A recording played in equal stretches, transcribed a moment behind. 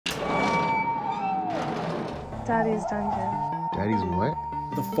Daddy's Dungeon. Daddy's what?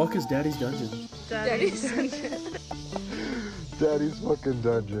 The fuck is Daddy's Dungeon? Daddy's Dungeon. Daddy's fucking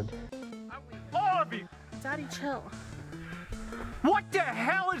dungeon. All of you! Daddy, chill. What the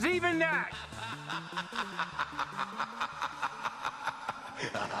hell is even that?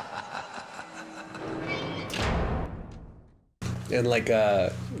 And like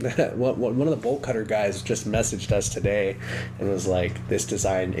one of the bolt cutter guys just messaged us today and was like, this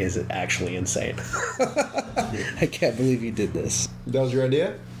design is actually insane. I can't believe you did this. That was your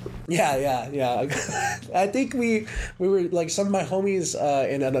idea? Yeah. I think we were like, some of my homies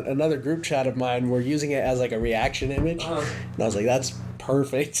in another group chat of mine were using it as like a reaction image. And I was like, that's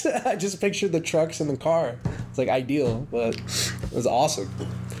perfect. I just pictured the trucks in the car. It's like ideal, but it was awesome.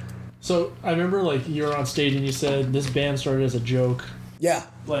 So I remember like you were on stage and you said this band started as a joke. Yeah.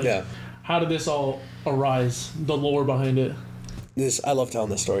 Like, yeah. How did this all arise? The lore behind it. I love telling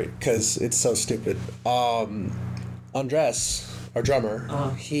this story because it's so stupid. Andres, our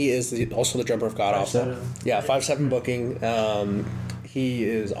drummer, he is also the drummer of God Awful. Yeah, 5'7" booking. He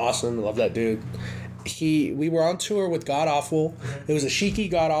is awesome. I love that dude. We were on tour with God Awful. It was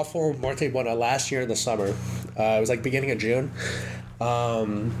Ishiki, God Awful, Marte Buena last year in the summer. It was like beginning of June.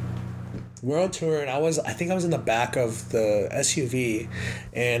 We're on tour, and I think I was in the back of the SUV,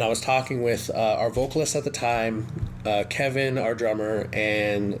 and I was talking with our vocalist at the time, Kevin, our drummer,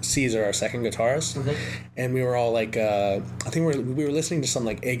 and Caesar, our second guitarist, and we were all like, I think we were listening to some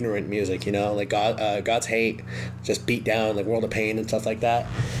like ignorant music, you know, like God's Hate, just beat down, like World of Pain and stuff like that,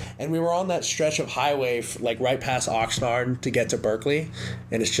 and we were on that stretch of highway, like right past Oxnard to get to Berkeley,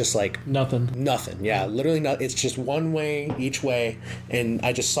 and it's just like nothing, yeah, literally not. It's just one way each way, and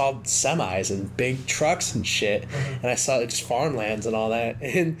I just saw semis and big trucks and shit, and I saw just farmlands and all that,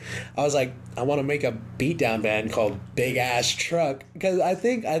 and I was like, I want to make a beatdown band called Big Ass Truck, because I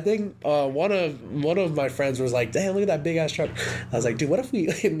think one of my friends was like, damn, look at that big ass truck. I was like, dude, what if we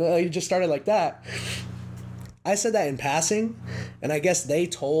just started like that? I said that in passing, and I guess they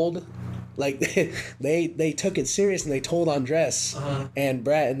told, like, they took it serious, and they told Andres and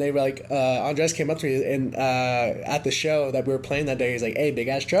Brett, and they were like, Andres came up to me and at the show that we were playing that day, he's like, hey, big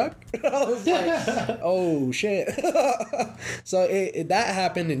ass truck. I was like, oh shit. So that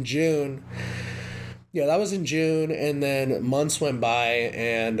happened in June. Yeah, that was in June, and then months went by,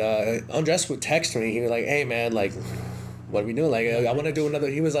 and Andres would text me. He was like, hey man, like, what are we doing? Like, I want to do another.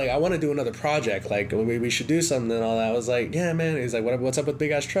 He was like, I want to do another project. Like, we should do something and all that. I was like, yeah, man. He's like, what's up with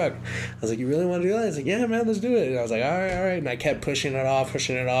Big Ass Truck? I was like, you really want to do that? He's like, yeah, man, let's do it. And I was like, all right. And I kept pushing it off.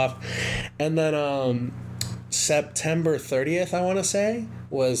 And then September 30th, I want to say,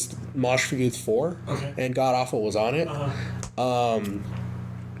 was Mosh for Youth 4. Okay. And God Awful was on it.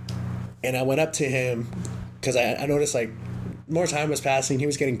 And I went up to him because I noticed, like, more time was passing, he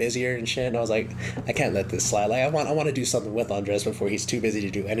was getting busier and shit, and I was like, I can't let this slide. Like, I want to do something with Andres before he's too busy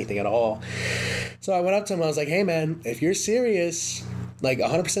to do anything at all. So I went up to him, I was like, hey man, if you're serious, like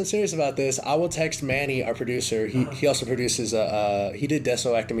 100% serious about this, I will text Manny, our producer. He also produces he did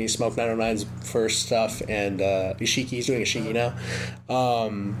Desoectomy, Smoke 909's first stuff, and Ishiki, he's doing Ishiki now.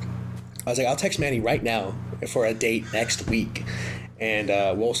 I was like, I'll text Manny right now for a date next week, and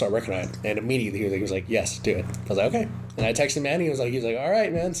we'll start working on it. And immediately he was like, yes, do it. I was like, okay. And I texted Manny. He was like, all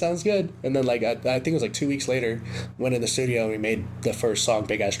right, man, sounds good. And then, like, I think it was like 2 weeks later, went in the studio and we made the first song,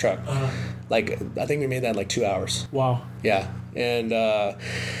 Big Ass Truck. Like, I think we made that in like 2 hours. Wow. Yeah. And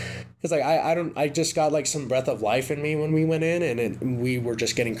because like I just got like some breath of life in me when we went in, and we were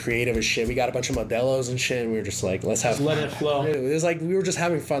just getting creative as shit. We got a bunch of Modelos and shit, and we were just like, let's have just let it flow. It was like we were just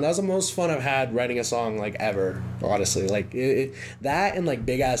having fun. That was the most fun I've had writing a song like ever, honestly. Like that and like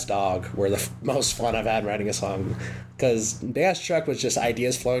Big Ass Dog were the most fun I've had writing a song, because Big Ass Truck was just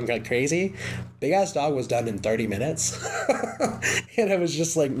ideas flowing like crazy. Big Ass Dog was done in 30 minutes, and it was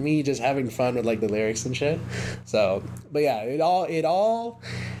just like me just having fun with like the lyrics and shit. So, but yeah, it all.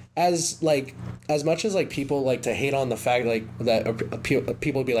 As much as like people like to hate on the fact like that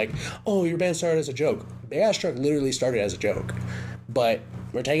people be like, oh, your band started as a joke. Big Ass Truck literally started as a joke, but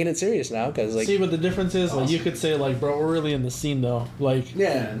we're taking it serious now because like. See, but the difference is like you could say like, bro, we're really in the scene though. Like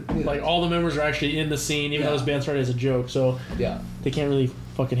like all the members are actually in the scene, even though this band started as a joke. So they can't really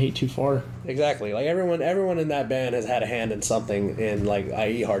fucking hate too far. Exactly. Like everyone in that band has had a hand in something in like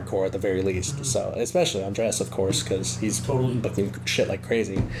IE hardcore at the very least. So especially Andres, of course, because he's totally booking shit like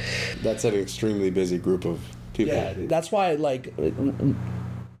crazy. That's an extremely busy group of people. Yeah, that's why like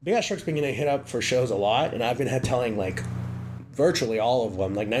Big Ass Truck's been getting hit up for shows a lot, and I've been telling like virtually all of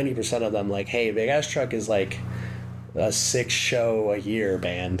them, like 90% of them, like, hey, Big Ass Truck is like a 6-show-a-year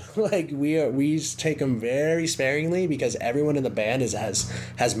band. Like we take them very sparingly because everyone in the band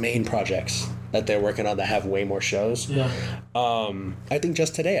has main projects. that they're working on that have way more shows. Yeah. I think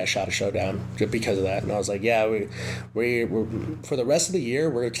just today I shot a show down just because of that, and I was like, yeah, we're for the rest of the year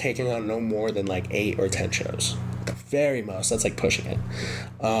we're taking on no more than like 8 or 10 shows, the very most. That's like pushing it.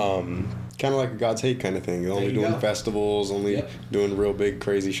 Kind of like a God's Hate kind of thing. Only doing festivals, only doing real big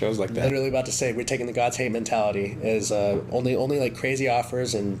crazy shows like that. Literally about to say we're taking the God's Hate mentality is only like crazy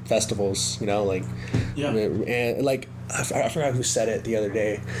offers and festivals, you know, like and like I forgot who said it the other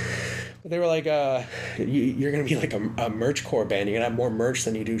day. They were like, you're going to be like a merch core band. You're going to have more merch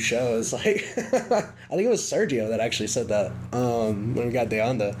than you do shows. Like, I think it was Sergio that actually said that when we got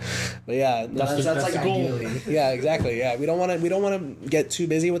Deonda. But yeah, that's like the goal. ideally. Yeah, exactly. Yeah, we don't want to get too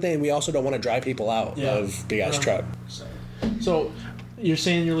busy with it, and we also don't want to drive people out of Big Ass Truck. So you're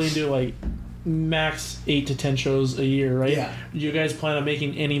saying you're going to do like max 8 to 10 shows a year, right? Yeah. Do you guys plan on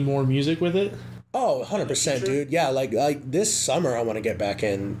making any more music with it? Oh, 100%, dude. Yeah, like this summer I want to get back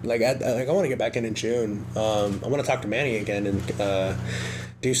in. Like I want to get back in June. I want to talk to Manny again and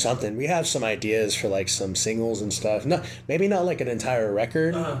do something. We have some ideas for like some singles and stuff. Maybe not like an entire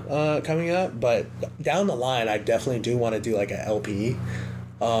record coming up, but down the line I definitely do want to do like an LP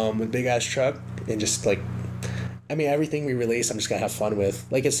with Big Ass Truck and just like, I mean, everything we release I'm just gonna have fun with.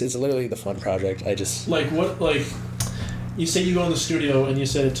 Like it's literally the fun project. I just You say you go in the studio and you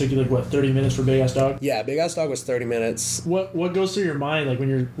said it took you like what 30 minutes for Big Ass Dog? Yeah, Big Ass Dog was 30 minutes. What goes through your mind like when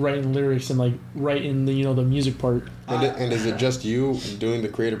you're writing lyrics and like writing the the music part? And is it just you doing the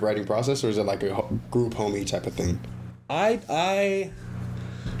creative writing process, or is it like a group homie type of thing? I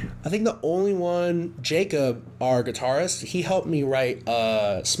think the only one, Jacob, our guitarist, he helped me write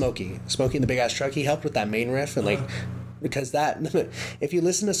Smokey in the Big Ass Truck. He helped with that main riff and like. Because that, if you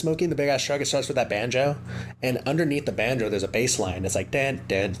listen to Smokey and the Big Ass Truck, it starts with that banjo, and underneath the banjo there's a bass line. It's like dan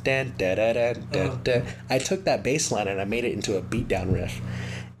dan dan da da da da da. I took that bass line and I made it into a beatdown riff,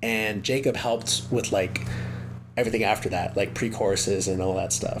 and Jacob helped with like everything after that, like pre-choruses and all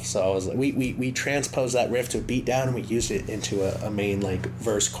that stuff. So I was like, we transposed that riff to a beatdown and we used it into a main like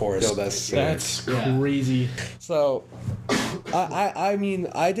verse chorus. Yo, that's crazy. So. I mean,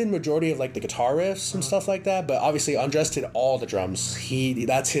 I did majority of like the guitar riffs and stuff like that, but obviously Andres did all the drums.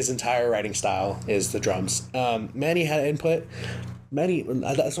 That's his entire writing style is the drums. Manny had input.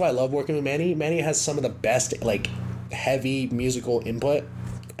 That's why I love working with Manny. Manny has some of the best like heavy musical input.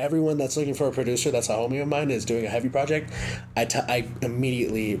 Everyone that's looking for a producer that's a homie of mine is doing a heavy project. I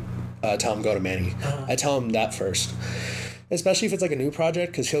immediately tell him go to Manny. I tell him that first. Especially if it's like a new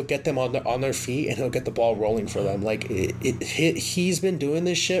project, because he'll get them on their feet and he'll get the ball rolling for them. Like he's been doing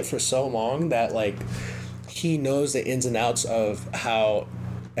this shit for so long that like he knows the ins and outs of how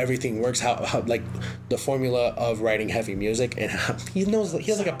everything works, how like the formula of writing heavy music, and he has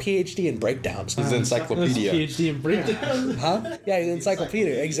like a PhD in breakdowns. He's an encyclopedia. PhD in breakdowns. Huh? Yeah, he's an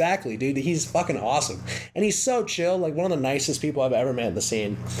encyclopedia. Exactly, dude. He's fucking awesome, and he's so chill. Like one of the nicest people I've ever met in the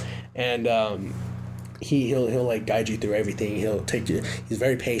scene, and He'll like guide you through everything. He'll take you. He's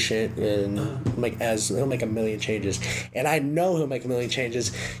very patient and he'll make a million changes. And I know he'll make a million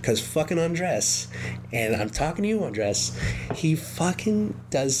changes because fucking Andres, and I'm talking to you, Andres. He fucking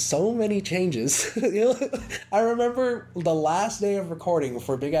does so many changes. I remember the last day of recording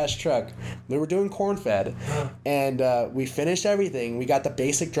for Big Ass Truck. We were doing Corn Fed, and we finished everything. We got the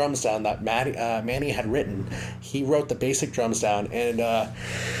basic drums down that Manny had written. He wrote the basic drums down, and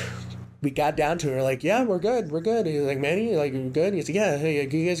we got down to it. We're like, yeah, we're good. And he was like, Manny, like, you good? He's like, yeah, hey,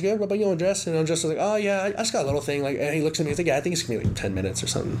 you guys good? What about you, Andres? And Andres was like, oh, yeah, I just got a little thing. Like, and he looks at me, he's like, yeah, I think it's going to be like 10 minutes or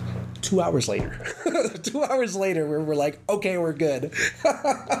something. 2 hours later. 2 hours later, we're like, okay, we're good.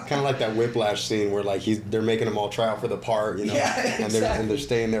 Kind of like that Whiplash scene where, like, they're making them all try out for the part, you know? Yeah, exactly. and they're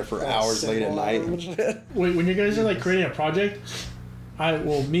staying there for hours late at night. Wait, when you guys are, like, creating a project...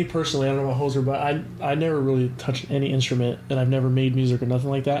 me personally, I don't know about Hoser, but I never really touched any instrument, and I've never made music or nothing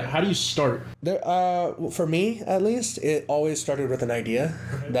like that. How do you start? For me, at least, it always started with an idea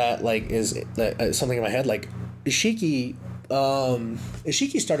that like is something in my head. Like Ishiki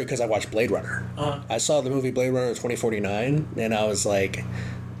started because I watched Blade Runner. I saw the movie Blade Runner 2049, and I was like,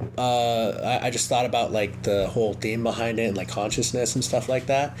 I just thought about like the whole theme behind it and like consciousness and stuff like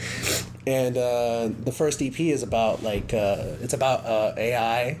that. And the first EP is about like it's about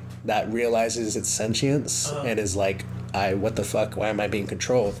AI that realizes its sentience and is like, what the fuck? Why am I being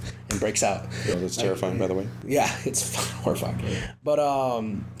controlled? And breaks out. Yeah, that's terrifying, by the way. Yeah, it's fucking horrifying. But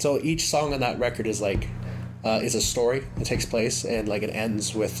so each song on that record is like is a story that takes place, and like it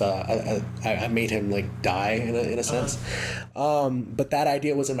ends with I made him like die in a sense. But that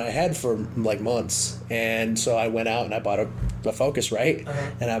idea was in my head for like months, and so I went out and I bought a Focusrite,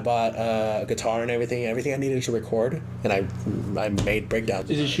 and I bought a guitar and everything I needed to record, and I made breakdowns.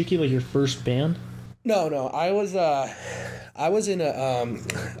 Is Ishiki like your first band? No, I was in a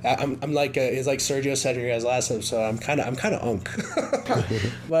I'm like it's like Sergio said in your guys' last time, so I'm kind of unk.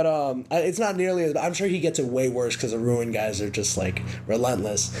 But it's not nearly as, I'm sure he gets it way worse because the Ruin guys are just like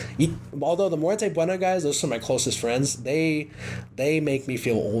relentless. Although the Muerte Buena guys, those are my closest friends, they make me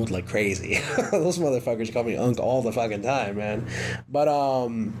feel old like crazy. Those motherfuckers call me unk all the fucking time, man. But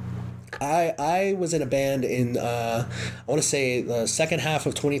I was in a band in I want to say the second half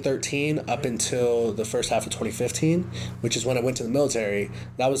of 2013 up until the first half of 2015, which is when I went to the military.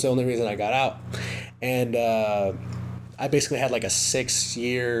 That was the only reason I got out, and I basically had like a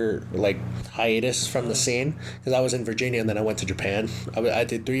 6-year like hiatus from the scene because I was in Virginia and then I went to Japan. I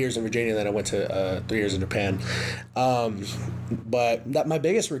did 3 years in Virginia and then I went to 3 years in Japan. But my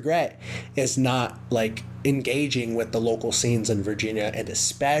biggest regret is not like engaging with the local scenes in Virginia and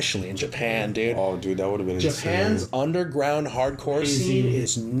especially in Japan, dude. Oh, dude, that would have been Japan's insane. underground hardcore scene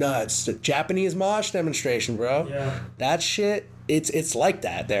is nuts. The Japanese mosh demonstration, bro. Yeah. That shit. It's like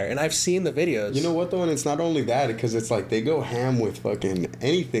that there, and I've seen the videos. You know what though, and it's not only that, because it's like they go ham with fucking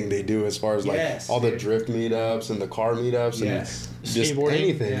anything they do as far as like all the drift meetups and the car meetups and just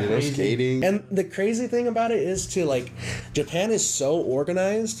anything, you know, skating. And the crazy thing about it is too, like, Japan is so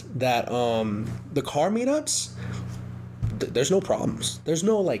organized that the car meetups, there's no problems. There's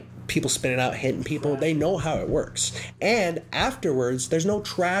no like people spinning out, hitting people. They know how it works. And afterwards, there's no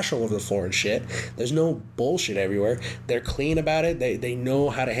trash all over the floor and shit. There's no bullshit everywhere. They're clean about it. They know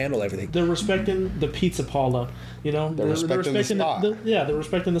how to handle everything. They're respecting the pizza parlor, you know? They're respecting the spot. They're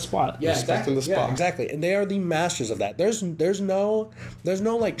respecting the spot. Yeah, respecting the spot. Yeah, exactly. And they are the masters of that. There's no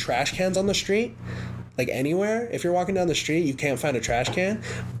like trash cans on the street. Like anywhere, if you're walking down the street, you can't find a trash can,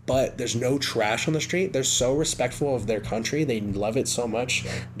 but there's no trash on the street. They're so respectful of their country. They love it so much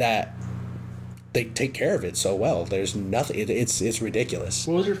that they take care of it so well. There's nothing. It's ridiculous.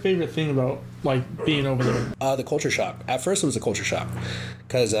 What was your favorite thing about like being over there? The culture shock. At first, it was a culture shock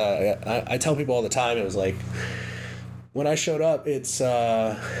because I tell people all the time. It was like when I showed up, it's.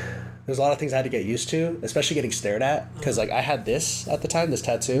 There's a lot of things I had to get used to, especially getting stared at, because like I had this at the time, this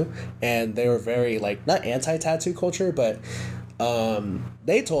tattoo, and they were very like not anti-tattoo culture, but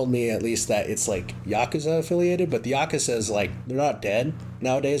they told me at least that it's like Yakuza affiliated, but the Yakuza is like they're not dead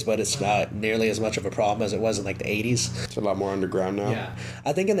nowadays, but it's not nearly as much of a problem as it was in like the 80s. It's a lot more underground now. Yeah,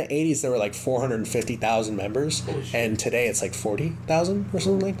 I think in the 80s there were like 450,000 members, and today it's like 40,000 or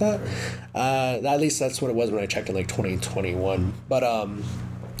something like that. At least that's what it was when I checked in like 2021. But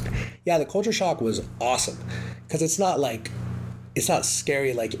yeah, the culture shock was awesome because it's not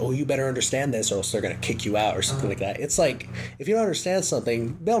scary like, oh, you better understand this or else they're gonna kick you out or something like that. It's like if you don't understand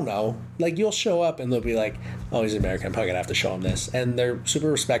something, they'll know. Like you'll show up and they'll be like, oh, he's American, I'm probably gonna have to show him this. And they're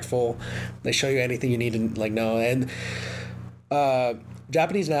super respectful. They show you anything you need to like know. And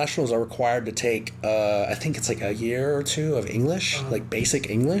Japanese nationals are required to take I think it's like a year or two of English, like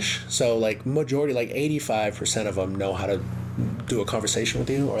basic English. So like majority, like 85% of them know how to do a conversation with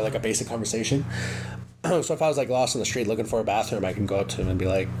you or like a basic conversation. So if I was like lost on the street looking for a bathroom, I can go up to him and be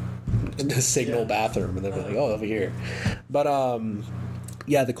like, signal bathroom, and they'll be like, oh, over here. But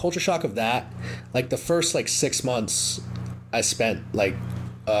yeah, the culture shock of that, like the first like 6 months I spent like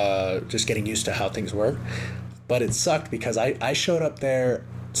just getting used to how things work. But it sucked because I showed up there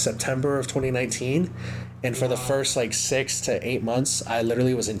September of 2019, and for the first like 6 to 8 months I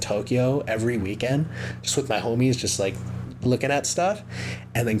literally was in Tokyo every weekend just with my homies, just like looking at stuff.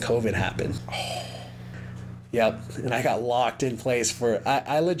 And then COVID happened. Yep, and I got locked in place for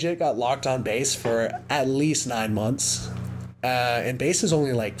I legit got locked on base for at least 9 months. And base is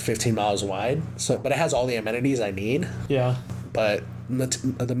only like 15 miles wide, so but it has all the amenities I need. Yeah. But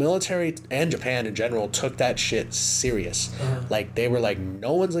the military and Japan in general took that shit serious. Like they were like,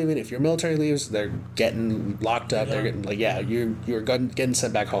 no one's leaving. If your military leaves, they're getting locked up. They're getting like, yeah, you're getting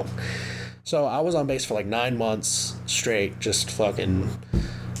sent back home. So I was on base for like 9 months straight, just fucking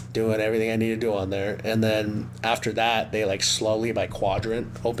doing everything I need to do on there. And then after that, they like slowly by quadrant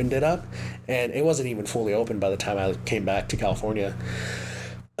opened it up, and it wasn't even fully open by the time I came back to California.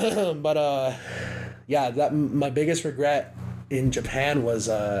 But yeah, that my biggest regret in Japan was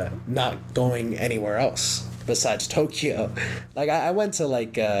not going anywhere else besides Tokyo. Like I went to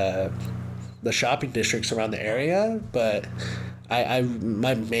like the shopping districts around the area, but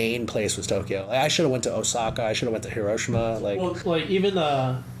my main place was Tokyo. Like, I should have went to Osaka. I should have went to Hiroshima. Like, well, like even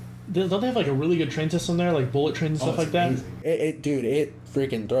don't they have like a really good train system there, like bullet trains and stuff like that? Dude, it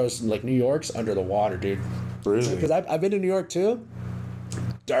freaking throws like New York's under the water, dude. Really? Because I've been to New York too.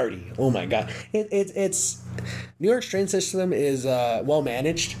 Dirty. Oh my god. It's New York's train system is well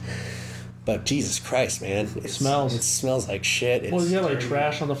managed. But Jesus Christ, man. It smells. It smells like shit. Well, you got like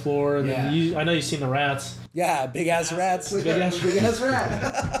trash on the floor. And then I know you've seen the rats. Yeah, big ass rats. Big ass rats.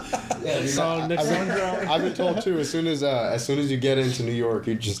 I've been told too. As soon as you get into New York,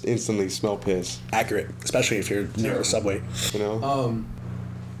 you just instantly smell piss. Accurate, especially if you're near a subway. You know.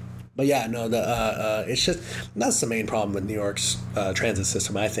 But yeah, no, it's just that's the main problem with New York's transit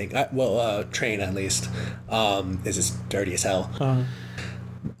system. I think. Train at least is just dirty as hell.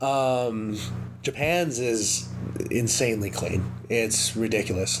 Japan's is insanely clean. It's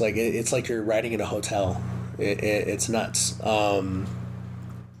ridiculous. Like it's like you're riding in a hotel. It's nuts. And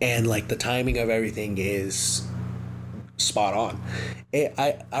like the timing of everything is spot on.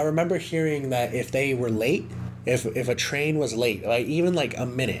 I remember hearing that if they were late, if a train was late, like even like a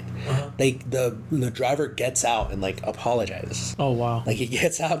minute, the driver gets out and like apologizes. Oh wow! Like he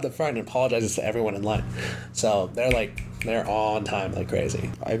gets out the front and apologizes to everyone in line. So they're on time like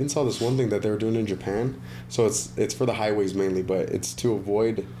crazy. I even saw this one thing that they were doing in Japan. So it's for the highways mainly, but it's to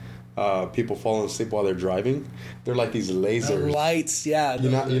avoid people falling asleep while they're driving. They're like these lasers. The lights, yeah. You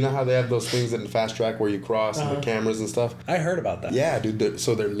know how they have those things in fast track where you cross and the cameras and stuff? I heard about that. Yeah, dude.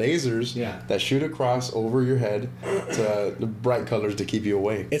 So they're lasers that shoot across over your head to the bright colors to keep you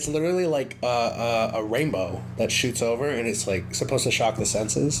awake. It's literally like a rainbow that shoots over, and it's like supposed to shock the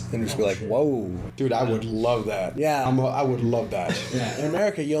senses and just be like, whoa. Dude, I would love that. Yeah. I would love that. Yeah. In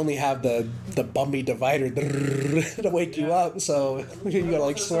America, you only have the bumpy divider to wake you up, so you gotta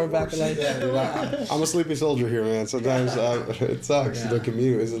like swerve back and like. I'm a sleepy soldier here, man. Sometimes it sucks. The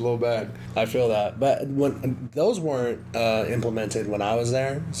commute is a little bad. I feel that, but when those weren't implemented when I was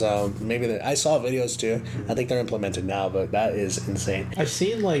there, so maybe I saw videos too. I think they're implemented now, but that is insane. I've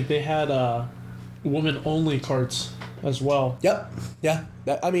seen like they had woman only carts as well. Yep. Yeah.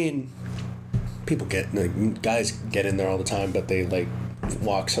 I mean, people guys get in there all the time, but they like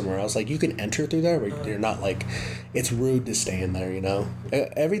walk somewhere else. Like you can enter through there, but you're not like. It's rude to stay in there, you know.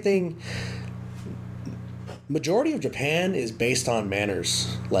 Everything. Majority of Japan is based on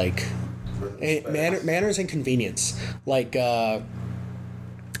manners, like manners and convenience. Like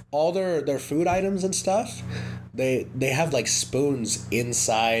all their food items and stuff, they have like spoons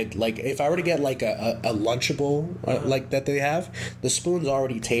inside. Like if I were to get like a Lunchable like that they have, the spoon's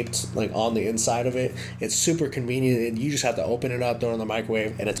already taped like on the inside of it. It's super convenient, and you just have to open it up, throw it in the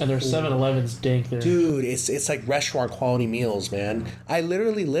microwave, and their 7-Eleven's dank there. Dude, it's like restaurant quality meals, man. I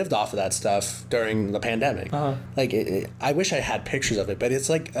literally lived off of that stuff during the pandemic. Like I wish I had pictures of it, but it's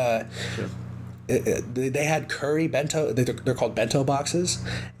like they had curry bento. They're called bento boxes.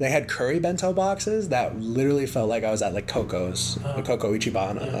 They had curry bento boxes that literally felt like I was at like Coco's, Coco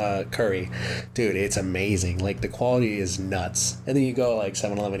Ichiban curry. Dude, it's amazing. Like the quality is nuts. And then you go like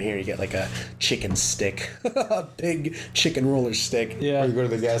 7-Eleven here, you get like a chicken stick, a big chicken roller stick. Yeah. Or you go to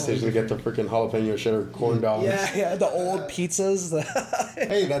the gas station to get the freaking jalapeno cheddar corn dogs. Yeah, the old pizzas.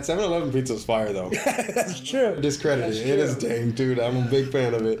 Hey, that 7-Eleven pizza's fire though. That's true. Discredited. It is dang, dude. I'm a big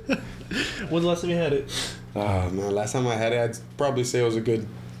fan of it. When's the last time you had it? Oh man, last time I had it, I'd probably say it was a good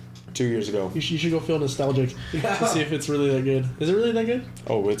 2 years ago. You should go feel nostalgic to see if it's really that good. Is it really that good?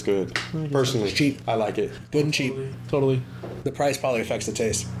 Oh, it's good. Personally, it's cheap. I like it. Good and cheap. Totally. The price probably affects the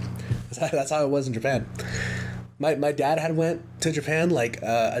taste. That's how it was in Japan. My dad had went to Japan like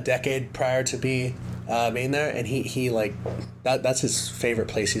a decade prior to me being there, and he like that's his favorite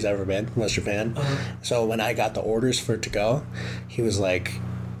place he's ever been, was Japan. So when I got the orders for it to go, he was like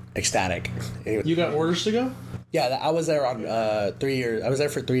ecstatic. You got orders to go? Yeah, I was there on 3 years. I was there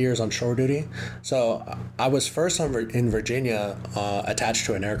for 3 years on shore duty. So I was first in Virginia attached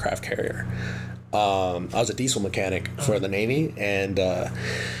to an aircraft carrier. I was a diesel mechanic for the Navy, and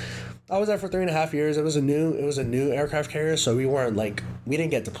I was there for 3.5 years. It was a new aircraft carrier, so we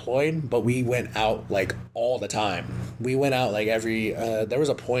didn't get deployed, but we went out like all the time. We went out like there was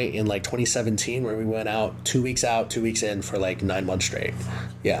a point in like 2017 where we went out 2 weeks out, 2 weeks in for like 9 months straight.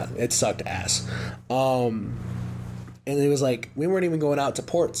 Yeah, it sucked ass. And it was like, we weren't even going out to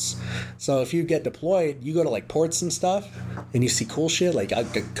ports. So if you get deployed, you go to like ports and stuff, and you see cool shit. Like I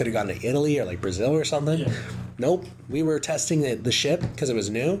could have gone to Italy or like Brazil or something. Yeah. Nope. We were testing the ship because it was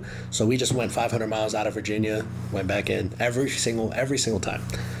new. So we just went 500 miles out of Virginia, went back in every single time.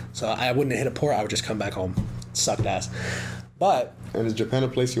 So I wouldn't hit a port. I would just come back home. It sucked ass. But. And is Japan a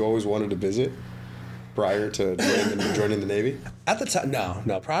place you always wanted to visit? prior to joining the Navy? At the time,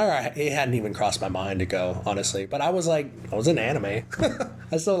 no. Prior, it hadn't even crossed my mind to go, honestly. But I was in anime.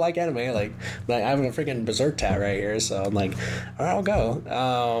 I still like anime. Like I have a freaking Berserk tat right here, so I'm like, all right, I'll go.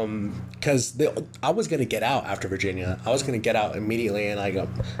 Because I was gonna get out after Virginia. I was gonna get out immediately, and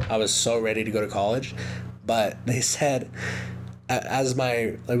I was so ready to go to college, but they said, I was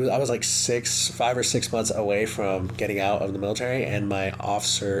like 5 or 6 months away from getting out of the military, and my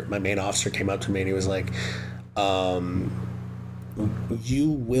main officer came up to me and he was like, you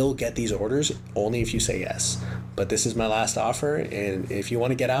will get these orders only if you say yes, but this is my last offer, and if you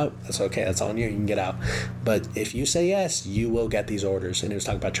want to get out, that's okay, that's on you, you can get out, but if you say yes, you will get these orders. And he was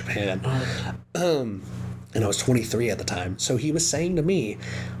talking about Japan. And I was 23 at the time, so he was saying to me,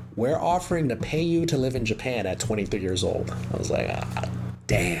 we're offering to pay you to live in Japan at 23 years old. I was like,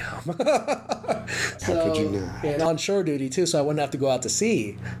 damn. How could you not? And on shore duty too, so I wouldn't have to go out to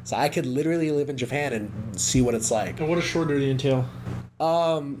sea. So I could literally live in Japan and see what it's like. And what does shore duty entail?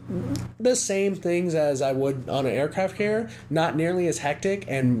 The same things as I would on an aircraft carrier, not nearly as hectic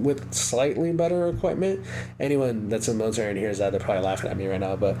and with slightly better equipment. Anyone that's in the military and hears that, they're probably laughing at me right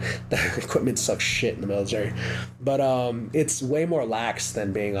now, but the equipment sucks shit in the military. But it's way more lax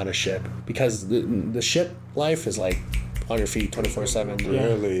than being on a ship, because the ship life is like on your feet 24/7.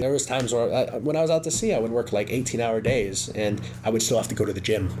 Really? There was times where when I was out to sea, I would work like 18-hour days, and I would still have to go to the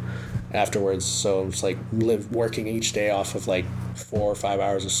gym afterwards. So it's like working each day off of like 4 or 5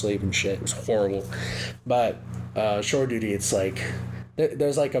 hours of sleep and shit. It was horrible. But shore duty, it's like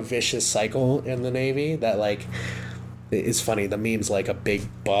there's like a vicious cycle in the Navy that like, it's funny, the meme's like a big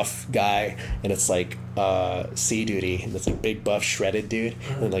buff guy, and it's like sea duty, and it's like big buff shredded dude,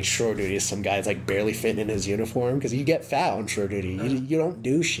 and like shore duty is some guy that's like barely fitting in his uniform, because you get fat on shore duty. You don't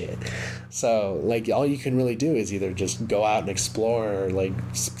do shit, so like all you can really do is either just go out and explore, or like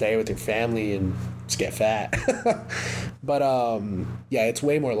stay with your family and just get fat. But yeah, it's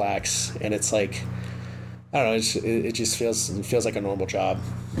way more lax, and it's like, I don't know, it just feels like a normal job.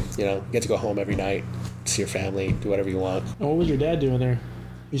 You know, you get to go home every night, see your family, do whatever you want. And what was your dad doing there?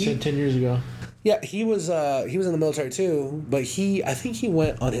 You said 10 years ago. Yeah, he was in the military too, but I think he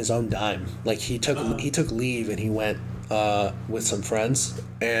went on his own dime. Like he took leave and he went with some friends,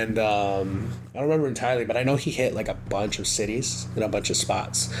 and I don't remember entirely, but I know he hit like a bunch of cities and a bunch of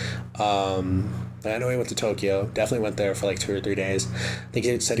spots. I know he went to Tokyo. Definitely went there for like 2 or 3 days. I think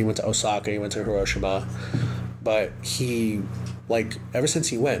he said he went to Osaka. He went to Hiroshima. But he, like, ever since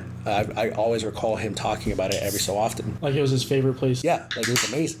he went, I always recall him talking about it every so often. Like it was his favorite place. Yeah, like it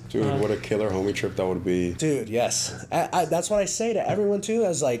was amazing. Dude, what a killer homie trip that would be. Dude, yes. That's what I say to everyone too. I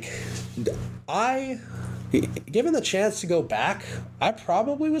was like, given the chance to go back, I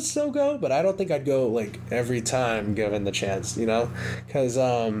probably would still go, but I don't think I'd go like every time given the chance, you know? Because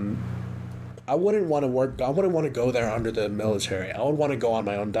I wouldn't want to go there under the military. I would want to go on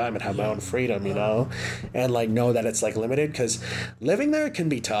my own dime and have my own freedom, you know, and like know that it's like limited, because living there can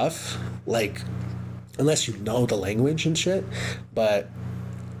be tough, like unless you know the language and shit. But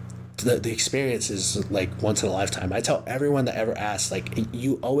the experience is like once in a lifetime. I tell everyone that ever asks, like,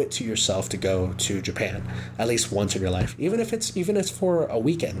 you owe it to yourself to go to Japan at least once in your life, even if it's for a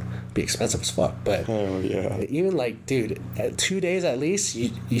weekend. It'd be expensive as fuck, but oh yeah, even like, dude, 2 days at least,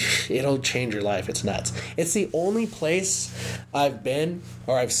 it'll change your life. It's nuts. It's the only place I've been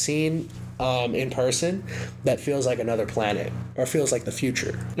or I've seen in person that feels like another planet or feels like the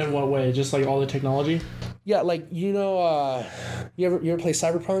future. In what way? Just like all the technology? Yeah, like, you know, you ever play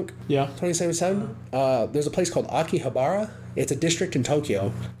Cyberpunk? Yeah. 2077? There's a place called Akihabara. It's a district in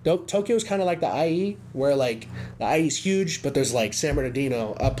Tokyo. Tokyo is kind of like the IE, where like the IE is huge, but there's like San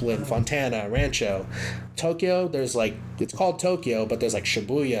Bernardino, Upland, Fontana, Rancho. Tokyo, there's like, it's called Tokyo, but there's like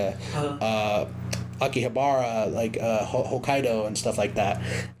Shibuya, Akihabara, like Hokkaido and stuff like that.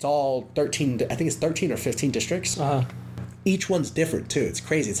 It's all 13, I think it's 13 or 15 districts. Each one's different too. It's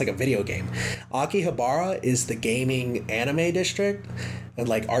crazy. It's like a video game. Akihabara is the gaming anime district, and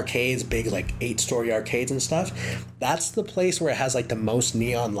like arcades, big like 8-story arcades and stuff. That's the place where it has like the most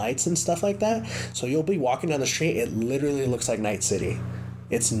neon lights and stuff like that. So you'll be walking down the street, it literally looks like Night City.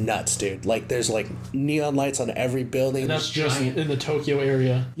 It's nuts, dude. Like, there's like neon lights on every building. And that's just in the Tokyo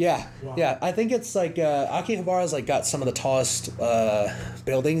area. Yeah, wow. Yeah. I think it's like Akihabara's like got some of the tallest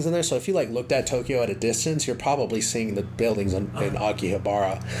buildings in there. So if you like looked at Tokyo at a distance, you're probably seeing the buildings in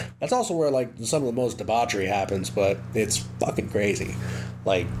Akihabara. That's also where like some of the most debauchery happens, but it's fucking crazy.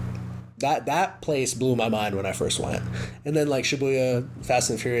 Like, that place blew my mind when I first went. And then like Shibuya, Fast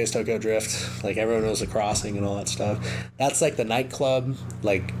and Furious, Tokyo Drift, like everyone knows the crossing and all that stuff. That's like the nightclub,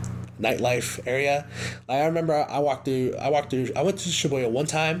 like nightlife area. I remember I went to Shibuya one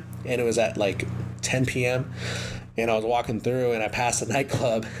time, and it was at like 10 p.m. and I was walking through and I passed a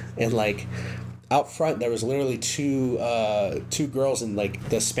nightclub and like out front there was literally two girls in like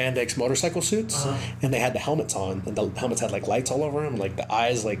the spandex motorcycle suits, and they had the helmets on, and the helmets had like lights all over them, like the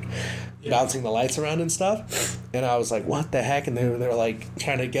eyes like bouncing the lights around and stuff. And I was like, what the heck? And they were like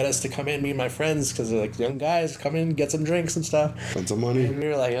trying to get us to come in, me and my friends, because they're like, young guys, come in, get some drinks and stuff. Spend some money. And we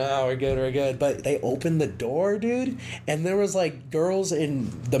were like, oh, we're good. But they opened the door, dude, and there was like girls in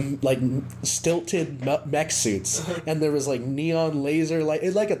the like stilted mech suits, and there was like neon laser light.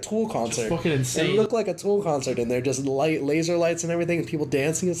 It's like a Tool concert. Just fucking insane. It looked like a Tool concert, and they're just laser lights and everything, and people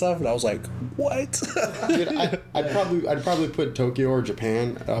dancing and stuff. And I was like, what? Dude, I'd probably put Tokyo or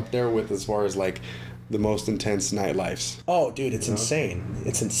Japan up there with as far as like the most intense nightlifes. Oh, dude, it's insane.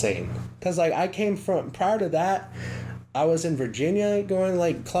 It's insane. Because like I came from, prior to that, I was in Virginia going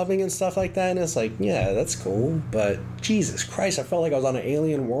like clubbing and stuff like that, and it's like, yeah, that's cool, but Jesus Christ, I felt like I was on an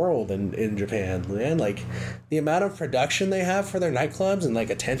alien world in Japan, man. Like the amount of production they have for their nightclubs and like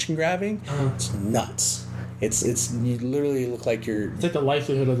attention grabbing, it's nuts. It's you literally look like you're. It's like the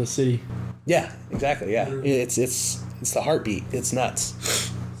livelihood of the city. Yeah, exactly. Yeah, it's the heartbeat. It's nuts.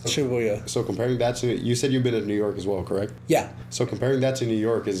 Shibuya. So comparing that to, you said you've been to New York as well, correct? Yeah. So comparing that to New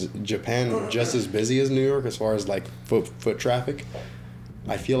York, is Japan just as busy as New York as far as like foot traffic?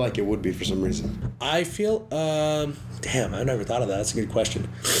 I feel like it would be for some reason. I feel, damn, I never thought of that. That's a good question.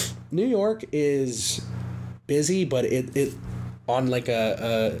 New York is busy, but it on like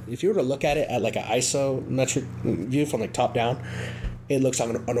if you were to look at it at like an isometric view from like top down, it looks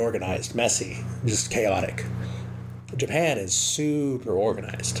unorganized, messy, just chaotic. Japan is super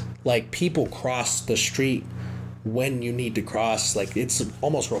organized. Like people cross the street when you need to cross. Like it's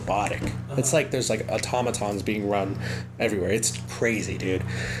almost robotic. It's like there's like automatons being run everywhere. It's crazy, dude.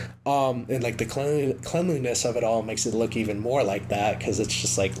 And like the cleanliness of it all makes it look even more like that, because it's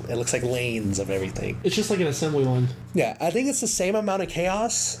just like it looks like lanes of everything. It's just like an assembly line. Yeah, I think it's the same amount of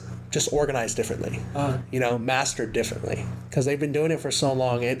chaos, just organized differently, mastered differently, because they've been doing it for so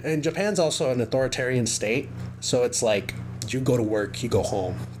long. And Japan's also an authoritarian state, so it's like you go to work, you go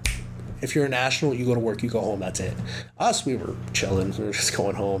home. If you're a national, you go to work, you go home, that's it. Us, we were chilling, we were just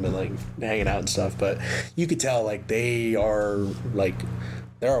going home and like hanging out and stuff, but you could tell like they're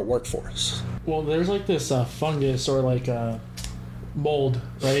a workforce. Well, there's like this fungus or like mold,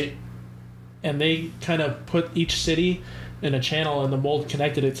 right? And they kind of put each city in a channel, and the mold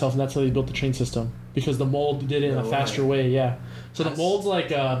connected itself, and that's how they built the train system, because the mold did it in a faster way. Yeah, so the mold's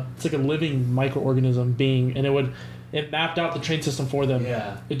like it's like a living microorganism being, and it mapped out the train system for them.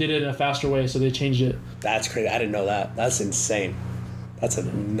 Yeah, it did it in a faster way, so they changed it. That's crazy. I didn't know that. That's insane. That's a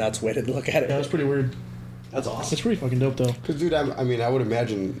nuts way to look at it. Yeah, that's pretty weird. That's awesome. It's pretty fucking dope, though. Because, dude, I mean, I would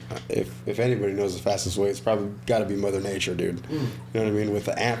imagine if anybody knows the fastest way, it's probably got to be Mother Nature, dude. You know what I mean? With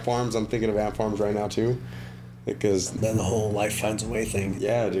the ant farms, I'm thinking of ant farms right now, too. Because then the whole life finds a way thing.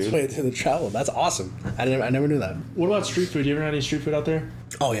 Yeah, dude. Way to the travel. That's awesome. I never knew that. What about street food? You ever had any street food out there?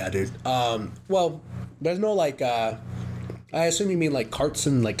 Oh, yeah, dude. Well, there's no, like, I assume you mean, like, carts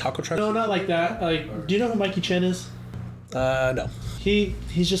and, like, taco trucks? No, not like that. Like, do you know who Mikey Chen is? No.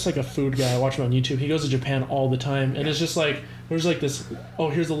 He's just like a food guy. I watch him on YouTube. He goes to Japan all the time, and it's just like there's like this. Oh,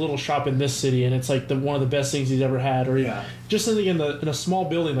 here's a little shop in this city, and it's like one of the best things he's ever had. Or just something in a small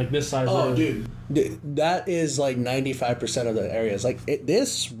building like this size. Oh, dude, that is like 95% of the areas. Like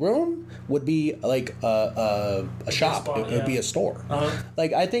this room would be like a shop. It would be a store.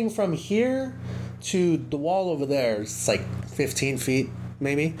 Like I think from here to the wall over there, it's like 15 feet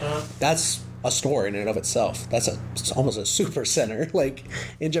maybe. That's a store in and of itself. It's almost a super center. Like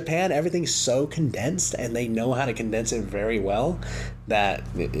in Japan, everything's so condensed, and they know how to condense it very well that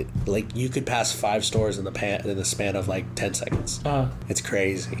like you could pass 5 stores in the span of like 10 seconds. It's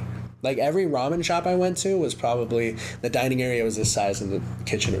crazy. Like every ramen shop I went to was probably, the dining area was this size, and the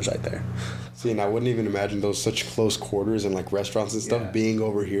kitchen was right there. See, and I wouldn't even imagine those such close quarters and like restaurants and stuff being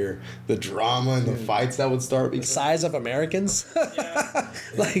over here. The drama and the fights that would start. The size of Americans.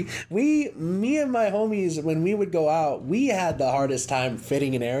 Like me and my homies, when we would go out, we had the hardest time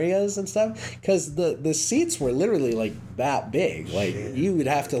fitting in areas and stuff, because the seats were literally like that big. Like you would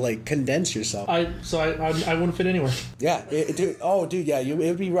have to like condense yourself. I wouldn't fit anywhere. Yeah, dude. Oh, dude. Yeah, it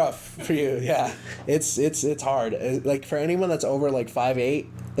would be rough for you. Yeah, it's hard. Like for anyone that's over like 5'8",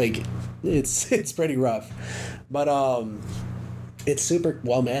 like it's pretty rough, but it's super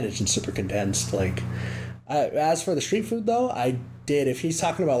well managed and super condensed. Like as for the street food though, I did, if he's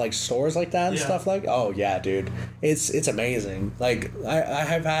talking about like stores like that and stuff, like, oh yeah, dude, it's amazing. Like I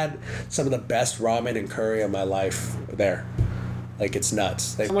have had some of the best ramen and curry of my life there. Like it's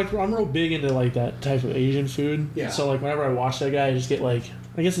nuts. I'm real big into like that type of Asian food. Yeah. So like whenever I watch that guy, I just get like,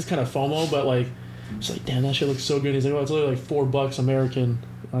 I guess it's kind of FOMO, but like He's like, damn, that shit looks so good. He's like, oh, it's only like $4 American.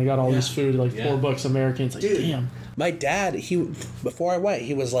 I got all this food like $4 American. It's like, dude, damn. My dad, before I went,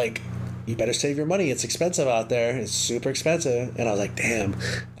 he was like, you better save your money. It's expensive out there. It's super expensive. And I was like, damn.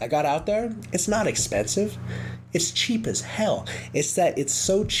 I got out there. It's not expensive. It's cheap as hell. It's that it's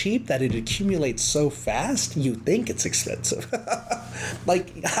so cheap that it accumulates so fast, you think it's expensive.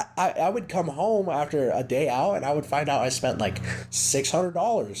 Like, I would come home after a day out and I would find out I spent like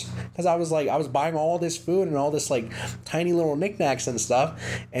 $600 because I was buying all this food and all this like tiny little knickknacks and stuff,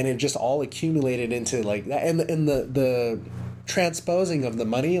 and it just all accumulated into like that. And the transposing of the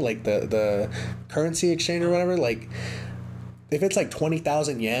money, like the currency exchange or whatever, like if it's like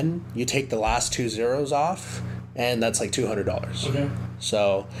 20,000 yen, you take the last 2 zeros off, and that's like $200. Okay.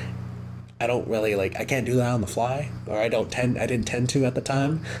 So I don't really I can't do that on the fly, or I didn't tend to at the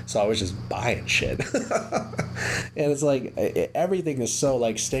time, so I was just buying shit. And it's like everything is so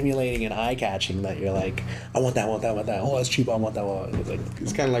like stimulating and eye catching that you're like, I want that. Oh, that's cheap. I want that one.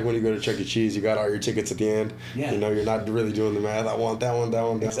 It's kind of like when you go to Chuck E. Cheese, you got all your tickets at the end. Yeah. You know, you're not really doing the math. I want that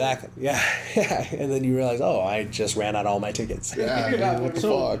one. Exactly. Yeah. And then you realize, oh, I just ran out all my tickets. Yeah. Dude, what the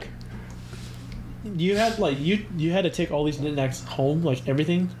fuck? You had you had to take all these knickknacks home, like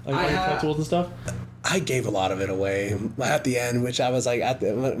everything, like all your collectibles and stuff. I gave a lot of it away at the end, which I was like,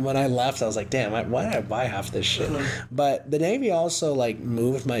 when I left, I was like, damn, why did I buy half this shit? But the Navy also like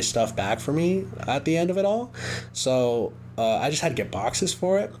moved my stuff back for me at the end of it all, so I just had to get boxes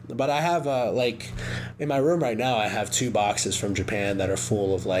for it. But I have like in my room right now, I have 2 boxes from Japan that are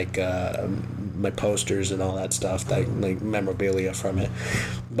full of like my posters and all that stuff, that like memorabilia from it.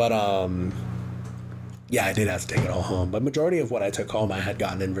 But yeah, I did have to take it all home. But majority of what I took home I had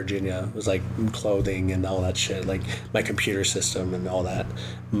gotten in Virginia. It was like clothing and all that shit, like my computer system and all that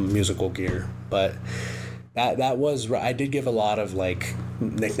musical gear. But that was, I did give a lot of like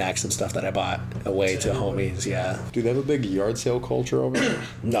knickknacks and stuff that I bought away to homies, yeah. Do they have a big yard sale culture over there?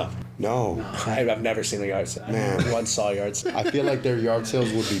 No. I've never seen a yard sale. Man. I once saw a yard sale. I feel like their yard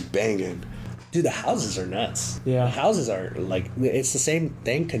sales would be banging. Dude, the houses are nuts. Yeah. The houses are, like, it's the same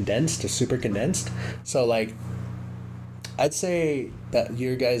thing, condensed to super condensed. So, like, I'd say that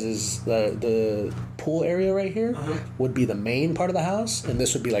your guys' the pool area right here would be the main part of the house, and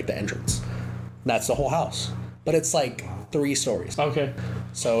this would be, like, the entrance. That's the whole house. But it's, like, 3 stories. Okay.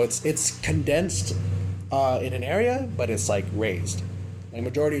 So it's condensed in an area, but it's, like, raised. Like,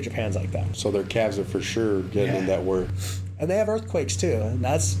 majority of Japan's like that. So their calves are for sure getting in that work. And they have earthquakes, too, and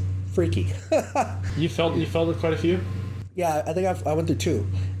that's freaky. You felt it quite a few? Yeah, I think I went through 2.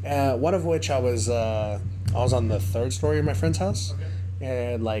 One of which I was on the 3rd story of my friend's house,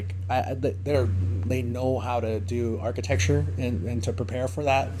 and like they know how to do architecture and to prepare for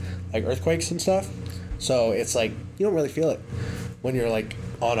that, like earthquakes and stuff. So it's like you don't really feel it when you're like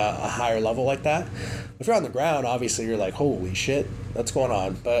on a higher level like that. If you're on the ground, obviously you're like, holy shit, what's going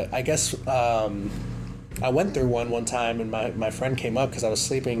on? But I guess I went through one time, and my friend came up because I was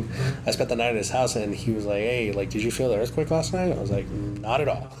sleeping. I spent the night at his house, and he was like, hey, like, did you feel the earthquake last night? I was like, not at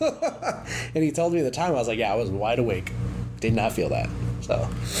all. And he told me the time. I was like, yeah, I was wide awake. Did not feel that. So.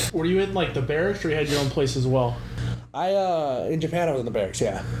 Were you in, like, the barracks, or you had your own place as well? In Japan, I was in the barracks,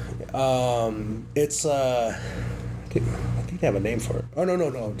 yeah. It's, I think they have a name for it. Oh,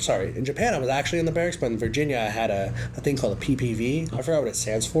 no, sorry. In Japan, I was actually in the barracks, but in Virginia, I had a thing called a PPV. I forgot what it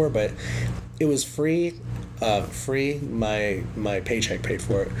stands for, but it was free. My paycheck paid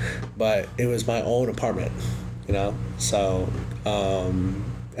for it, but it was my own apartment, you know. So, and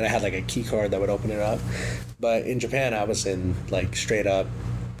I had like a key card that would open it up. But in Japan, I was in like straight up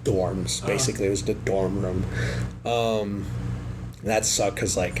dorms. Basically, it was the dorm room. That sucked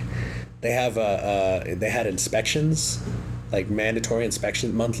because like they had inspections, like mandatory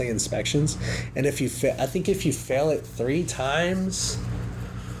inspection, monthly inspections, and if you fail it 3 times.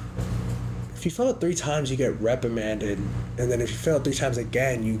 If you fail it 3 times, you get reprimanded, and then if you fail it 3 times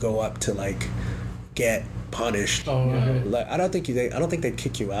again, you go up to like get punished. Oh, okay. Like I don't think they'd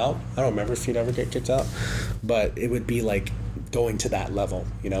kick you out. I don't remember if you'd ever get kicked out, but it would be like going to that level,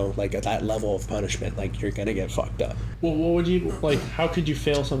 you know, like at that level of punishment, like you're gonna get fucked up. Well, what would you like? How could you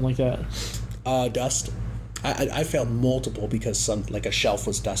fail something like that? Dust. I failed multiple because a shelf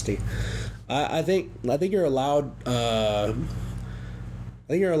was dusty. I think you're allowed. I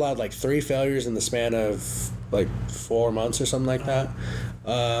think you're allowed like 3 failures in the span of like 4 months or something like that.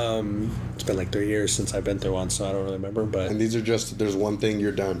 It's been like 3 years since I've been through one, so I don't really remember. But and these are just there's one thing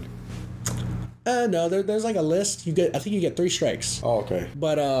you're done. No, there's like a list. I think you get 3 strikes. Oh, okay.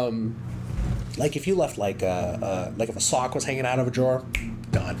 But like if you left like if a sock was hanging out of a drawer,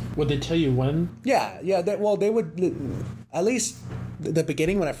 done. Would they tell you when? Yeah. They would at least the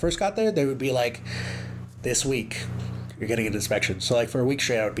beginning when I first got there, they would be like, this week you're getting an inspection. So like for a week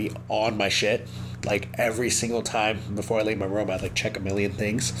straight, I would be on my shit. Like every single time before I leave my room, I'd like check a million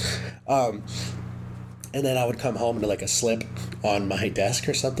things. And then I would come home to like a slip on my desk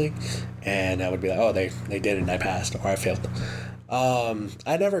or something, and I would be like, oh, they did it and I passed, or I failed.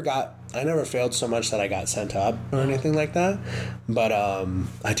 I never failed so much that I got sent up or anything like that, but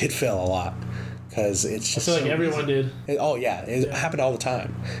I did fail a lot. Because it's just I feel like everyone did. It happened all the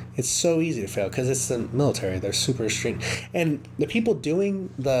time. It's so easy to fail because it's the military. They're super strict, and the people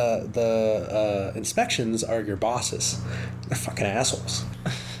doing the inspections are your bosses. They're fucking assholes.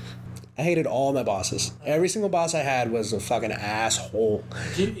 I hated all my bosses. Every single boss I had was a fucking asshole.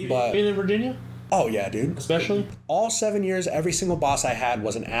 You been in Virginia? Oh yeah, dude. Especially? All 7 years, every single boss I had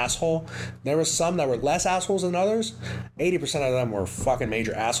was an asshole. There were some that were less assholes than others. 80% of them were fucking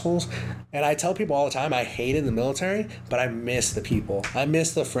major assholes. And I tell people all the time, I hated the military, but I miss the people. I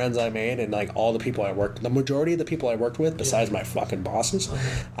miss the friends I made and like all the people I worked. The majority of the people I worked with, besides my fucking bosses,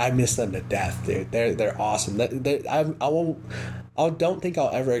 I miss them to death, dude. They're awesome. I don't think I'll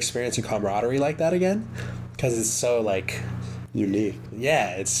ever experience a camaraderie like that again, because it's so like unique.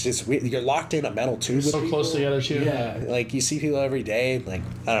 Yeah, it's just weird. You're locked in a metal tube. So close together too. Yeah, like you see people every day. Like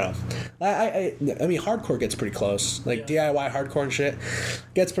I don't know. I mean, hardcore gets pretty close. Like DIY hardcore and shit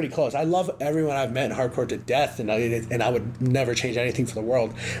gets pretty close. I love everyone I've met in hardcore to death, and I would never change anything for the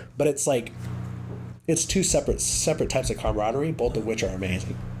world. But it's like it's two separate types of camaraderie, both of which are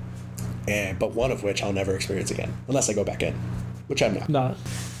amazing, but one of which I'll never experience again unless I go back in, which I'm not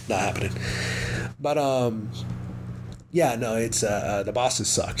happening. But yeah, no, it's the bosses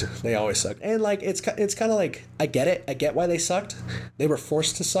sucked. They always sucked, and like it's kind of like I get it. I get why they sucked. They were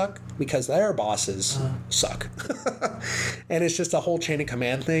forced to suck because their bosses suck, and it's just a whole chain of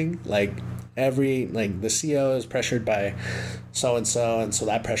command thing. Like the CO is pressured by so and so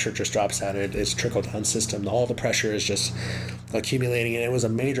that pressure just drops down. It's trickle down system. All the pressure is just accumulating, and it was a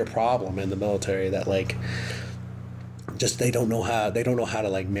major problem in the military that like. Just they don't know how to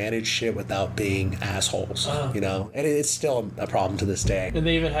like manage shit without being assholes, you know, and it's still a problem to this day. And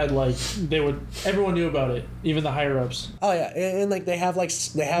they even had like everyone knew about it, even the higher ups. Oh yeah, and like they have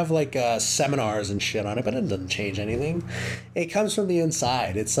seminars and shit on it, but it doesn't change anything. It comes from the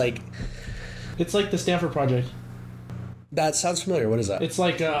inside. It's like the Stanford Project. That sounds familiar. What is that? It's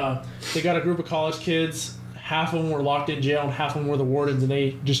like they got a group of college kids. Half of them were locked in jail, and half of them were the wardens, and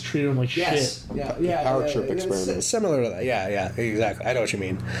they just treated them like shit. Yeah. Power trip experiment. Similar to that. Yeah, exactly. I know what you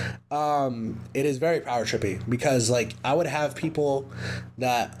mean. It is very power trippy because, like, I would have people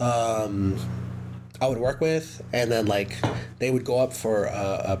that I would work with, and then, like, they would go up for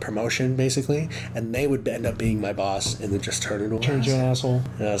a promotion, basically, and they would end up being my boss, and then just turn into an asshole.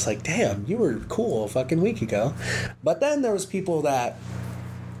 And I was like, damn, you were cool a fucking week ago. But then there was people that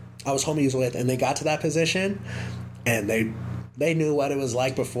I was homies with, and they got to that position, and they knew what it was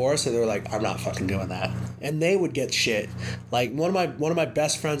like before, so they were like, I'm not fucking doing that. And they would get shit. Like one of my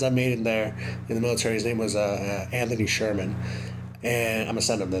best friends I made in the military, his name was Anthony Sherman, and I'm gonna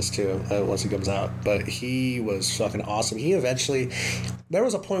send him this too once he comes out. But he was fucking awesome. There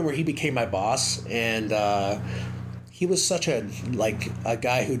was a point where he became my boss, and he was such a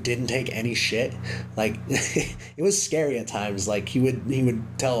guy who didn't take any shit. Like it was scary at times. Like he would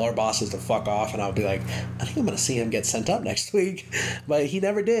tell our bosses to fuck off, and I would be like, I think I'm gonna see him get sent up next week. But he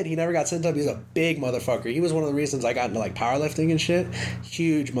never did. He never got sent up. He's a big motherfucker. He was one of the reasons I got into like powerlifting and shit.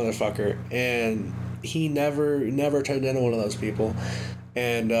 Huge motherfucker, and he never turned into one of those people.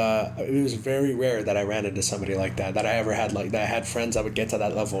 And it was very rare that I ran into somebody like that I ever had, like that I had friends that would get to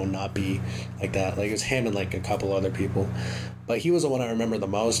that level and not be like that. Like it was him and like a couple other people, but he was the one I remember the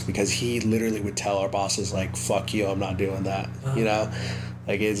most because he literally would tell our bosses like, fuck you, I'm not doing that. You know,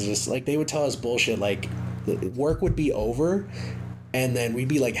 like it's just like they would tell us bullshit. Like work would be over, and then we'd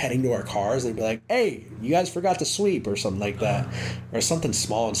be like heading to our cars, and they'd be like, hey, you guys forgot to sweep or something like that, or something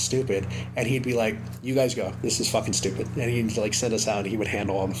small and stupid, and he'd be like, you guys go, this is fucking stupid, and he'd like send us out, and he would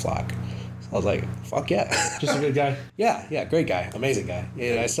handle all the flock. So I was like, fuck yeah. Just a good guy. Yeah, great guy, amazing guy.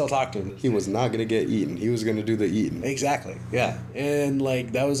 And I still talk to him. He was not gonna get eaten. He was gonna do the eating. Exactly. Yeah, and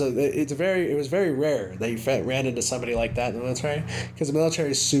like that was it was very rare that you ran into somebody like that in the military, because the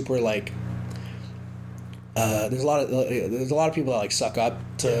military is super like. There's a lot of people that like suck up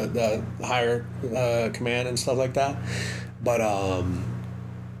to the higher command and stuff like that, but I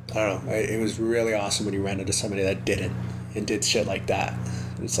don't know. It was really awesome when you ran into somebody that didn't and did shit like that.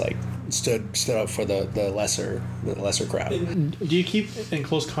 It's like stood up for the lesser crowd. Do you keep in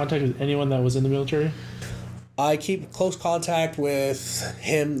close contact with anyone that was in the military? I keep close contact with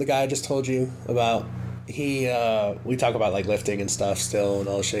him, the guy I just told you about. we talk about like lifting and stuff still and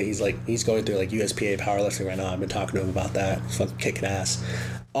all this shit. He's going through like USPA powerlifting right now. I've been talking to him about that. It's fucking kicking ass.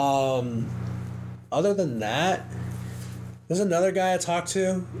 Other than that, there's another guy I talk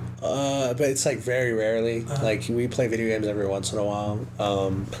to, but it's like very rarely. Like we play video games every once in a while.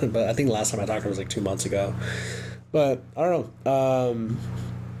 But I think the last time I talked to him was like 2 months ago. But I don't know.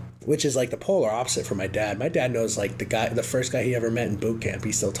 Which is like the polar opposite for my dad. My dad knows like the first guy he ever met in boot camp.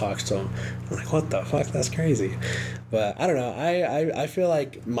 He still talks to him. I'm like, what the fuck? That's crazy. But I don't know. I feel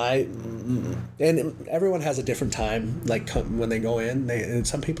like and everyone has a different time. Like when they go in,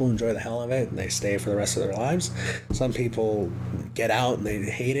 some people enjoy the hell of it and they stay for the rest of their lives. Some people get out and they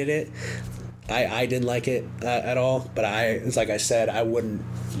hated it. I didn't like it at all, but it's like I said, I wouldn't,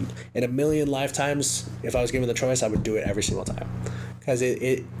 in a million lifetimes, if I was given the choice, I would do it every single time. Because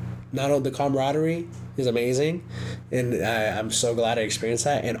it not only the camaraderie is amazing, and I'm so glad I experienced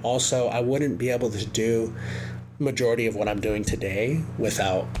that, and also I wouldn't be able to do majority of what I'm doing today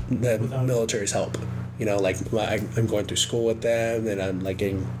without the military's help. You know, like I'm going through school with them, and I'm like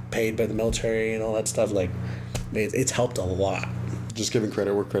getting paid by the military and all that stuff. Like, it's helped a lot. Just giving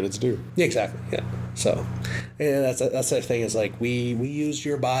credit where credit's due. Yeah, exactly. Yeah. So, and that's the thing is like we used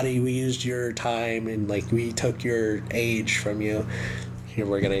your body, we used your time, and like we took your age from you. Here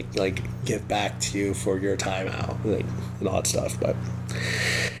we're gonna like give back to you for your time out, like, and all that stuff. But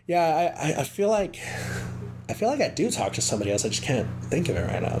yeah, I feel like I do talk to somebody else. I just can't think of it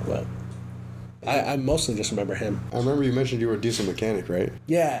right now. But I mostly just remember him. I remember you mentioned you were a diesel mechanic, right?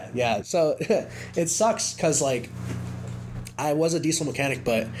 Yeah. So it sucks because like I was a diesel mechanic,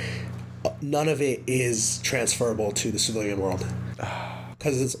 but none of it is transferable to the civilian world.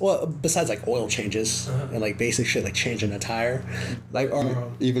 Because it's, well, besides like oil changes and like basic shit like changing a tire, like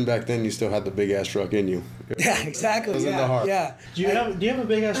even back then you still had the big ass truck in you. Yeah, exactly. It was in the heart. Yeah. Do you have a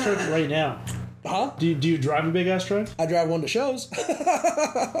big ass truck right now? Huh? Do you drive a big ass truck? I drive one to shows.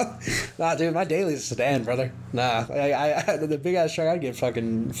 Nah, dude, my daily's a sedan, brother. Nah, I the big ass truck, I'd get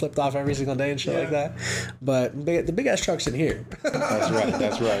fucking flipped off every single day and shit like that. But the big ass truck's in here.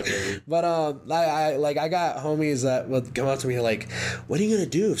 That's right, baby. But I got homies that would come up to me like, "What are you gonna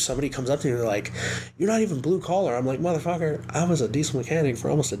do if somebody comes up to me and they're like, you're not even blue collar?" I'm like, "Motherfucker, I was a diesel mechanic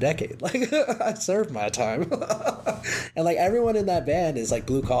for almost a decade. Like, I served my time." And like everyone in that band is like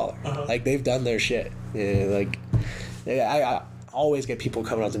blue collar. Like they've done their shit. Yeah, like I always get people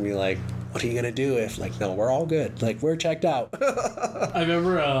coming up to me like, "What are you gonna do if like no, we're all good. Like we're checked out." I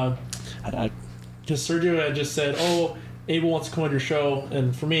remember because Sergio had just said, "Oh, Abel wants to come on your show,"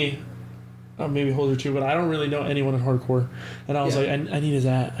 and for me, maybe Holder too, but I don't really know anyone in hardcore, and I was like, I need his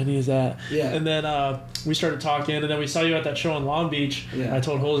at. Yeah. And then we started talking, and then we saw you at that show in Long Beach. Yeah. I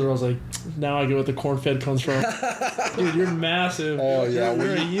told Holder, I was like, now I get what the corn fed comes from. Dude, you're massive. Oh yeah,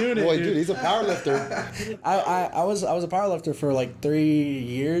 you're a unit. Boy, dude, he's a power lifter. I was a power lifter for like 3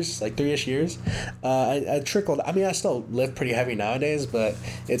 years, like 3-ish years. I trickled. I mean, I still lift pretty heavy nowadays, but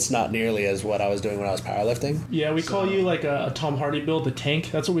it's not nearly as what I was doing when I was powerlifting. Yeah, we call you like a Tom Hardy build, the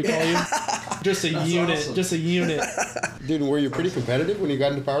tank. That's what we call you. Just a unit. Awesome. Just a unit. Dude, were you pretty competitive when you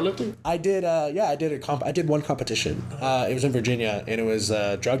got into powerlifting? I did. I did one competition. It was in Virginia, and it was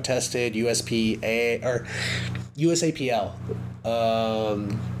drug tested USPA or USAPL.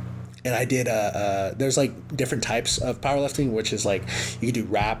 And I did there's like different types of powerlifting, which is like you could do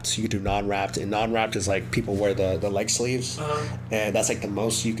wrapped, you could do non-wrapped, and non-wrapped is like people wear the leg sleeves, and that's like the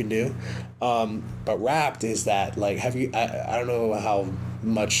most you can do. But wrapped is that like I don't know how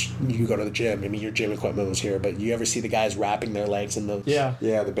much you go to the gym. I mean, your gym equipment was here, but you ever see the guys wrapping their legs in those? Yeah,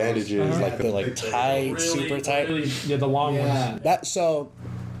 the bandages, like they're like tight, really, super tight. Really, the long ones. So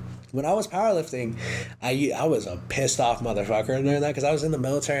when I was powerlifting, I was a pissed off motherfucker during that because I was in the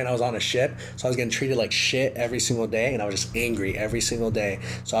military and I was on a ship, so I was getting treated like shit every single day, and I was just angry every single day.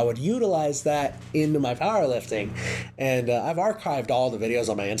 So I would utilize that into my powerlifting, and I've archived all the videos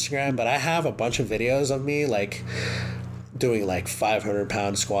on my Instagram, but I have a bunch of videos of me like doing like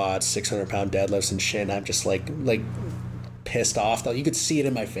 500-pound squats, 600-pound deadlifts and shit, and I'm just like pissed off though. You could see it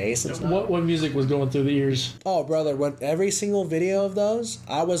in my face. What music was going through the ears? Oh brother, when every single video of those,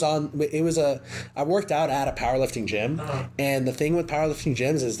 I worked out at a powerlifting gym, and the thing with powerlifting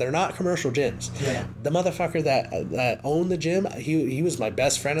gyms is they're not commercial gyms. Yeah. The motherfucker that owned the gym, he was my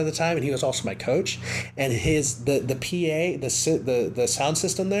best friend at the time, and he was also my coach, and the PA, the sound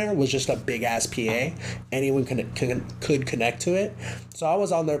system there was just a big ass PA. Anyone could connect to it. So I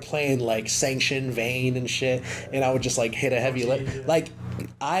was on there playing like Sanction, Vein and shit, and I would just like hit a heavy lift. Like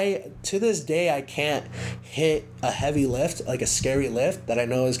to this day I can't hit a heavy lift, like a scary lift that I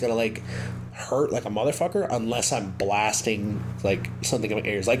know is gonna like hurt like a motherfucker unless I'm blasting like something in my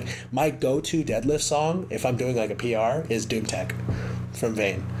ears. Like my go-to deadlift song if I'm doing like a PR is Doom Tech from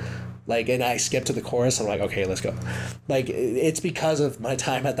Vane. Like, and I skip to the chorus. I'm like, okay, let's go. Like, it's because of my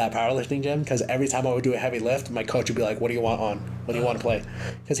time at that powerlifting gym. Because every time I would do a heavy lift, my coach would be like, "What do you want on? What do you want to play?"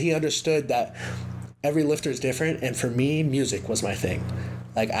 Because he understood that every lifter is different, and for me, music was my thing.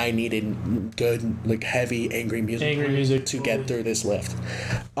 Like, I needed good, like, heavy, angry music to get through this lift.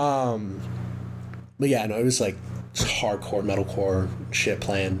 But yeah, no, it was like hardcore metalcore shit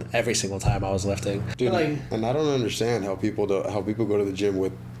playing every single time I was lifting. Dude, like, and I don't understand how people go to the gym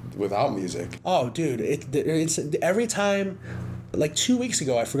without music. Oh, dude, it's every time. Like 2 weeks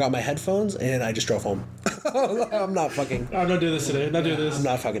ago, I forgot my headphones and I just drove home. I'm not fucking. I'm not doing this today. Not doing this. I'm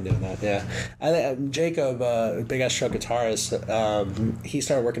not fucking doing that. Yeah, Jacob, big ass truck guitarist. He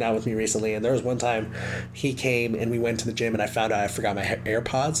started working out with me recently, and there was one time he came and we went to the gym, and I found out I forgot my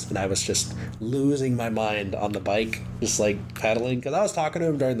AirPods, and I was just losing my mind on the bike, just like pedaling, because I was talking to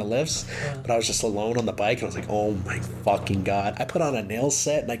him during the lifts, but I was just alone on the bike, and I was like, oh my fucking god! I put on a Nails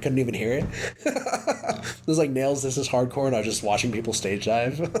set and I couldn't even hear it. It was like Nails, This Is Hardcore, and I was just watching people stage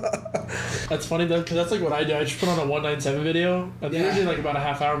dive. That's funny though, because that's like what I do. I just put on a 197 video, and they're usually like about a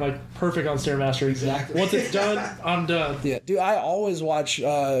half hour. I'm like perfect on Stairmaster. Exactly. Once it's done, I'm done. Yeah, dude, I always watch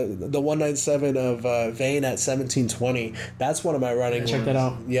the 197 of Vane at 1720. That's one of my running. Check that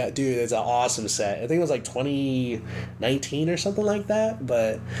out. Yeah, dude, it's an awesome set. I think it was like 2019 or something like that,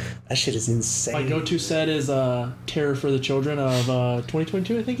 but that shit is insane. My go-to set is Terror for the Children of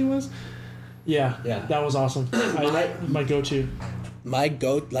 2022, I think it was. Yeah, that was awesome. My go-to.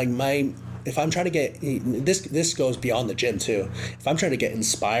 If I'm trying to get this goes beyond the gym too. If I'm trying to get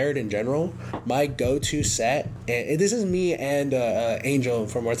inspired in general, my go-to set, and this is me and Angel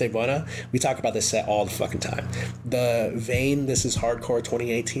from Muerte Buena, we talk about this set all the fucking time. The Vane This Is Hardcore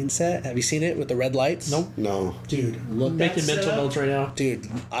 2018 set. Have you seen it with the red lights? Nope. No. Dude, look making mental notes right now. Dude,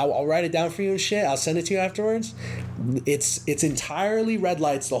 I'll write it down for you and shit. I'll send it to you afterwards. It's entirely red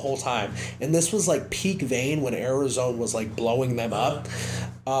lights the whole time, and this was like peak Vane when Arizona was like blowing them up.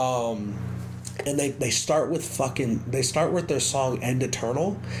 And they start with their song End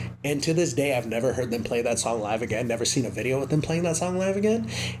Eternal, and to this day I've never heard them play that song live again, never seen a video with them playing that song live again,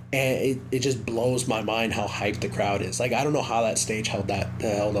 and it just blows my mind how hyped the crowd is. Like, I don't know how that stage held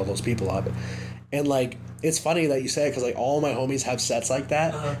all those people up. And like, it's funny that you say it, because like all my homies have sets like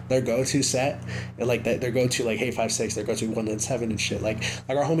that. Their go-to set, and like that their go-to like Hey 5-6, their go-to 197 and shit. Like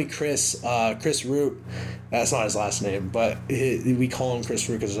our homie Chris Root, that's not his last name, but we call him Chris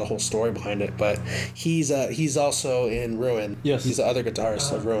Root because there's a whole story behind it. But he's also in Ruin. Yes, he's the other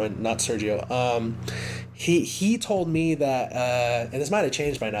guitarist of Ruin, not Sergio. He told me that, and this might have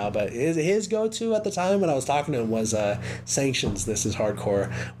changed by now, but his go-to at the time when I was talking to him was Sanctions This Is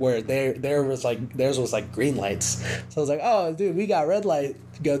Hardcore, where theirs was like green lights. So I was like, oh dude, we got red light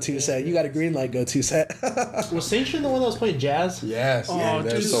go-to set, you got a green light go-to set. Was Sanction the one that was playing jazz? Yes. Oh, yeah,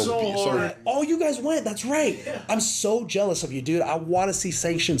 dude, so hard. Oh, you guys went. That's right. Yeah. I'm so jealous of you, dude. I want to see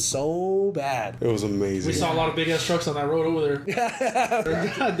Sanction so bad. It was amazing. We saw a lot of big ass trucks on that road over there.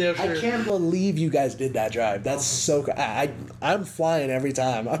 Goddamn sure. I can't believe you guys did that drive. That's so. I'm flying every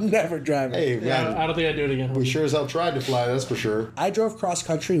time. I'm never driving. Hey man, yeah, I don't think I'd do it again. We sure as hell tried to fly. That's for sure. I drove cross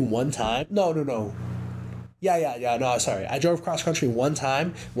country one time. No. Yeah. No, sorry. I drove cross country one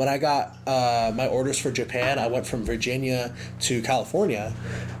time when I got my orders for Japan. I went from Virginia to California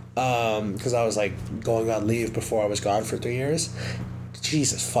because I was like going on leave before I was gone for 3 years.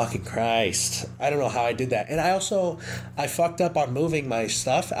 Jesus fucking Christ. I don't know how I did that. And I fucked up on moving my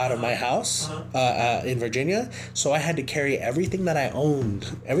stuff out of my house in Virginia. So I had to carry everything that I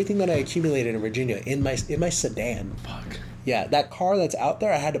owned, everything that I accumulated in Virginia in my sedan. Fuck. Yeah, that car that's out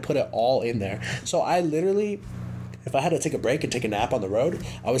there, I had to put it all in there. So I literally, if I had to take a break and take a nap on the road,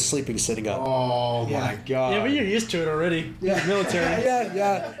 I was sleeping sitting up. Oh my god. Yeah, but you're used to it already. Yeah. Military.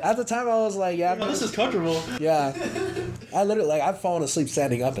 Yeah. At the time I was like, yeah. Oh, this is comfortable. Yeah. I literally, like, I've fallen asleep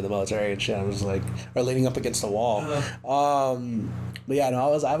standing up in the military and shit. I was like, or leaning up against the wall. But yeah,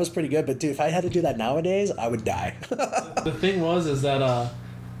 no, I was pretty good. But dude, if I had to do that nowadays, I would die. The thing is that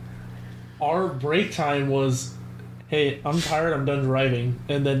our break time was, hey, I'm tired, I'm done driving,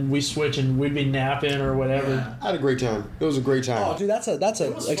 and then we switch and we'd be napping or whatever. Yeah. I had a great time. It was a great time. Oh, dude, that's an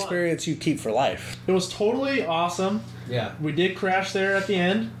experience you keep for life. It was totally awesome. Yeah. We did crash there at the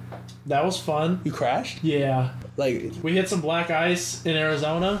end. That was fun. You crashed? Yeah. Like, we hit some black ice in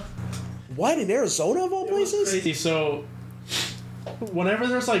Arizona. What, in Arizona of all places? Crazy. So whenever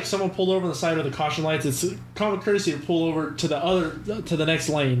there's like someone pulled over on the side of the caution lights, it's common courtesy to pull over to the next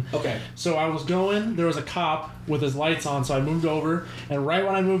lane. Okay. So I was going, there was a cop with his lights on, so I moved over, and right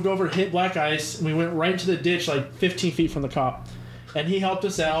when I moved over, hit black ice, and we went right into the ditch like 15 feet from the cop. And he helped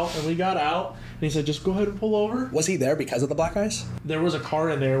us out, and we got out, and he said, just go ahead and pull over. Was he there because of the black ice? There was a car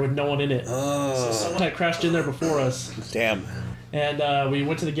in there with no one in it. So someone had crashed in there before us. Damn. And we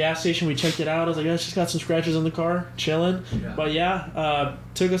went to the gas station, we checked it out. I was like, it's just got some scratches on the car, chilling. Yeah. But yeah,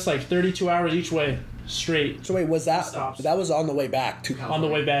 took us like 32 hours each way, straight. So wait, was that stops. That was on the way back to On the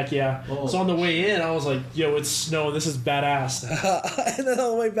way back, yeah. Oh. So on the way in, I was like, yo, it's snowing, this is badass. and then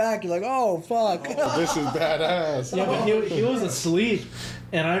on the way back, you're like, oh, fuck. Oh, this is badass. Yeah, but he was asleep.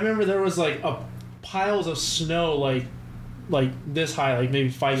 And I remember there was like piles of snow like this high, like maybe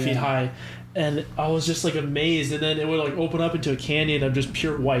 5 feet high. And I was just like amazed, and then it would like open up into a canyon of just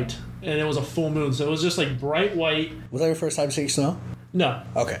pure white, and it was a full moon, so it was just like bright white. Was that your first time seeing snow? No.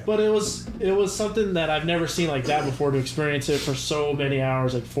 Okay. But it was something that I've never seen like that before, to experience it for so many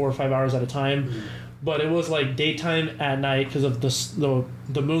hours, like 4 or 5 hours at a time. Mm-hmm. But it was like daytime at night because of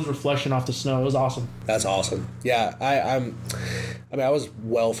the moon's reflection off the snow. It was awesome. That's awesome. Yeah, I was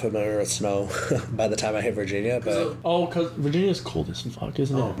well familiar with snow by the time I hit Virginia, but because Virginia's cold as fuck,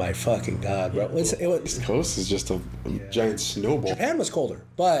 isn't it? Oh my fucking god, bro! East Coast is just a giant snowball. Japan was colder,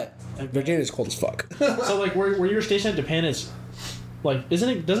 but Virginia's cold as fuck. So like where you're stationed at Japan is like doesn't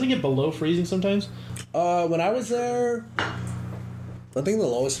it get below freezing sometimes? When I was there, I think the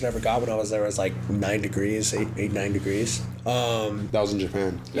lowest it ever got when I was there was like 9 degrees, 9 degrees. That was in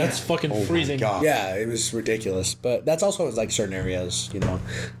Japan. That's fucking freezing. My God. Yeah, it was ridiculous. But that's also in like certain areas, you know,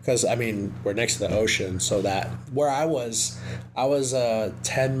 because I mean we're next to the ocean, so that where I was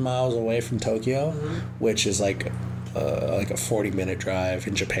 10 miles away from Tokyo, which is like a 40-minute drive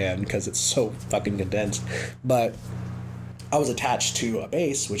in Japan because it's so fucking condensed. But I was attached to a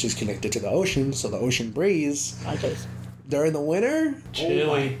base which is connected to the ocean, so the ocean breeze. During the winter, chilly. Oh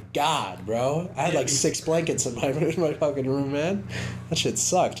my god, bro! I had like 6 blankets in my fucking room, man. That shit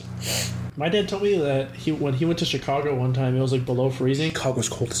sucked. My dad told me that when he went to Chicago one time, it was like below freezing. Chicago's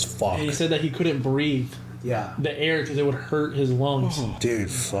cold as fuck. And he said that he couldn't breathe. Yeah. The air because it would hurt his lungs. Oh,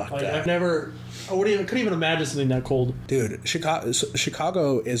 dude, fuck like, that. I couldn't even imagine something that cold. Dude,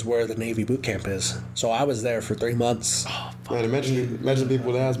 Chicago is where the Navy boot camp is. So I was there for 3 months. Oh, man, imagine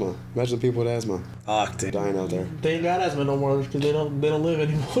people with asthma. Imagine people with asthma. Fuck, dude. Dying out there. They ain't got asthma no more because they don't live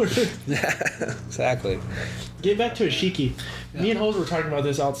anymore. Yeah, exactly. Get back to Ishiki. Yeah. Me and Hose were talking about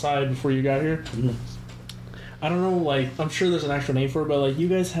this outside before you got here. Mm-hmm. I don't know, like, I'm sure there's an actual name for it, but, like, you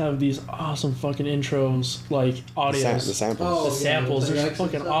guys have these awesome fucking intros, like, audios. The samples. Oh, the samples. They're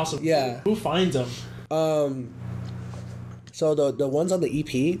fucking awesome. Yeah. Who finds them? So the ones on the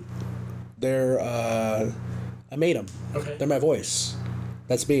EP, they're, I made them. Okay. They're my voice.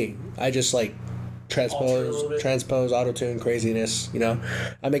 That's me. I just, like, transpose, auto-tune, craziness, you know?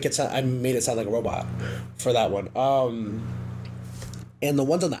 I made it sound like a robot for that one. And the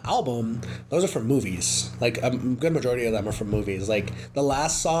ones on the album, those are from movies. Like, a good majority of them are from movies. Like, the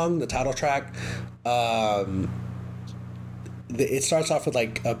last song, the title track, it starts off with,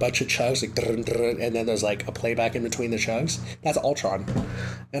 like, a bunch of chugs, like, and then there's, like, a playback in between the chugs. That's Ultron.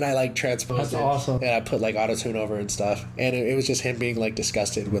 And I, like, transposed That's awesome. And I put, like, auto-tune over and stuff. And it was just him being, like,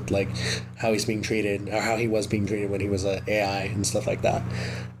 disgusted with, like, how he's being treated, or how he was being treated when he was an AI and stuff like that.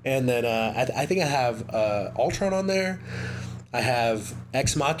 And then I think I have Ultron on there. I have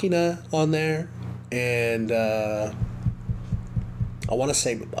Ex Machina on there, and I want to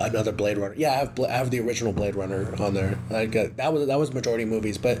say another Blade Runner. Yeah, I have the original Blade Runner on there. That was majority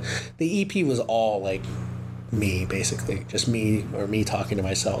movies, but the EP was all like me, basically, just me talking to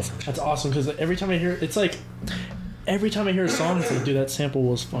myself. That's awesome because every time I hear a song, it's like, dude, that sample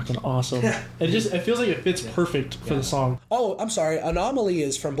was fucking awesome. It feels like it fits perfect for the song. Oh, I'm sorry. Anomaly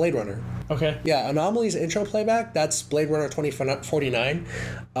is from Blade Runner. Okay. Yeah, Anomaly's intro playback, that's Blade Runner 2049.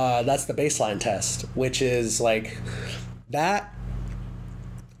 That's the baseline test, which is like that.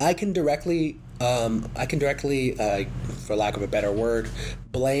 I can directly, for lack of a better word,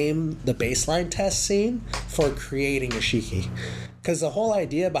 blame the baseline test scene for creating Ishiki. Because the whole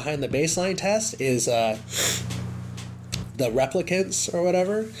idea behind the baseline test is the replicants or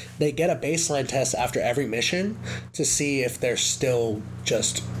whatever, they get a baseline test after every mission to see if they're still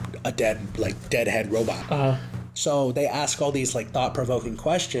just a deadhead robot. So they ask all these like thought-provoking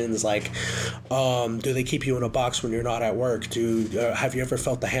questions like, do they keep you in a box when you're not at work? Have you ever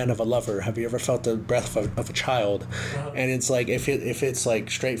felt the hand of a lover? Have you ever felt the breath of a child? And it's like if it's like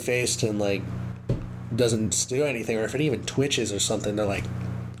straight-faced and like doesn't do anything, or if it even twitches or something, they're like,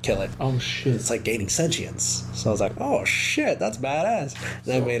 kill it. Oh shit! It's like gaining sentience. So I was like, oh shit, that's badass.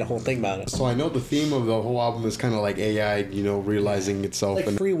 And I made a whole thing about it. So I know the theme of the whole album is kind of like AI, you know, realizing itself. Like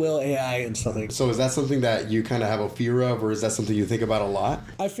and free will AI and stuff like that. So is that something that you kind of have a fear of, or is that something you think about a lot?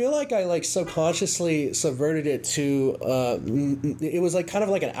 I feel like I like subconsciously subverted it to, it was like kind of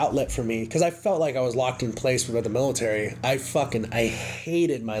like an outlet for me because I felt like I was locked in place with the military. I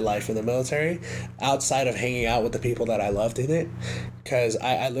hated my life in the military outside of hanging out with the people that I loved in it, because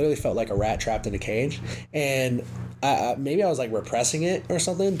I literally felt like a rat trapped in a cage. And maybe I was like repressing it or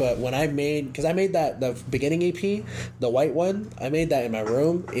something, but when I made the beginning EP, the white one, I made that in my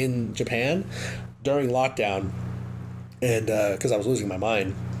room in Japan during lockdown, and because I was losing my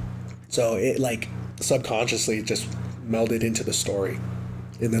mind, so it like subconsciously just melded into the story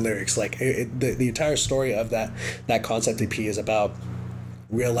in the lyrics. Like the entire story of that concept EP is about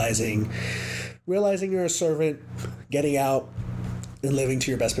realizing you're a servant, getting out and living to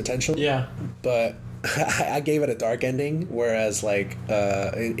your best potential. Yeah. But I gave it a dark ending, whereas like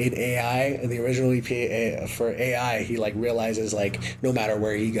in AI, in the original EP for AI, he like realizes like no matter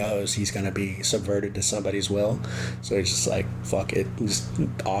where he goes, he's gonna be subverted to somebody's will. So he's just like fuck it, he just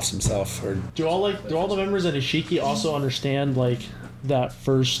offs himself. Or do all the members at Ishiki also understand like that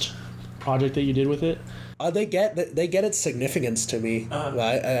first project that you did with it? They get its significance to me.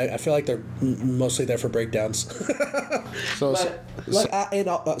 I feel like they're mostly there for breakdowns.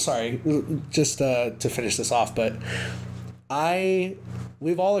 Sorry, just to finish this off, but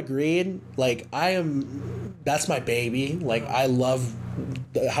we've all agreed, like that's my baby. Like I love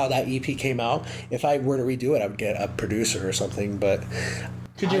how that EP came out. If I were to redo it, I would get a producer or something, but.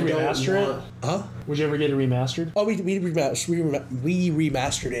 Could you remaster it? Huh? Would you ever get it remastered? Oh, we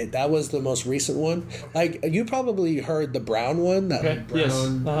remastered it. That was the most recent one. Like you probably heard the brown one, that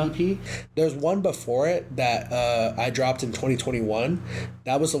brown EP. There's one before it that I dropped in 2021.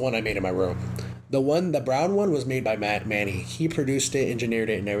 That was the one I made in my room. The brown one was made by Manny. He produced it,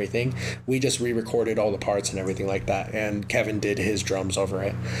 engineered it, and everything. We just re-recorded all the parts and everything like that, and Kevin did his drums over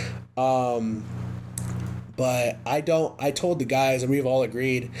it. But I told the guys, and we've all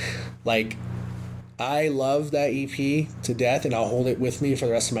agreed, like, I love that EP to death, and I'll hold it with me for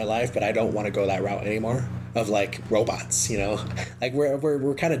the rest of my life, but I don't want to go that route anymore of, like, robots, you know? Like,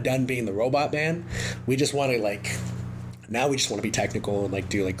 we're kind of done being the robot band. We just want to, like... Now we just want to be technical and like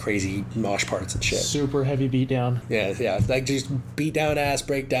do like crazy mosh parts and shit. Super heavy beatdown. Yeah, like just beat down ass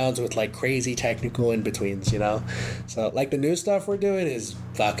breakdowns with like crazy technical in betweens, you know. So like the new stuff we're doing is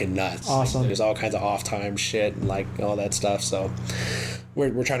fucking nuts. Awesome. Like, there's all kinds of off time shit and like all that stuff. So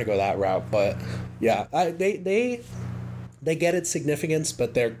we're trying to go that route, but yeah, they get its significance,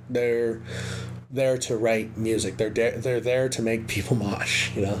 but they're there to write music. They're there to make people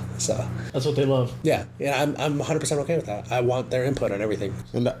mosh, you know. So that's what they love. Yeah, I'm 100% okay with that. I want their input on everything.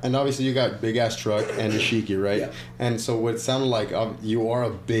 And obviously you got Big Ass Truck and Ishiki, right? Yeah. And so what it sounded like, you are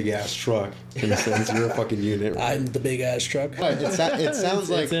a big ass truck in a sense. You're a fucking unit. Right? I'm the big ass truck. But it sounds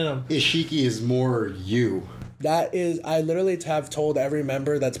like Ishiki is more you. That is, I literally have told every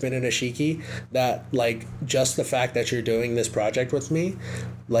member that's been in Ishiki that, like, just the fact that you're doing this project with me,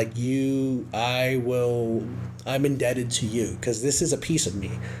 like, I'm indebted to you, because this is a piece of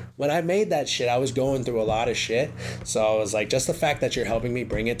me. When I made that shit, I was going through a lot of shit, so I was like, just the fact that you're helping me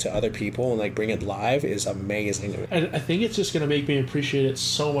bring it to other people and, like, bring it live is amazing. And I think it's just going to make me appreciate it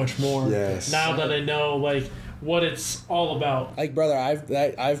so much more. Yes. Now that I know, like, what it's all about. Like, brother,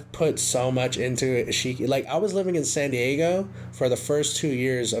 I've put so much into Ishiki. Like, I was living in San Diego for the first 2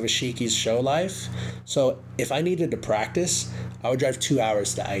 years of Ishiki's show life. So if I needed to practice, I would drive 2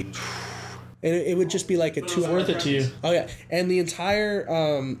 hours to IE. And it would just be like a 2 hour. Worth it to you. Oh yeah, and the entire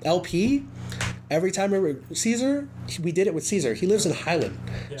LP. Every time Caesar, we did it with Caesar. He lives in Highland,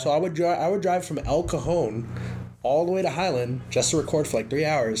 so I would drive from El Cajon all the way to Highland just to record for like 3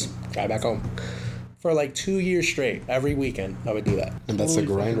 hours. Drive back home. For like 2 years straight, every weekend, I would do that. And that's a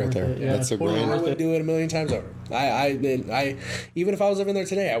grind right there. Yeah. That's a grind. I would do it a million times over. I even if I was living there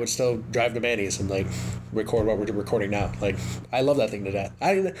today, I would still drive to Manny's and like record what we're recording now. Like, I love that thing to death.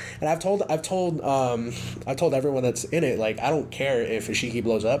 I've told everyone that's in it, like, I don't care if Ishiki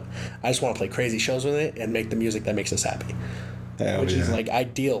blows up. I just want to play crazy shows with it and make the music that makes us happy. Which is like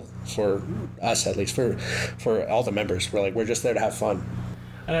ideal for us, at least for all the members. We're just there to have fun.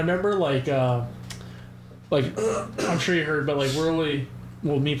 And I remember I'm sure you heard, but like me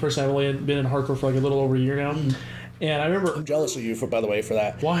personally, I've only been in hardcore for like a little over a year now, and I remember. I'm jealous of you by the way for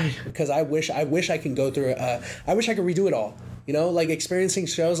that. Why? Because I wish I can go through. I wish I could redo it all. You know, like experiencing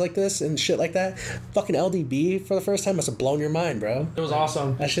shows like this and shit like that. Fucking LDB for the first time must have blown your mind, bro. It was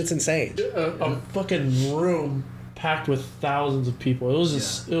awesome. That shit's insane. A fucking room packed with thousands of people. It was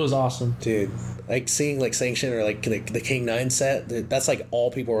just it was awesome, dude. Like seeing like Sanction or like the King 9 set. That's like all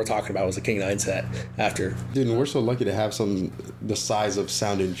people were talking about was the King 9 set after. Dude, and we're so lucky to have some the size of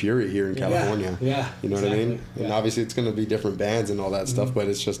Sound and Fury here in California. Yeah. You know what I mean? Yeah. And obviously it's going to be different bands and all that stuff, but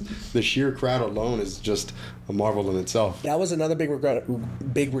it's just the sheer crowd alone is just a marvel in itself. That was another big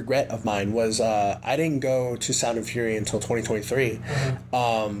regret of mine was I didn't go to Sound and Fury until 2023.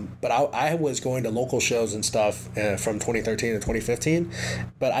 But I was going to local shows and stuff from 2013 to 2015.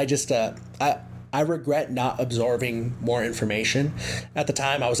 But I just I regret not absorbing more information. At the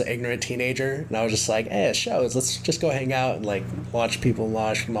time, I was an ignorant teenager, and I was just like, hey, shows, let's just go hang out and, like, watch people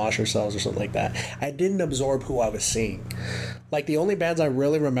mosh ourselves or something like that. I didn't absorb who I was seeing. Like, the only bands I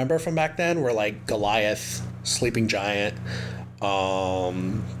really remember from back then were, like, Goliath, Sleeping Giant,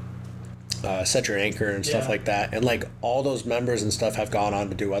 Set Your Anchor and stuff like that, and like all those members and stuff have gone on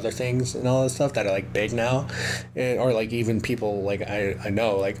to do other things and all that stuff that are like big now, or like even people like I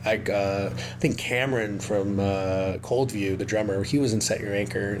know like I think Cameron from Coldview, the drummer, he was in Set Your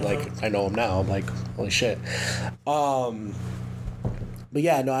Anchor. Like I know him now. I'm like, holy shit. But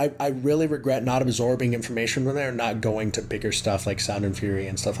yeah, no, I really regret not absorbing information from there and not going to bigger stuff like Sound and Fury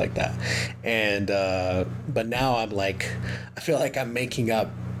and stuff like that. And but now I'm like, I feel like I'm making up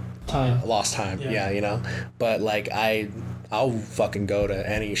lost time. Yeah, you know. But like I'll fucking go to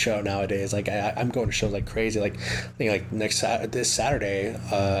any show nowadays. Like I'm going to shows like crazy. Like I think like this Saturday,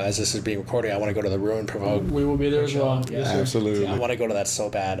 as this is being recorded, I want to go to the Ruin Provoke. We will be there as well. Yeah, absolutely. I want to go to that so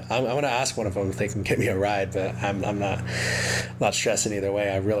bad. I'm gonna ask one of them if they can get me a ride, but I'm not stressing either way.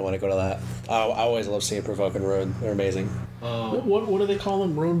 I really want to go to that. I always love seeing Provoke and Ruin. They're amazing. What do they call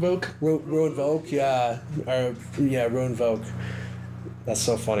them? Ruin Vogue? Ruin Vogue, yeah, Ruin Vogue. That's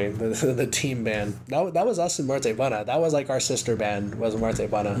so funny. The team band. That was us in Muerte Buena. That was like our sister band, was Muerte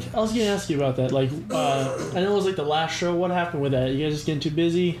Buena. I was going to ask you about that. Like, I know it was like the last show. What happened with that? You guys just getting too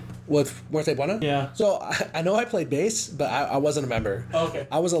busy? With Muerte Buena? Yeah. So I know I played bass, but I wasn't a member. Okay.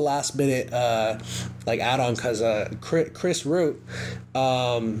 I was a last minute like add-on because Chris Root,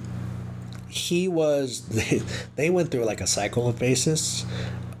 he was, they went through like a cycle of bassists.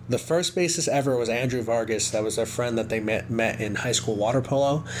 The first bassist ever was Andrew Vargas. That was their friend that they met in high school water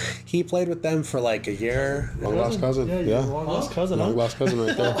polo. He played with them for like a year. Long lost cousin. Yeah. Long lost cousin. Long lost cousin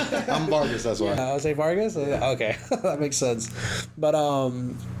right there. I'm Vargas, that's why. I was a Vargas? Okay. That makes sense. But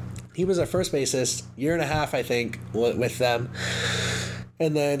he was their first bassist, year and a half, I think, with them.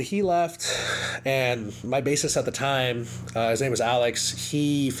 And then he left, and my bassist at the time, his name was Alex,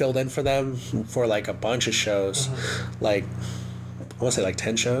 he filled in for them for like a bunch of shows. Like, I want to say like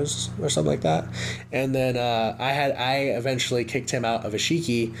 10 shows or something like that. And then I eventually kicked him out of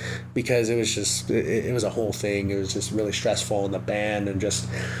Ishiki because it was just, it was a whole thing. It was just really stressful in the band, and just,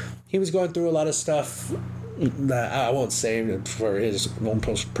 he was going through a lot of stuff that I won't say for his own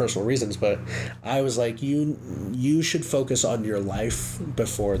personal reasons, but I was like, you should focus on your life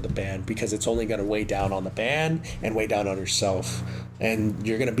before the band, because it's only going to weigh down on the band and weigh down on yourself. And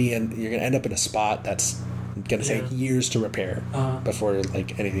you're going to end up in a spot that's gonna take years to repair before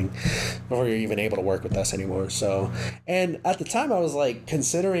you're even able to work with us anymore. So, and at the time I was like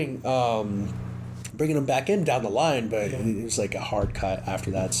considering bringing him back in down the line, but it was like a hard cut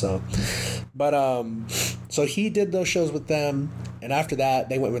after that. So, but so he did those shows with them, and after that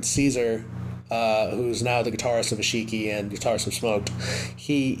they went with Caesar, who's now the guitarist of Ishiki and guitarist of Smoked.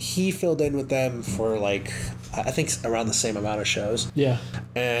 He filled in with them for like I think around the same amount of shows. Yeah,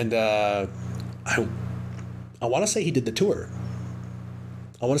 and I want to say he did the tour.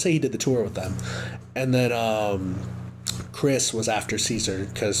 With them. And then Chris was after Caesar,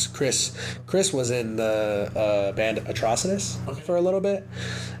 because Chris was in the band Atrocitus for a little bit.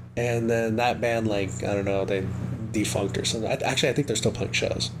 And then that band, like, I don't know, they defunct or something. I think they're still playing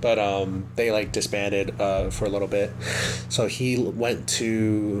shows. But they, like, disbanded for a little bit. So he went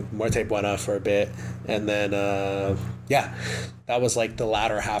to Muerte Buena for a bit. And then, that was, like, the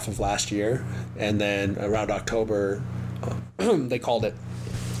latter half of last year. And then around October, they called it.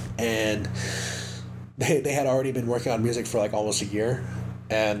 And they had already been working on music for, like, almost a year.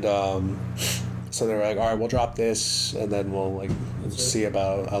 And so they were like, all right, we'll drop this, and then we'll, like, see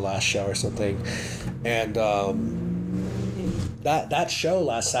about a last show or something. And that show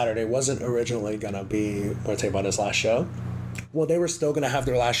last Saturday wasn't originally going to be Muerte Buena's last show. Well, they were still going to have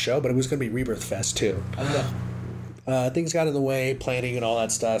their last show, but it was going to be Rebirth Fest, too. Things got in the way, planning and all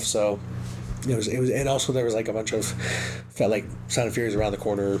that stuff, so it was, and also there was like a bunch of, felt like Sound of Fury around the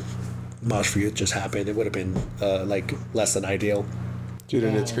corner, Mosh for Youth just happened. It would have been like less than ideal. Dude,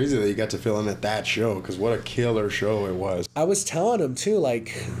 and it's crazy that you got to fill in at that show, because what a killer show it was. I was telling him too,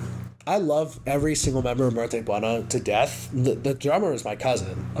 like, I love every single member of Muerte Buena to death. The drummer is my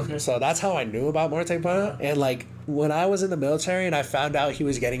cousin. Okay. So that's how I knew about Muerte Buena. And like when I was in the military and I found out he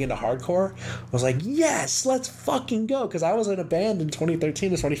was getting into hardcore, I was like, yes, let's fucking go. Because I was in a band in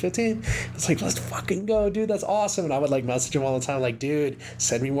 2013 to 2015. It's like, let's fucking go, dude. That's awesome. And I would like message him all the time, like, dude,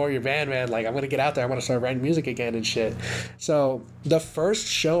 send me more of your band, man. Like, I'm going to get out there. I want to start writing music again and shit. So the first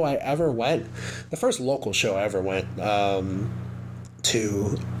show I ever went, the first local show I ever went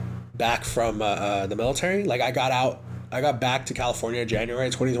to back from the military, like I got back to California in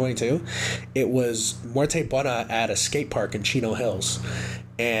January 2022. It was Muerte Buena at a skate park in Chino Hills.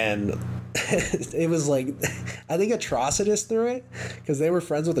 And it was like, I think Atrocitus threw it because they were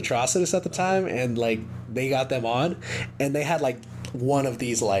friends with Atrocitus at the time. And like they got them on and they had like one of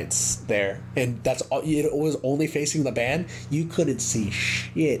these lights there, and that's all. It was only facing the band. You couldn't see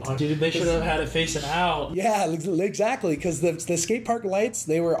shit. Oh, dude, they should have had it facing out. Yeah, exactly. Because the skate park lights,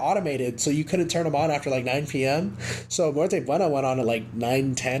 they were automated, so you couldn't turn them on after like 9 p.m. So Muerte Buena went on at like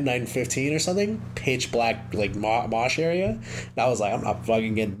 9:10, 9:15 or something. Pitch black, like mosh area. And I was like, I'm not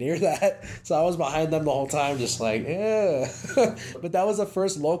fucking getting near that. So I was behind them the whole time, just like, yeah. But that was the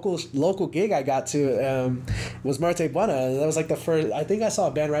first local gig I got to. Was Muerte Buena. That was like the first. I think I saw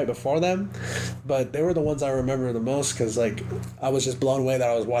a band right before them, but they were the ones I remember the most because like I was just blown away that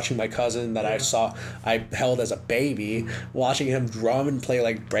I was watching my cousin that I held as a baby, watching him drum and play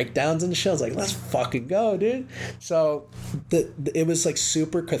like breakdowns and shit. I was like, let's fucking go, dude. So it was like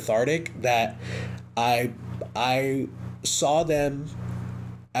super cathartic that I saw them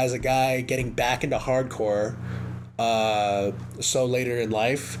as a guy getting back into hardcore so later in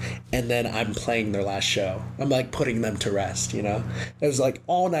life, and then I'm playing their last show. I'm like putting them to rest, you know? It was like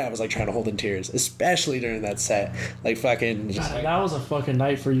all night I was like trying to hold in tears, especially during that set. Like fucking just like, that was a fucking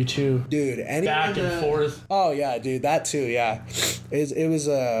night for you too. Dude, back and forth. Oh yeah, dude, that too, yeah. It was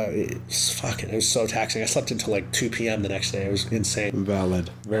so taxing. I slept until like 2 p.m. the next day. It was insane. Valid.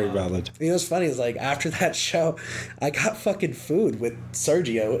 Very valid. You know what's funny is like after that show, I got fucking food with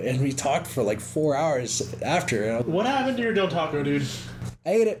Sergio and we talked for like 4 hours after. What happened to your Del Taco, dude? I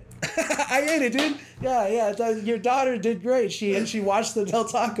ate it. I ate it, dude. Yeah. Your daughter did great. She watched the Del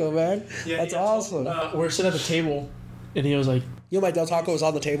Taco, man. Yeah, that's awesome. We're sitting at the table, and he was like, "You know, my Del Taco was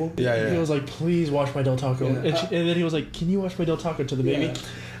on the table." Yeah. He was like, "Please wash my Del Taco," and then he was like, "Can you wash my Del Taco to the baby?" Yeah.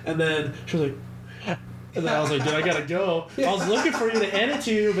 And then she was like. And then I was like, dude, I gotta go. I was looking for you to hand it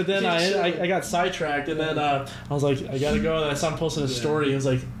to you, but then I got sidetracked. And then I was like, I gotta go. And I saw him posting a story. It was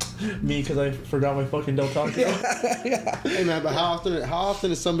like, me, because I forgot my fucking Del Taco. Yeah. Hey, man, but how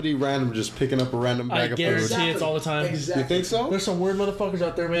often is somebody random just picking up a random bag of food? I guarantee it's all the time. Exactly. You think so? There's some weird motherfuckers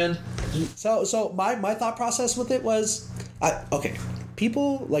out there, man. So my thought process with it was, okay.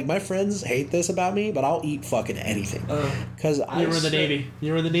 People, like my friends, hate this about me, but I'll eat fucking anything. Because you were in the Navy.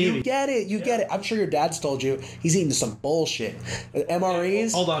 You were in the Navy. You get it. I'm sure your dad's told you he's eating some bullshit.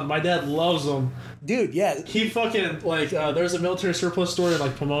 MREs. Hold on, my dad loves them. Dude, yeah. He fucking, like, there's a military surplus store in,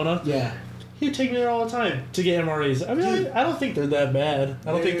 like, Pomona. Yeah. He'd take me there all the time to get MREs. I mean, I don't think they're that bad.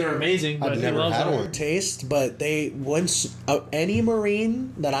 I don't think they're amazing, but he loves them. Taste, but any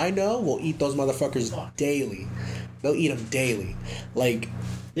Marine that I know will eat those motherfuckers daily. They'll eat them daily. Like,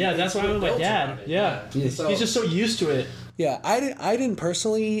 yeah, that's why I'm with my dad. Yeah. So, he's just so used to it. Yeah, I didn't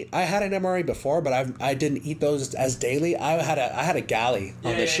personally. I had an MRE before, but I didn't eat those as daily. I had a galley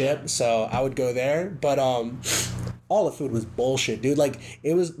on the ship, so I would go there. But all the food was bullshit, dude. Like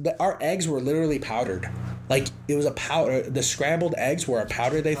our eggs were literally powdered. Like it was a powder. The scrambled eggs were a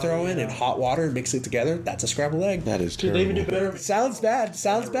powder they throw in hot water and mix it together. That's a scrambled egg. That is terrible. They even do better. Sounds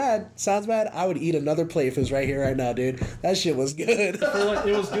bad. I would eat another plate if it was right here, right now, dude. That shit was good.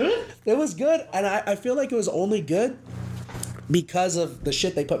 It was good? It was good, and I feel like it was only good because of the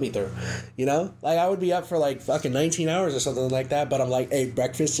shit they put me through, you know? Like, I would be up for, like, fucking 19 hours or something like that, but I'm like, hey,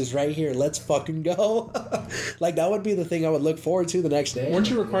 breakfast is right here. Let's fucking go. Like, that would be the thing I would look forward to the next day. Weren't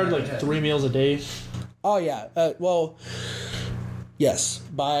you required, like, 3 meals a day? Oh, yeah. Well, yes.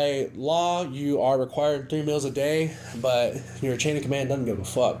 By law, you are required 3 meals a day, but your chain of command doesn't give a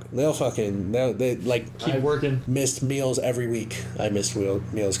fuck. They like keep working. Missed meals every week. I missed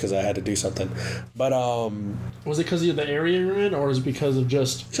meals because I had to do something. But was it because of the area you're in, or was it because of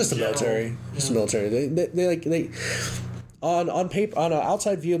just the military? Yeah. Just the military. They on paper, on an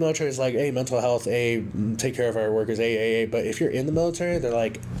outside view, military is like, hey, mental health, take care of our workers, but if you're in the military, they're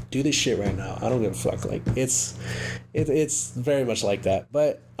like, do this shit right now. I don't give a fuck. Like it's very much like that.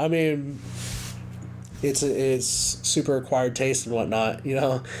 But I mean, it's super acquired taste and whatnot, you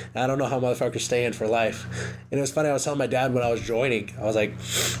know. I don't know how motherfuckers stay in for life. And it was funny. I was telling my dad when I was joining, I was like,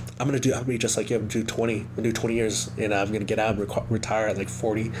 I'm gonna be just like you. I'm gonna do 20 years, and I'm gonna get out and retire at like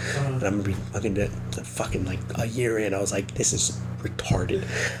 40, and I'm gonna be fucking like a year in. I was like, this is retarded.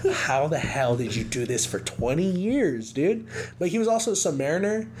 How the hell did you do this for 20 years, dude? But he was also a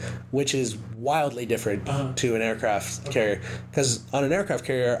submariner, which is wildly different to an aircraft carrier. Because on an aircraft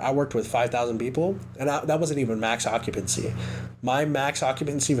carrier, I worked with 5,000 people, and that wasn't even max occupancy. My max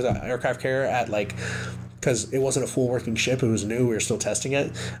occupancy was an aircraft carrier at like, because it wasn't a full working ship, it was new, we were still testing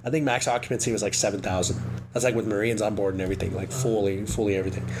it. I think max occupancy was like 7,000. That's like with Marines on board and everything, like fully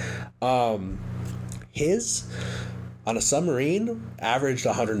everything. His on a submarine averaged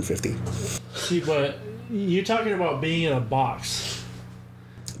 150. See, but you're talking about being in a box.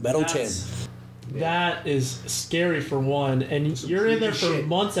 Metal tin. That is scary for one, and you're in there for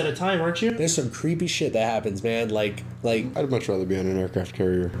months at a time, aren't you? There's some creepy shit that happens, man. Like I'd much rather be on an aircraft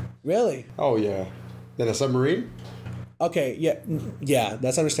carrier. Really? Oh yeah. Than a submarine? Okay, yeah,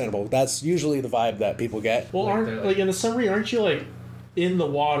 that's understandable. That's usually the vibe that people get. Well, like in a submarine, aren't you like in the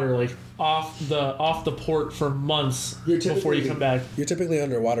water, like off the port for months before you come back? You're typically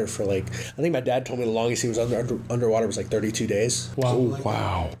underwater for like, I think my dad told me the longest he was underwater was like 32 days. Wow. Oh,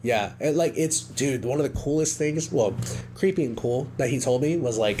 wow. Yeah, and like it's, dude, one of the coolest things, well, creepy and cool that he told me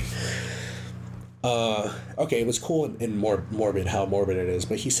was like, okay, it was cool and morbid, how morbid it is,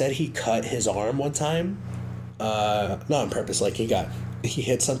 but he said he cut his arm one time, not on purpose, like he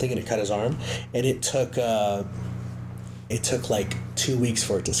hit something and it cut his arm, and it took like 2 weeks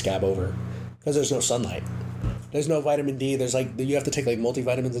for it to scab over, because there's no sunlight, there's no vitamin D, there's like, you have to take like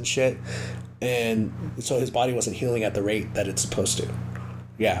multivitamins and shit, and so his body wasn't healing at the rate that it's supposed to.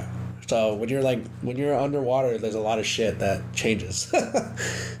 Yeah. So when you're underwater, there's a lot of shit that changes.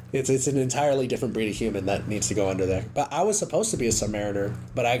 It's an entirely different breed of human that needs to go under there. But I was supposed to be a submariner,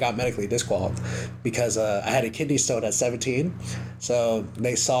 but I got medically disqualified because I had a kidney stone at 17. So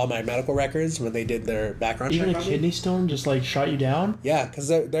they saw my medical records when they did their background check. Even a kidney stone just like shot you down? Yeah, because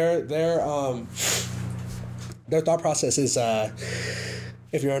their thought process is,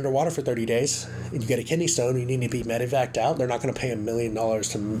 if you're underwater for 30 days and you get a kidney stone, you need to be medevaced out. They're not going to pay $1 million to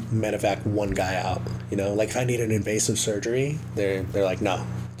medevac one guy out. You know, like if I need an invasive surgery, they're like, no.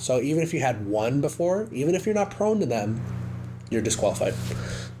 So even if you had one before, even if you're not prone to them, you're disqualified.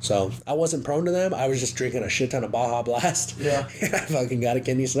 So I wasn't prone to them. I was just drinking a shit ton of Baja Blast. Yeah. I fucking got a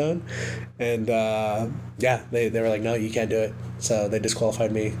kidney stone. And yeah, they were like, no, you can't do it. So they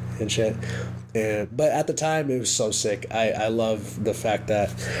disqualified me and shit. But at the time, it was so sick. I love the fact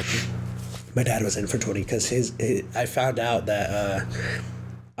that my dad was in for 20 because I found out that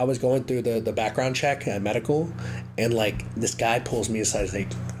I was going through the background check at medical, and like this guy pulls me aside, he's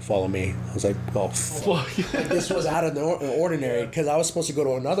like, follow me. I was like, oh fuck. This was out of the ordinary because I was supposed to go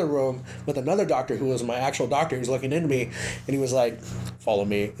to another room with another doctor who was my actual doctor. He was looking into me, and he was like, follow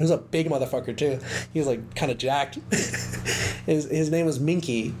me. He was a big motherfucker too. He was like kind of jacked. His name was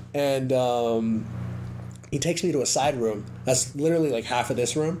Minky, and he takes me to a side room that's literally like half of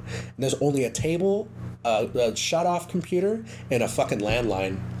this room, and there's only a table, a shut-off computer, and a fucking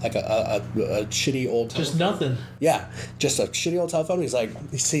landline, like a shitty old telephone. Just nothing. Yeah, just a shitty old telephone. He's like,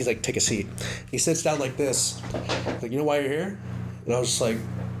 take a seat. He sits down like this, like, you know why you're here? And I was just like,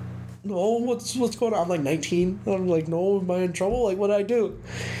 no, what's going on? I'm like 19. I'm like, no, am I in trouble? Like, what did I do?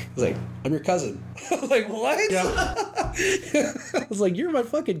 He's like, I'm your cousin. I was like, what? Yeah. I was like, you're my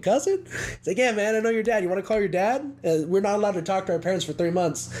fucking cousin? He's like, yeah, man, I know your dad. You want to call your dad? We're not allowed to talk to our parents for 3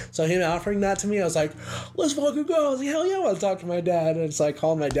 months. So him offering that to me, I was like, let's fucking go. I was like, hell yeah, I want to talk to my dad. And so I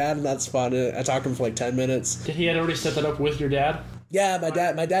called my dad, and that's fun. I talked to him for like 10 minutes. Did he had already set that up with your dad? Yeah, my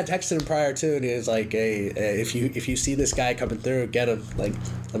dad texted him prior too, and he was like, "Hey, if you see this guy coming through, get him. Like,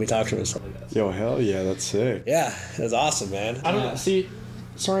 let me talk to him." And stuff like that. Yo, hell yeah, that's sick. Yeah, that's awesome, man. I don't see.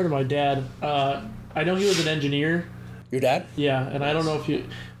 Sorry to my dad. I know he was an engineer. Your dad? Yeah, and I don't know if you,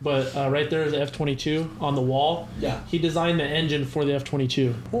 but right there is the F-22 on the wall. Yeah. He designed the engine for the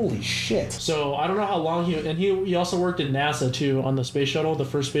F-22. Holy shit. So I don't know how long he also worked in NASA too on the space shuttle, the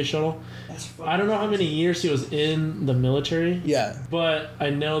first space shuttle. I don't know how many years he was in the military. Yeah. But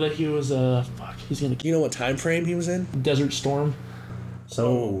I know that he was he's gonna. You know what time frame he was in? Desert Storm.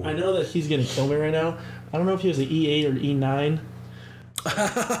 So I know that he's gonna kill me right now. I don't know if he was an E8 or E9.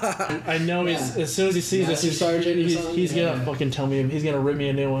 I know as soon as he sees this, he's gonna fucking tell me. He's gonna rip me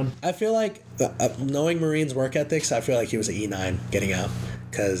a new one. I feel like knowing Marines' work ethics, I feel like he was an E9 getting out,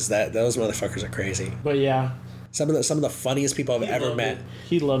 because those motherfuckers are crazy. But yeah, Some of the funniest people I've ever met.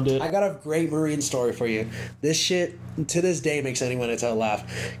 He loved it. I got a great Marine story for you. This shit to this day makes anyone I tell laugh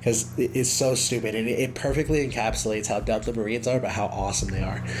because it's so stupid and it perfectly encapsulates how dumb the Marines are, but how awesome they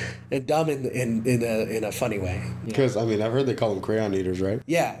are. And dumb in a funny way. Because I mean, I've heard they call them crayon eaters, right?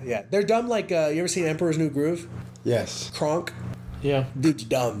 Yeah. They're dumb like you ever seen Emperor's New Groove? Yes. Kronk. Yeah. Dude's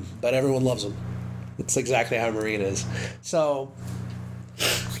dumb, but everyone loves him. It's exactly how a Marine is. So,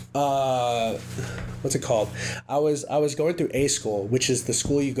 what's it called? I was going through A school, which is the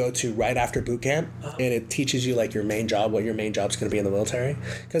school you go to right after boot camp, and it teaches you like your main job, what your main job's going to be in the military.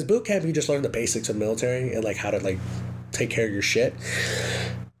 Because boot camp, you just learn the basics of military and like how to like take care of your shit.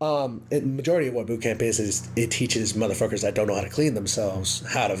 Majority of what boot camp is it teaches motherfuckers that don't know how to clean themselves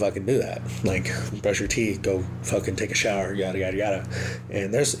how to fucking do that. Like brush your teeth, go fucking take a shower, yada yada yada.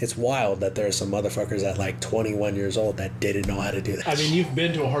 And it's wild that there's some motherfuckers at like 21 years old that didn't know how to do that. I mean, you've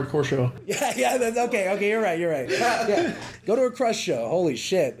been to a hardcore show. Yeah, that's okay. You're right. Yeah, go to a crush show. Holy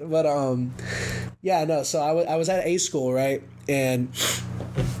shit. But yeah, no. So I was at A school, right, and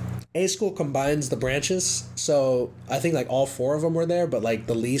A school combines the branches, so I think like all 4 of them were there, but like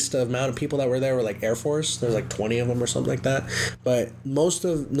the least amount of people that were there were like Air Force. There's like 20 of them or something like that. But most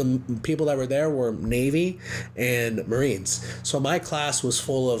of the people that were there were Navy and Marines. So my class was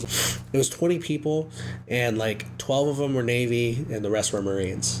full of, it was 20 people, and like 12 of them were Navy, and the rest were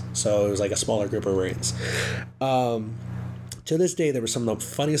Marines. So it was like a smaller group of Marines. To this day, there were some of the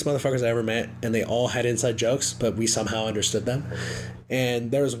funniest motherfuckers I ever met, and they all had inside jokes, but we somehow understood them.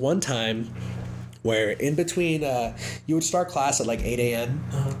 And there was one time where in between, you would start class at like 8 a.m.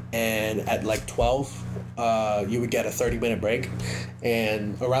 And at like 12, you would get a 30-minute break.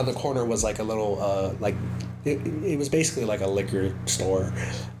 And around the corner was like a little, it was basically like a liquor store.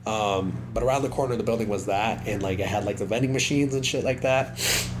 But around the corner of the building was that, and like it had like the vending machines and shit like that.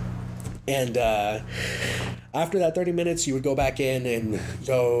 And after that 30 minutes, you would go back in and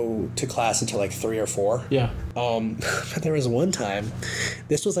go to class until like 3 or 4. Yeah. But there was one time,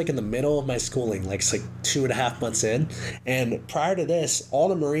 this was like in the middle of my schooling, like it's like 2.5 months in. And prior to this, all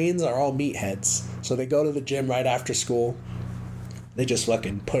the Marines are all meatheads. So they go to the gym right after school. They just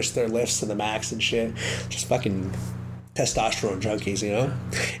fucking push their lifts to the max and shit. Just fucking testosterone junkies, you know?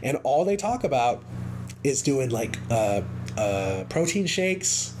 And all they talk about is doing like protein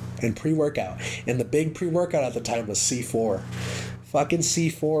shakes and pre-workout. And the big pre-workout at the time was C4. Fucking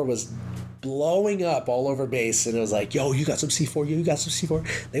C4 was blowing up all over base, and it was like, yo, you got some C4, you got some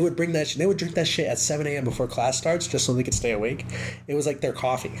C4. They would bring that shit, they would drink that shit at 7 a.m. before class starts just so they could stay awake. It was like their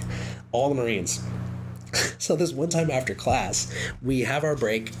coffee. All the Marines. So this one time after class, we have our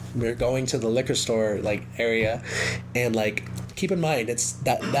break. We're going to the liquor store like area, and like keep in mind, it's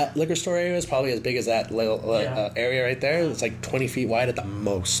that liquor store area is probably as big as that little area right there. It's like 20 feet wide at the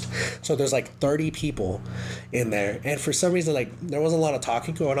most. So there's like 30 people in there, and for some reason, like there wasn't a lot of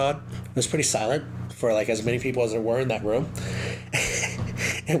talking going on. It was pretty silent for like as many people as there were in that room.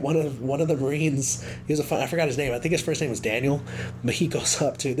 And one of the Marines, he was I forgot his name. I think his first name was Daniel, but he goes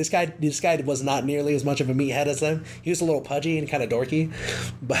up to this guy was not nearly as much of a meathead as them. He was a little pudgy and kind of dorky,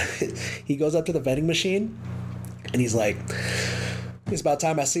 but he goes up to the vending machine and he's like, it's about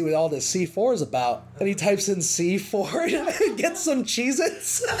time I see what all this C4 is about. And he types in C4 and gets some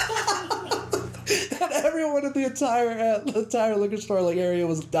Cheez-Its. And everyone in the entire liquor store like area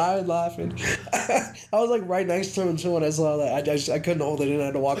was dying laughing. I was like right next to him too when I saw that. I couldn't hold it in. I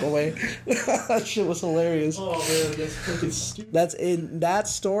had to walk away. That shit was hilarious. Oh man, that's fucking stupid. That's in that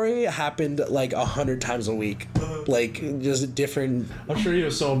story happened like 100 times a week. Like just different. I'm sure he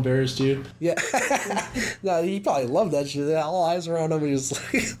was so embarrassed, dude. Yeah. No, he probably loved that shit. All eyes around him and he was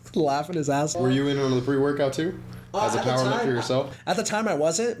like laughing his ass off. Were you in on the pre-workout too? As a powerlifter yourself? At the time I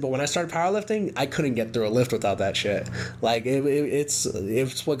wasn't, but when I started powerlifting, I couldn't get through a lift without that shit. Like it's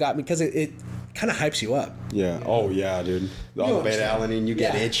what got me, because it kind of hypes you up. Yeah. Oh yeah, dude. All the beta alanine, you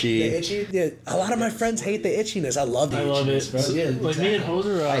get itchy. The itchy. Yeah. A lot of my friends hate the itchiness. I love the itchiness. I love it. Bro. Yeah, like me and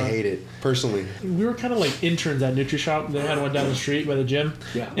Hoser, I hate it personally. We were kind of like interns at NutriShop. They had one down the street by the gym.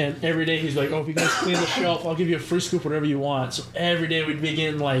 Yeah. And every day he's like, "Oh, if you guys clean the shelf, I'll give you a free scoop, whatever you want." So every day we'd be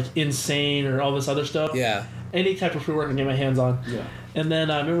getting like insane or all this other stuff. Yeah. Any type of free work I can get my hands on. Yeah. And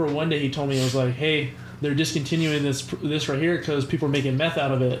then I remember one day he told me, he was like, "Hey, they're discontinuing this right here because people are making meth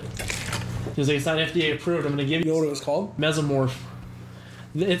out of it." He was like, "It's not FDA approved. I'm going to give you." You know what it was called? Mesomorph.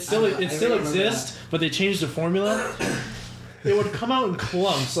 It still exists, but they changed the formula. It would come out in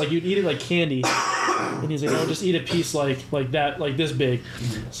clumps, like you'd eat it like candy. And he's like, "Oh, just eat a piece like that, like this big."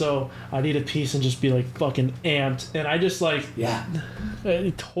 So I'd eat a piece and just be like fucking amped. And I just like,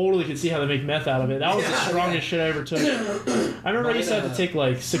 I totally could see how they make meth out of it. That was the strongest shit I ever took. I remember I used to have to take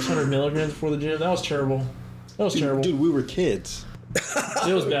like 600 milligrams before the gym. That was terrible. That was terrible. Dude, we were kids.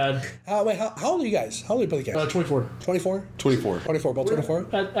 It was bad. How old are you guys? How old are you play the game? 24. 24? 24. 24, about 24?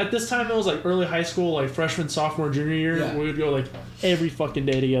 At this time, it was like early high school, like freshman, sophomore, junior year. Yeah. We would go like every fucking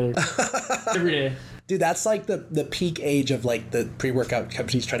day together. Every day. Dude, that's like the peak age of like the pre-workout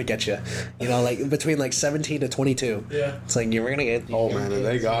companies try to get you. You know, like between like 17 to 22. Yeah. It's like you're gonna get. Oh man, and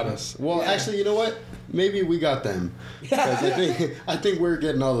they got us. Well, actually, you know what? Maybe we got them because I think we're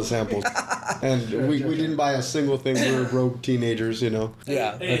getting all the samples, and we didn't buy a single thing. We were broke teenagers, you know.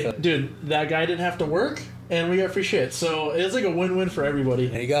 Yeah. Hey, dude, that guy didn't have to work, and we got free shit. So it was like a win-win for everybody.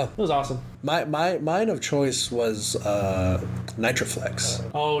 There you go. It was awesome. Mine of choice was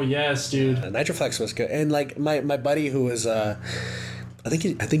Nitroflex. Oh yes, dude. Nitroflex was good, and like my buddy who was I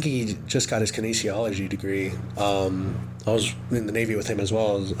think he just got his kinesiology degree. I was in the Navy with him as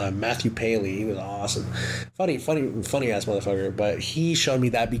well. Matthew Paley, he was awesome, funny ass motherfucker. But he showed me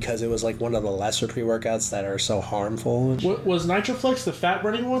that because it was like one of the lesser pre-workouts that are so harmful. Was Nitroflex the fat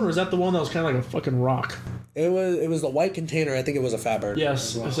burning one, or was that the one that was kind of like a fucking rock? It was the white container. I think it was a fat burn.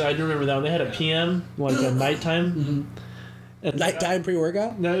 Yes, so I do remember that one. They had a PM, like a nighttime. Mm-hmm. Nighttime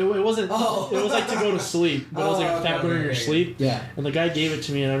pre-workout? No, it wasn't. Oh. It was like to go to sleep, but it was like a fat burn in your sleep. Yeah. And the guy gave it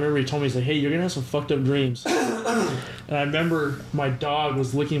to me, and I remember he told me, he's like, "Hey, you're gonna have some fucked up dreams." And I remember my dog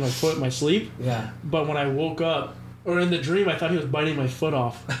was licking my foot in my sleep. Yeah. But when I woke up, or in the dream, I thought he was biting my foot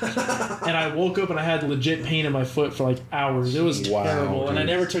off. And I woke up and I had legit pain in my foot for like hours. It was terrible, and I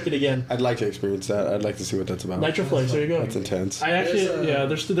never took it again. I'd like to experience that. I'd like to see what that's about. Nitroflex, there you go. That's intense. I actually,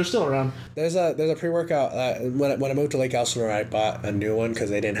 they're still around. There's a pre-workout. When I moved to Lake Elsinore, I bought a new one because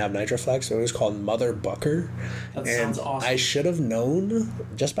they didn't have Nitroflex. It was called Mother Bucker. That and sounds awesome. I should have known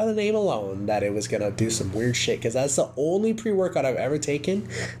just by the name alone that it was gonna do some weird shit because that's the only pre-workout I've ever taken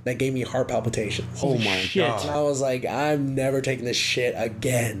that gave me heart palpitations. Oh my shit. god! I was like, I'm never taking this shit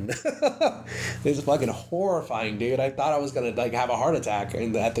again. It's fucking horrifying, dude. I thought I was gonna like have a heart attack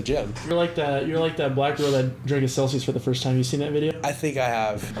at the gym. You're like that black girl that drank a Celsius for the first time. You seen that video? I think I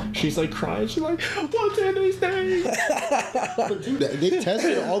have. She's like crying. She's like, "What's in these things?" But dude, they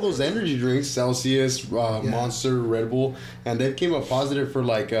tested all those energy drinks, Celsius, Monster, Red Bull, and they came up positive for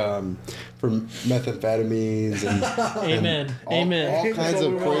like for methamphetamines and Amen. Amen. all kinds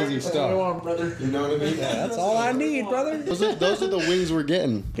of crazy That's what we stuff. want, brother. You know what I mean? Yeah, that's all I need, brother. Those are the wings we're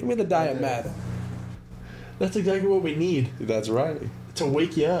getting. Give me the diet mad. That's exactly what we need That's right. to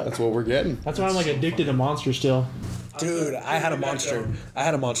wake you up. That's what we're getting. That's why I'm like addicted to Monster still. Dude, I had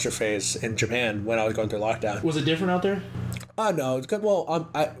a monster phase in Japan when I was going through lockdown. Was it different out there? No, it's good. Well,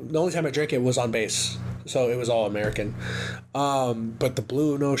 the only time I drank it was on base, so it was all American. But the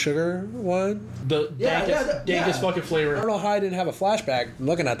blue no sugar one, The dankest fucking flavor. I don't know how I didn't have a flashback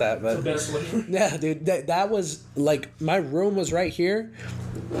looking at that, but The best flavor. yeah, dude, that was like my room was right here.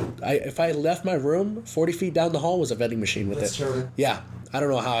 If I left my room, 40 feet down the hall was a vending machine with That's it. terrible. Yeah. I don't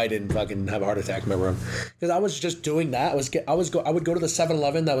know how I didn't fucking have a heart attack in my room, because I was just doing that. I would go to the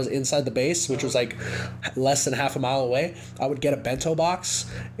 7-Eleven that was inside the base, which was like less than half a mile away. I would get a bento box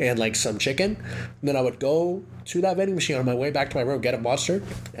and like some chicken, and then I would go to that vending machine on my way back to my room, get a Monster,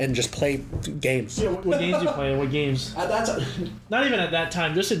 and just play games. Yeah, what games you play? What games? Not even at that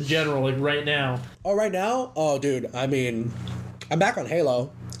time, just in general, like right now. Oh, right now? Oh, dude. I mean, I'm back on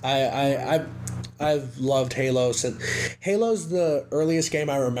Halo. I've loved Halo since Halo's the earliest game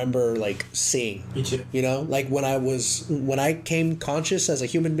I remember like seeing. Me too. You know, like when I came conscious as a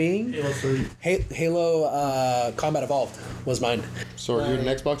human being. Halo 3. Halo Combat Evolved was mine. So are you an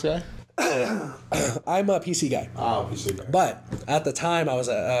Xbox guy? I'm a PC guy. Oh, PC guy. But at the time, I was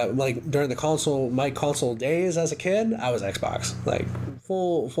like during my console days as a kid, I was Xbox, like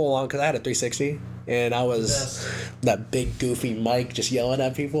full on, because I had a 360, and I was that big goofy Mike just yelling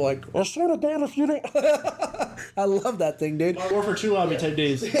at people like, "I'll shoot it down if you don't." I love that thing, dude. Modern Warfare 2 lobby type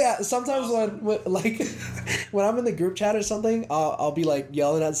days. Yeah, sometimes when I'm in the group chat or something, I'll be like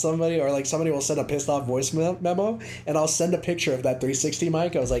yelling at somebody, or like somebody will send a pissed off voice memo, and I'll send a picture of that 360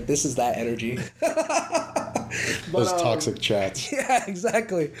 mic. I was like, this is that energy. Those toxic chats. Yeah,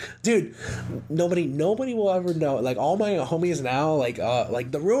 exactly, dude. Nobody will ever know. Like all my homies now, like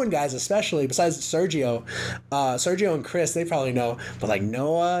the Ruin guys especially. Besides Sergio and Chris, they probably know. But like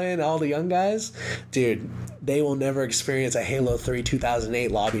Noah and all the young guys, dude, they will never experience a Halo 3 2008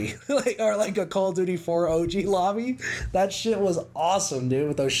 lobby, or like a Call of Duty 4 OG lobby. That shit was awesome, dude,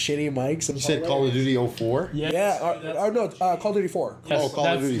 with those shitty mics. And You said Call of Duty 04? Yes. Yeah, or no, Call of Duty 4. Yes, Oh, Call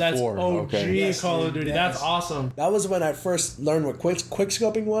of Duty that's 4. OG Okay. Yes, Call of dude, Duty. yes. That's awesome. That was when I first learned what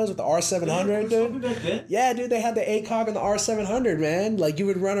quickscoping was with the R700, dude. Yeah, dude, they had the ACOG and the R700, man. Like, you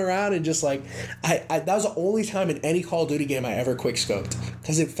would run around and just, like... that was the only time in any Call of Duty game I ever quickscoped,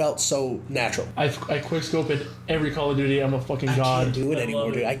 because it felt so natural. I quickscope open every Call of Duty. I'm a fucking god. I can't do it I anymore,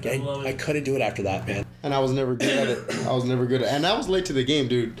 love dude. it. Love I it. couldn't do it after that, man. And I was never good at it. I was never good at, and I was late to the game,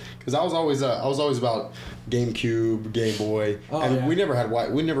 dude. Because I was always about GameCube, Game Boy, and yeah. we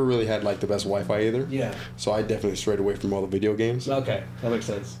never really had like the best Wi-Fi either. Yeah. So I definitely strayed away from all the video games. Okay, that makes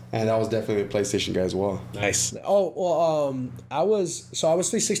sense. And I was definitely a PlayStation guy as well. Nice. Oh well, I was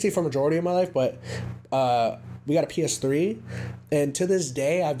 360 for majority of my life, but we got a PS3, and to this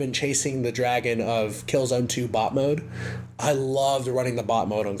day I've been chasing the dragon of Killzone 2 bot mode. I loved running the bot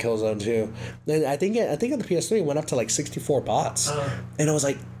mode on Killzone 2. And I think on the PS3 it went up to like 64 bots, and I was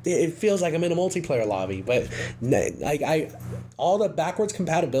like, it feels like I'm in a multiplayer lobby. But I all the backwards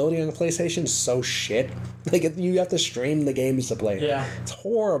compatibility on the PlayStation is so shit. Like you have to stream the games to play. Yeah, it's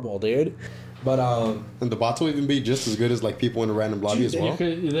horrible, dude. But and the bots will even be just as good as like people in a random lobby as well.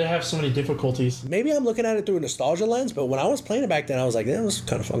 They have so many difficulties. maybe I'm looking at it through a nostalgia lens, but when I was playing it back then, I was like, that was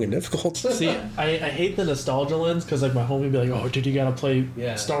kind of fucking difficult. See, I hate the nostalgia lens because like my homie would be like, oh dude, you gotta play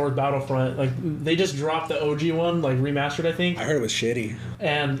Star Wars Battlefront. Like they just dropped the OG one, like remastered, I think. I heard it was shitty.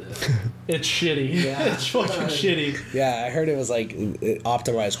 And it's shitty. Yeah. It's fucking shitty. Yeah, I heard it was like it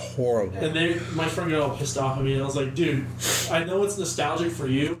optimized horrible. And my friend got all pissed off at me, and I was like, dude, I know it's nostalgic for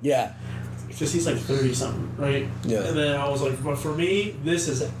you. Yeah. Because he's like 30 something, right? Yeah. And then I was like, but for me, this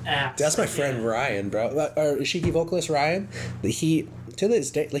is ass. That's my friend Ryan, bro. Or Ishiki vocalist Ryan. He to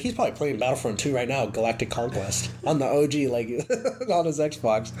this day, like he's probably playing Battlefront 2 right now, Galactic Conquest on the OG, like on his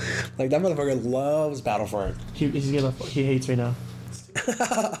Xbox. Like that motherfucker loves Battlefront. He hates me now. He hates me.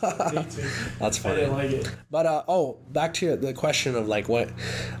 That's funny. I didn't like it. But back to the question of like what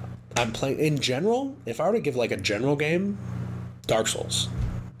I'm playing in general. If I were to give like a general game, Dark Souls.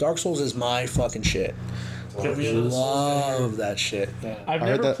 Dark Souls is my fucking shit. Love that shit. I've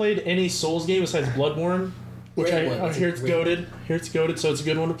never played any Souls game besides Bloodborne, which I hear it's goated. Here it's goated, so it's a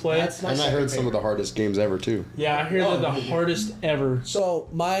good one to play. That's And I heard some of the hardest games ever too. Yeah, I hear they're the hardest ever. So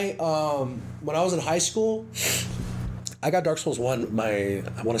my when I was in high school, I got Dark Souls 1 I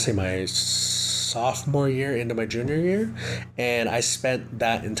want to say my sophomore year into my junior year, and I spent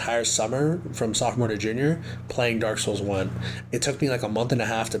that entire summer from sophomore to junior playing Dark Souls 1. It took me like a month and a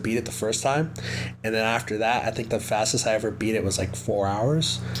half to beat it the first time, and then after that I think the fastest I ever beat it was like 4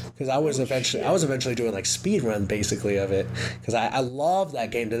 hours, because I was eventually doing like speed run basically of it, because I love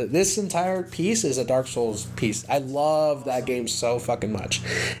that game. This entire piece is a Dark Souls piece. I love that game so fucking much,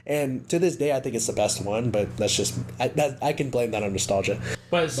 and to this day I think it's the best one, but that's just I can blame that on nostalgia.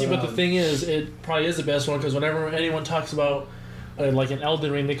 But the thing is, it probably is the best one because whenever anyone talks about like an Elden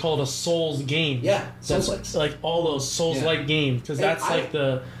Ring, they call it a Souls game. Yeah, Souls like all those Souls-like games, because that's like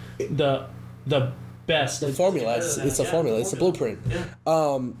the best. The formula. It's a formula. It's a blueprint.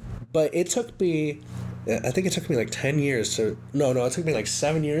 Yeah. But it took me, I think it took me like 10 years to. No, it took me like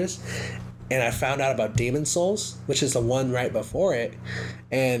 7 years. And I found out about Demon Souls, which is the one right before it,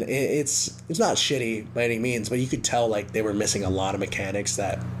 and it's not shitty by any means, but you could tell like they were missing a lot of mechanics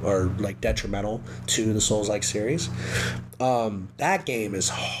that are like detrimental to the Souls-like series. That game is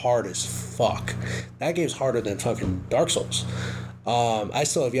hard as fuck. That game's harder than fucking Dark Souls. I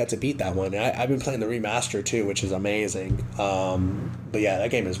still have yet to beat that one. I've been playing the remaster too, which is amazing. But yeah,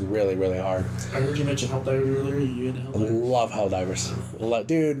 that game is really, really hard. I heard you mention Helldivers earlier. You into Helldivers? Love Helldivers.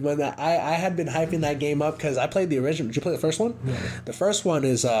 Dude, when I had been hyping that game up because I played the original. Did you play the first one? Yeah. The first one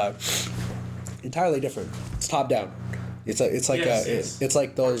is entirely different. It's top down. It's like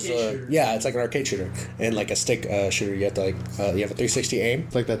those it's like an arcade shooter and like a stick shooter. You have to you have a 360 aim.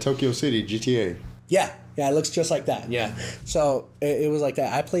 It's like that Tokyo City GTA. Yeah, it looks just like that. Yeah, so it was like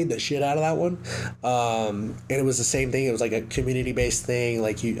that. I played the shit out of that one, and it was the same thing. It was like a community-based thing.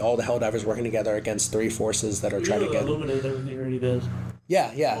 Like all the Helldivers working together against three forces that are trying to get. Illuminate everything already does.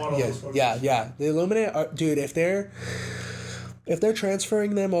 Yeah. The Illuminate, dude. If they're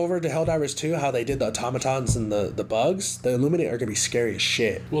transferring them over to Helldivers 2, how they did the automatons and the bugs, the Illuminate are gonna be scary as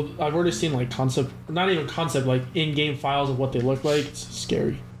shit. Well, I've already seen like not even concept, like in-game files of what they look like. It's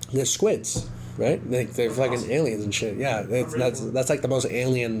scary. They're squids. Right? They're fucking aliens and shit. Yeah, that's like the most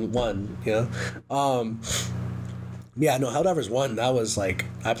alien one, you know? Yeah, no, Helldivers 1, that was like,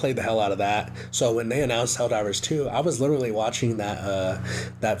 I played the hell out of that. So when they announced Helldivers 2, I was literally watching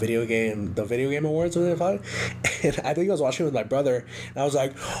that video game, the video game awards, what they call it? And I think I was watching it with my brother, and I was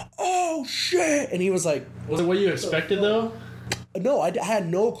like, oh shit! And he was like... Was it what you expected though? No, I had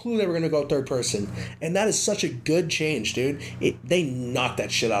no clue they were going to go third person. And that is such a good change, dude. They knocked that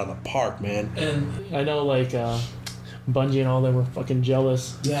shit out of the park, man. And I know, like, Bungie and all them were fucking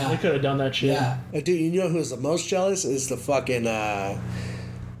jealous. Yeah. They could have done that shit. Yeah. Dude, you know who's the most jealous? Is the fucking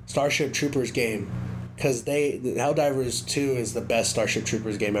Starship Troopers game. Because Helldivers 2 is the best Starship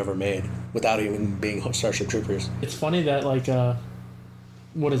Troopers game ever made. without even being Starship Troopers. It's funny that like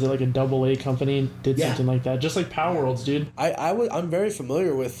what is it, like a AA company did something like that, just like Power Worlds, dude. I'm very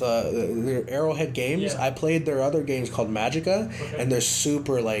familiar with their Arrowhead games. Yeah. I played their other games called Magica, and they're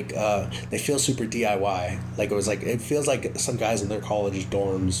super like they feel super DIY. Like it feels like some guys in their college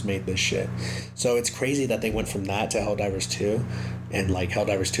dorms made this shit. So it's crazy that they went from that to Helldivers 2, and like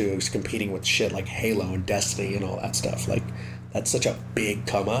Helldivers 2 is competing with shit like Halo and Destiny and all that stuff. Like that's such a big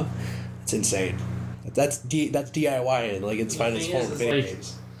come up. It's insane. That's DIY and like it's finding its form in video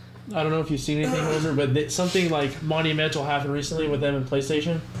games. I don't know if you've seen anything, Homer, but something like monumental happened recently with them and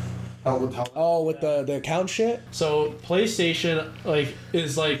PlayStation. With the account shit. So PlayStation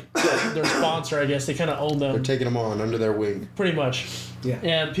is their sponsor, I guess. They kind of own them. They're taking them on under their wing. Pretty much. Yeah.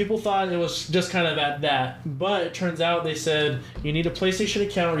 And people thought it was just kind of at that, but it turns out they said you need a PlayStation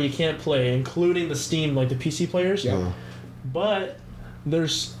account or you can't play, including the Steam, like the PC players. Yeah. But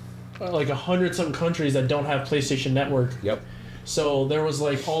there's like 100-something countries that don't have PlayStation Network. Yep. So there was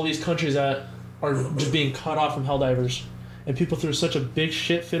like all these countries that are just being cut off from Helldivers. And people threw such a big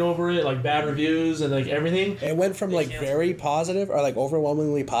shit fit over it, like bad reviews and like everything. It went from like very positive or like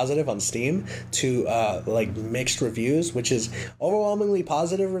overwhelmingly positive on Steam to like mixed reviews, which is overwhelmingly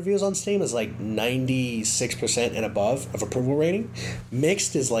positive reviews on Steam is like 96% and above of approval rating.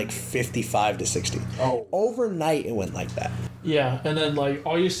 Mixed is like 55 to 60. Oh. Overnight it went like that. Yeah, and then like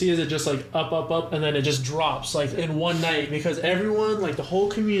all you see is it just like up, and then it just drops like in one night because everyone, like the whole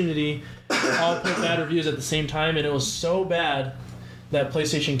community, all put bad reviews at the same time, and it was so bad that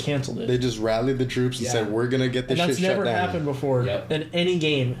PlayStation canceled it. They just rallied the troops and said, "We're gonna get this shit shut down." That's never happened before in any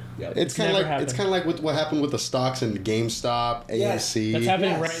game. Yep. It's kind of like with what happened with the stocks and GameStop, ASC. That's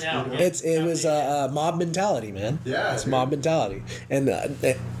happening right now. It was mob mentality, man. Yeah, it's mob mentality, and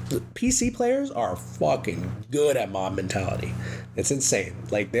PC players are fucking good at mob mentality. It's insane.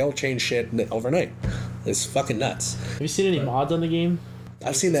 Like they'll change shit overnight. It's fucking nuts. Have you seen any mods on the game?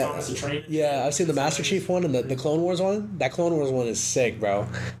 I've seen that. Yeah, I've seen the Master Chief one and the Clone Wars one. That Clone Wars one is sick, bro.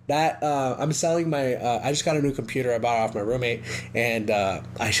 That I'm selling my. I just got a new computer. I bought it off my roommate, and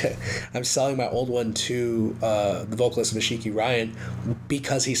I'm selling my old one to the vocalist of Ishiki, Ryan,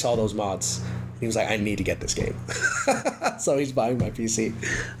 because he saw those mods. He was like, I need to get this game. So he's buying my PC.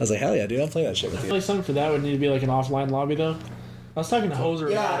 I was like, hell yeah, dude, I'll play that shit with I you. feel like something for that would need to be like an offline lobby though. I was talking to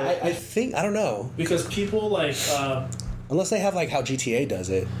Hoser about it. I think I don't know, because people like. Unless they have like how GTA does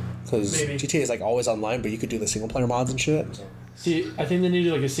it, because GTA is like always online, but you could do the single player mods and shit. See, I think they need to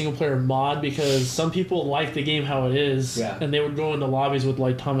do like a single player mod because some people like the game how it is, and they would go into lobbies with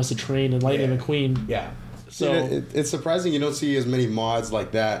like Thomas the Train and Lightning McQueen. Yeah. So it's surprising you don't see as many mods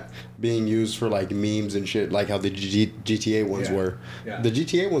like that being used for like memes and shit, like how the GTA ones were. Yeah. The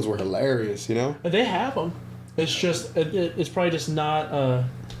GTA ones were hilarious, you know. They have them. It's just it's probably just not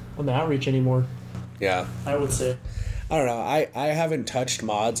on the outreach anymore. Yeah. I would say. I don't know. I haven't touched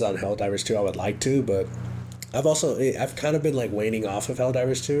mods on Helldivers 2. I would like to, but I've kind of been like waning off of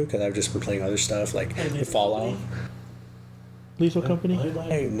Helldivers 2 because I've just been playing other stuff like Fallout. Lethal Company?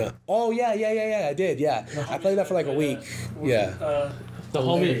 No. Oh yeah, I did. Yeah, I played that for like a week. Yeah. The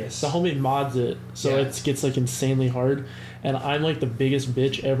homie mods it, so it gets like insanely hard, and I'm like the biggest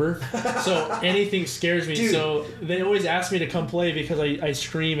bitch ever. So anything scares me. Dude. So they always ask me to come play because I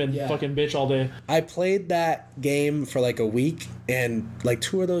scream and fucking bitch all day. I played that game for like a week, and like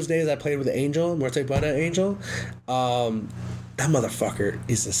 2 of those days I played with Angel, Muerte Buena Angel. That motherfucker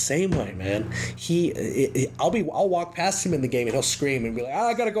is the same way, man. I'll walk past him in the game and he'll scream and be like,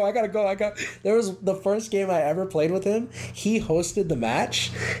 I gotta go. There was the first game I ever played with him. He hosted the match.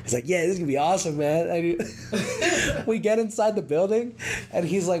 He's like, yeah, this is gonna be awesome, man. We get inside the building and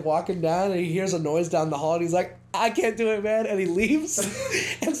he's like walking down and he hears a noise down the hall and he's like, I can't do it, man, and he leaves,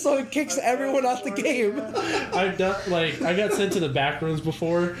 and so he kicks everyone out the game. I've done I got sent to the back rooms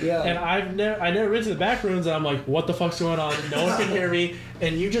before, and I never been to the back rooms, and I'm like, what the fuck's going on? No one can hear me,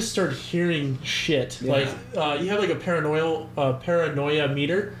 and you just start hearing shit. Yeah. Like you have like a paranoia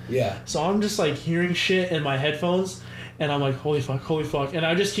meter. Yeah. So I'm just like hearing shit in my headphones. And I'm like, holy fuck, and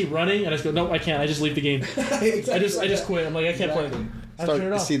I just keep running, and I just go, nope, I can't. I just leave the game. Exactly. I just quit. I'm like, I can't play.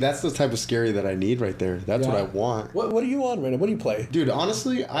 See, that's the type of scary that I need right there. That's what I want. What are you on, Brandon? What do you play? Dude,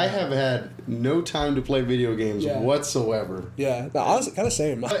 honestly, I have had no time to play video games whatsoever. Yeah, no, honestly, kind of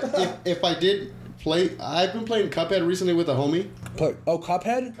same. if I did play, I've been playing Cuphead recently with a homie.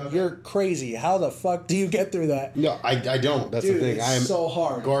 Cuphead? You're crazy. How the fuck do you get through that? No, I don't. That's the thing. I am so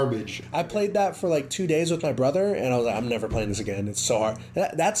hard. Garbage. I played that for like 2 days with my brother, and I was like, I'm never playing this again. It's so hard.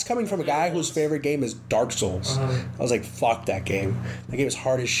 That's coming from a guy whose favorite game is Dark Souls. I was like, fuck that game. That game is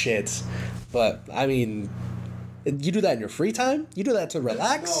hard as shit. But, I mean, You do that in your free time? You do that to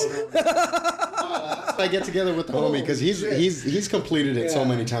relax? I get together with the homie because he's completed it so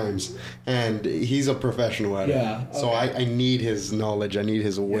many times, and he's a professional at it. Yeah, So I need his knowledge. I need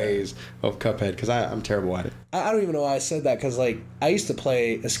his ways of Cuphead because I'm terrible at it. I don't even know why I said that because, like, I used to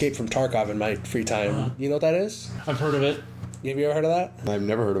play Escape from Tarkov in my free time. You know what that is? I've heard of it. Have you ever heard of that? I've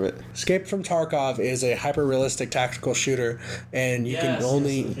never heard of it. Escape from Tarkov is a hyper-realistic tactical shooter, and you can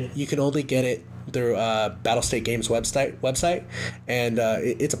only get it through Battlestate Games website, and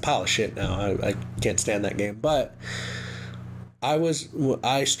it's a pile of shit now. I can't stand that game, but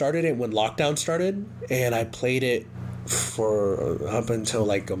I started it when lockdown started, and I played it for up until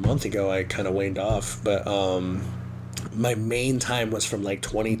like a month ago. I kind of waned off, but my main time was from like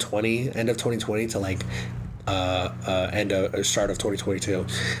 2020, end of 2020 to like start of 2022.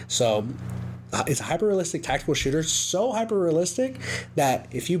 So it's a hyper-realistic tactical shooter, so hyper-realistic that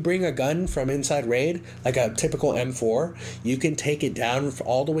if you bring a gun from inside raid, like a typical M4, you can take it down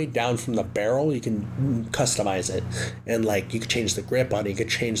all the way down from the barrel. You can customize it, and like you could change the grip on it, you could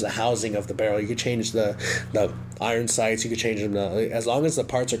change the housing of the barrel, you could change the iron sights, you could change them as long as the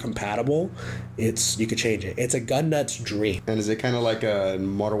parts are compatible. You could change it. It's a gun nut's dream. And is it kind of like a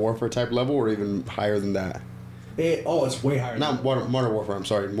Modern Warfare type level, or even higher than that? It's way higher. Not Modern Warfare. I'm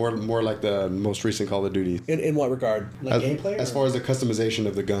sorry. More like the most recent Call of Duty. In what regard? Like gameplay? As far as the customization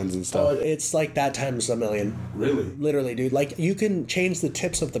of the guns and stuff. It's like that times a million. Really? Literally, dude. Like, you can change the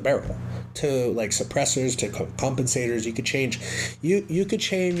tips of the barrel to like suppressors to compensators. You could change, you could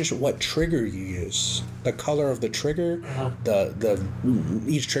change what trigger you use, the color of the trigger.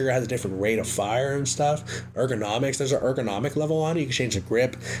 Each trigger has a different rate of fire and stuff. Ergonomics. There's an ergonomic level on it. You can change the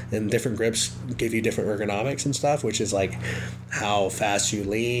grip, and different grips give you different ergonomics and stuff, which is like how fast you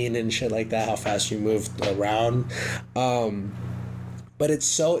lean and shit like that, how fast you move around. But it's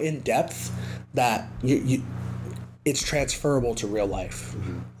so in depth that it's transferable to real life.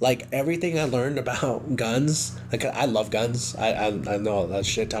 Mm-hmm. Like everything I learned about guns, like I love guns. I know a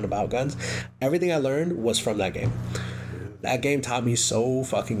shit ton about guns. Everything I learned was from that game. That game taught me so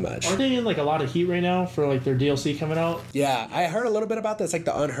fucking much. Aren't they in like a lot of heat right now for like their DLC coming out? Yeah, I heard a little bit about that. It's like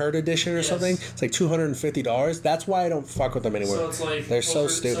the Unheard edition or something. It's like $250. That's why I don't fuck with them anymore. So it's like they're so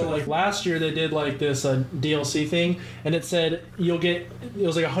stupid. So like last year they did like this DLC thing, and it said it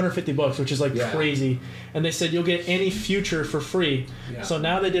was like $150, which is like crazy. And they said you'll get any future for free. Yeah. So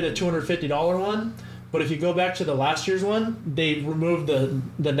now they did a $250 one. But if you go back to the last year's one, they removed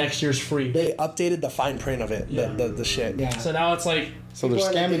the next year's free. They updated the fine print of it, the shit. Yeah. So now it's like... So they're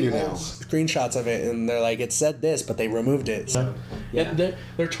scamming you now. Screenshots of it, and they're like, it said this, but they removed it. So, they're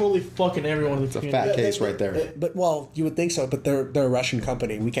totally fucking everyone. It's a fat case right there. But well, you would think so, but they're a Russian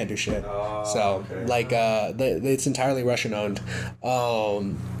company. We can't do shit. It's entirely Russian owned.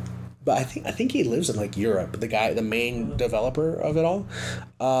 But I think he lives in like Europe. The main developer of it all.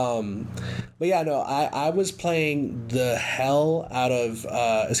 But yeah, no, I was playing the hell out of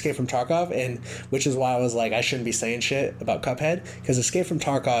Escape from Tarkov, and which is why I was like, I shouldn't be saying shit about Cuphead, because Escape from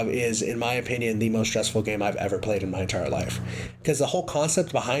Tarkov is, in my opinion, the most stressful game I've ever played in my entire life. Because the whole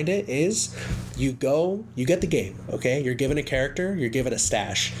concept behind it is, you get the game, okay? You're given a character, you're given a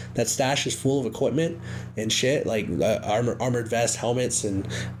stash. That stash is full of equipment and shit, like armored vest, helmets, and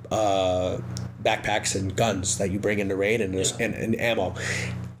backpacks and guns that you bring into raid, and ammo.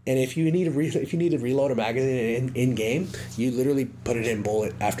 And if you need to reload a magazine in game, you literally put it in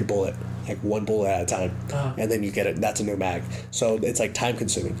bullet after bullet, like one bullet at a time, and then you get it. That's a new mag. So it's like time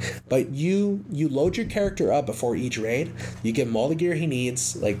consuming. But you load your character up before each raid. You give him all the gear he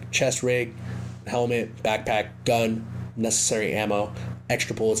needs, like chest rig, helmet, backpack, gun, necessary ammo,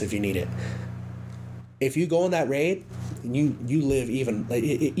 extra bullets if you need it. If you go on that raid, you live even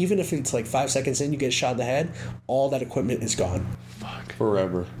if it's like 5 seconds in, you get shot in the head, all that equipment is gone. Fuck.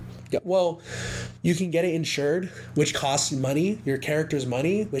 Forever. Yeah, well, you can get it insured, which costs money, your character's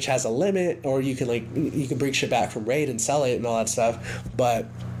money, which has a limit, or you can bring shit back from raid and sell it and all that stuff, but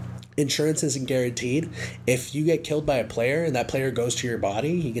insurance isn't guaranteed. If you get killed by a player and that player goes to your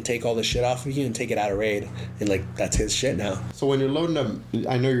body, he can take all the shit off of you and take it out of raid, and like that's his shit now. So when you're loading them,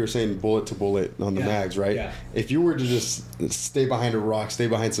 I know you're saying bullet to bullet on the mags, right? Yeah. If you were to just stay behind a rock, stay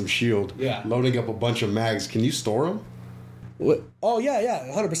behind some shield, loading up a bunch of mags, can you store them? What? Oh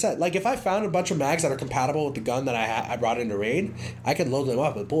yeah, 100%. Like if I found a bunch of mags that are compatible with the gun that I brought into raid, I could load them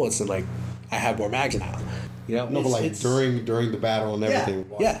up with bullets, and like I have more mags now. You know, no, but like during the battle and everything.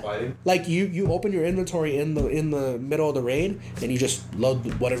 Yeah. Fighting. Like you open your inventory in the middle of the raid, and you just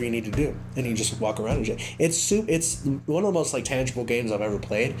load whatever you need to do, and you just walk around and shit. It's one of the most like tangible games I've ever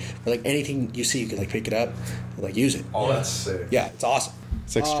played. Where, like anything you see, you can like pick it up, and, like use it. Oh, that's sick. Yeah, it's awesome.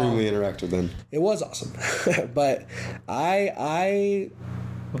 It's extremely interactive then. It was awesome. But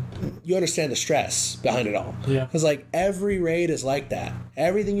you understand the stress behind it all. Yeah. Because, like, every raid is like that.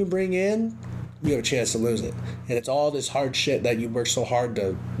 Everything you bring in, you have a chance to lose it. And it's all this hard shit that you work so hard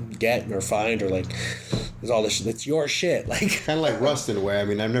to get or find, or, like, there's all this, it's your shit. Like, Kind of like Rust in a way. I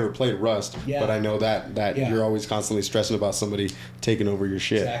mean, I've never played Rust, Yeah. but I know that Yeah. you're always constantly stressing about somebody taking over your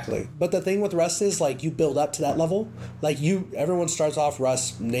shit. Exactly. But the thing with Rust is, like, you build up to that level. Like, everyone starts off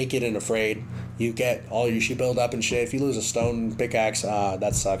Rust naked and afraid. You get all you build up and shit. If you lose a stone pickaxe,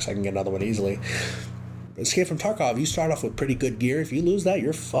 that sucks. I can get another one easily. Escape from Tarkov, you start off with pretty good gear. If you lose that,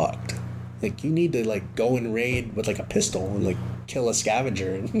 you're fucked. Like, you need to, like, go and raid with, like, a pistol and, like, kill a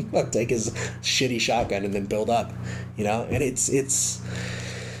scavenger and take his shitty shotgun and then build up, you know? And it's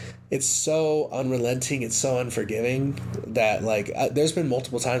so unrelenting, it's so unforgiving that, like, there's been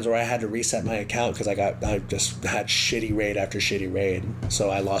multiple times where I had to reset my account because I just had shitty raid after shitty raid, so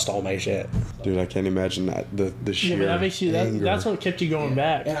I lost all my shit. Dude, I can't imagine that the sheer Yeah, but that makes you anger. that's what kept you going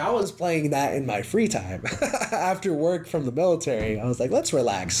back. And I was playing that in my free time after work from the military. I was like, let's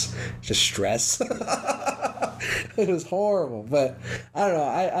relax, just stress. It was horrible, but I don't know.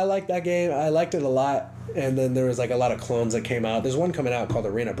 I liked that game. I liked it a lot. And then there was, like, a lot of clones that came out. There's one coming out called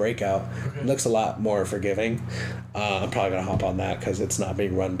Arena Breakout. It looks a lot more forgiving. I'm probably gonna hop on that because it's not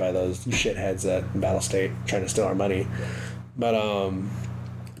being run by those shitheads at Battle State trying to steal our money. But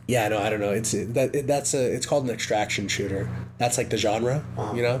yeah, no, I don't know. It's called an extraction shooter. That's, like, the genre,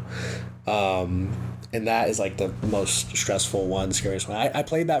 you know. And that is, like, the most stressful one, scariest one. I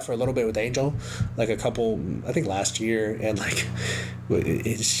played that for a little bit with Angel, like a couple, I think last year, and, like,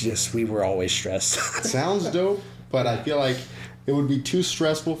 it's just, we were always stressed. Sounds dope, but I feel like it would be too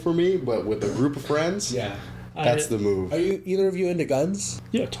stressful for me, but with a group of friends, Yeah. that's the move. Are either of you into guns?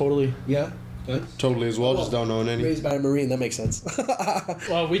 Yeah, totally. Yeah. Totally as well, just don't own any. Raised by a Marine, that makes sense.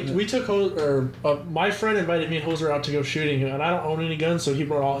 Well, we took my friend invited me and Hoser out to go shooting, and I don't own any guns, so he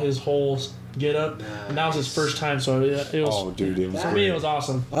brought all his whole get up, and that was his first time. So it was. Oh, dude, it was for me, it was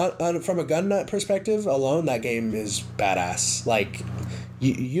awesome. From a gun nut perspective alone, that game is badass. Like,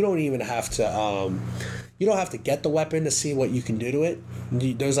 you don't even have to you don't have to get the weapon to see what you can do to it.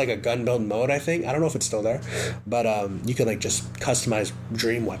 There's, like, a gun build mode, I think. I don't know if it's still there, but you can, like, just customize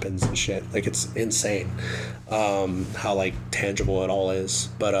dream weapons and shit. Like, it's insane how, like, tangible it all is.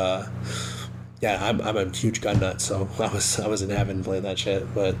 But yeah, I'm a huge gun nut, so I was in heaven playing that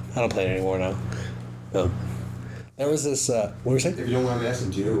shit. But I don't play it anymore now. There was this. What were you saying? If you don't mind me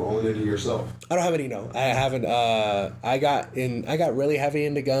asking, do you own any yourself? I don't have any. No, I haven't. I got really heavy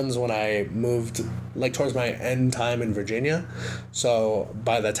into guns when I moved, like, towards my end time in Virginia. So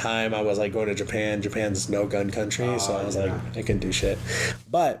by the time I was, like, going to Japan's no gun country. So I was like, I can do shit.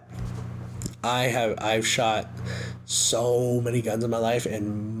 But I've shot so many guns in my life,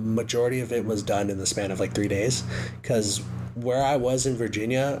 and majority of it was done in the span of, like, 3 days, because where I was in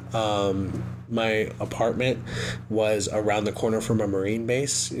Virginia, my apartment was around the corner from a Marine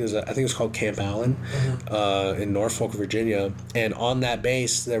base. I think it was called Camp Allen, in Norfolk, Virginia. And on that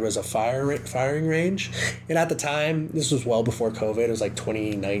base, there was a firing range. And at the time, this was well before COVID. It was like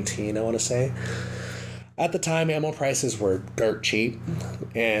 2019, I want to say. At the time, ammo prices were dirt cheap,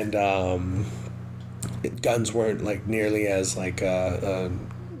 and guns weren't, like, nearly as, like,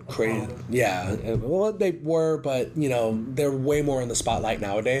 crazy. Yeah, well, they were, but, you know, they're way more in the spotlight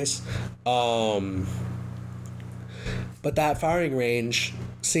nowadays. But that firing range,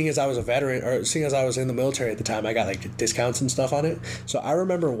 seeing as I was a veteran, or seeing as I was in the military at the time, I got, like, discounts and stuff on it. So I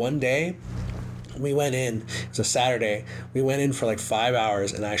remember one day we went in, it was a Saturday, we went in for like 5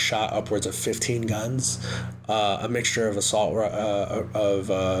 hours, and I shot upwards of 15 guns, a mixture of assault,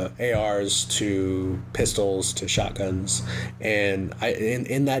 ARs to pistols to shotguns. And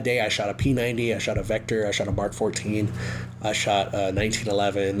in that day I shot a P90, I shot a Vector, I shot a Mark 14, I shot a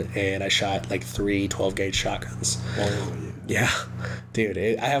 1911, and I shot like 3 12-gauge shotguns. Yeah, dude,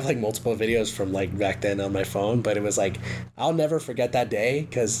 I have like multiple videos from like back then on my phone, but it was like, I'll never forget that day,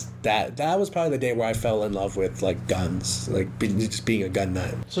 because that was probably the day where I fell in love with like guns, like just being a gun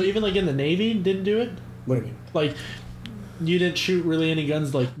nut. So even like in the Navy, didn't do it? What do you mean? Like, you didn't shoot really any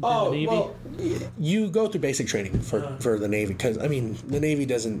guns like in the Navy? Well, you go through basic training for the Navy, because I mean the Navy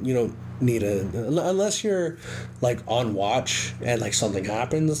doesn't, you don't need unless you're like on watch and like something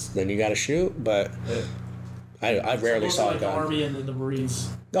happens, then you got to shoot. But I rarely saw like a gun. The Army and the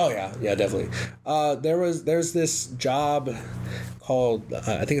Marines. Oh yeah, definitely. There's this job called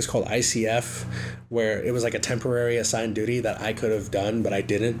I think it's called ICF, where it was like a temporary assigned duty that I could have done, but I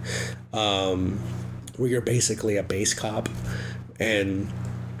didn't. Where you're basically a base cop, and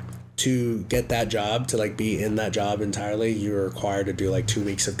to get that job, to like be in that job entirely, you're required to do like 2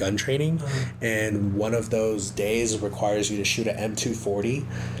 weeks of gun training, and one of those days requires you to shoot an M240.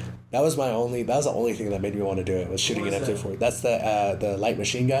 That was the only thing that made me want to do it, was shooting an M240. That's the light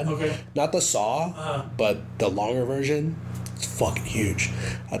machine gun. Okay. Not the saw, but the longer version. It's fucking huge.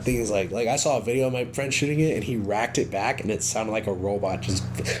 That thing is like I saw a video of my friend shooting it, and he racked it back, and it sounded like a robot just.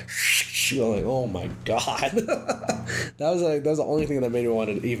 I'm like, oh my god. that was the only thing that made me want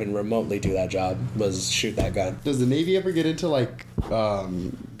to even remotely do that job, was shoot that gun. Does the Navy ever get into like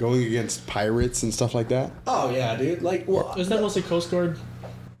going against pirates and stuff like that? Oh yeah, dude. Like, well, Isn't that mostly Coast Guard?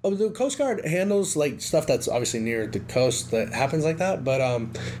 Oh, the Coast Guard handles like stuff that's obviously near the coast that happens like that, but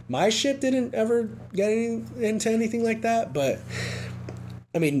my ship didn't ever get into anything like that. But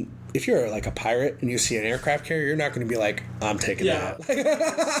I mean, if you're like a pirate and you see an aircraft carrier, you're not going to be like, I'm taking that.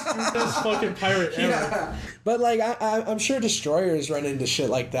 Best fucking pirate ever. Yeah. But like I'm sure destroyers run into shit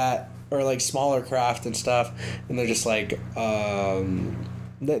like that, or like smaller craft and stuff, and they're just like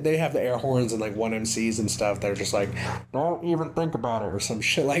they have the air horns and like 1MCs and stuff. They're just like, don't even think about it, or some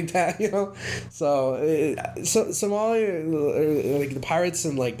shit like that, you know. So Somalia, like the pirates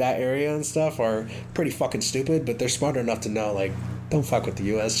in like that area and stuff, are pretty fucking stupid, but they're smart enough to know like, don't fuck with the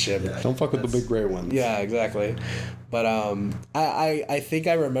U.S. ship. Yeah, don't fuck with the big gray ones. Yeah, exactly. But I think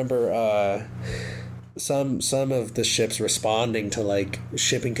I remember some of the ships responding to like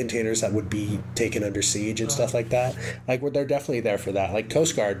shipping containers that would be taken under siege and stuff like that. Like, they're definitely there for that. Like,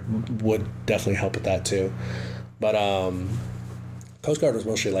 Coast Guard would definitely help with that too. But Coast Guard was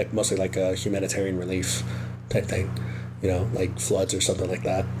mostly like a humanitarian relief type thing, you know, like floods or something like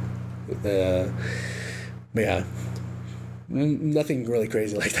that. But yeah, nothing really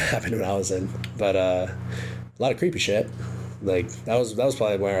crazy like that happened when I was in. But a lot of creepy shit. Like, that was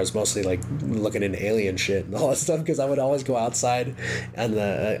probably where I was mostly like looking into alien shit and all that stuff, because I would always go outside and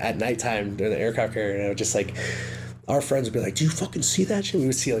at nighttime during the aircraft carrier, and I would just like, our friends would be like, do you fucking see that shit? We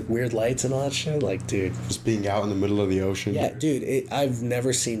would see like weird lights and all that shit. Like, dude, just being out in the middle of the ocean. Yeah, dude, I've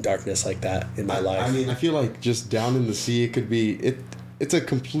never seen darkness like that in my life. I mean, I feel like just down in the sea, it could be it's a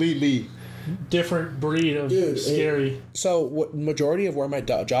completely different breed of scary. So majority of where my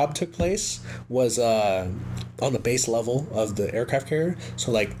job took place was on the base level of the aircraft carrier.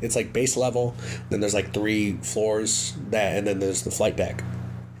 So like, it's like base level, then there's like 3 floors and then there's the flight deck,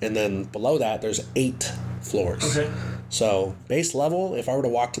 and then below that there's 8 floors. Okay. So base level, if I were to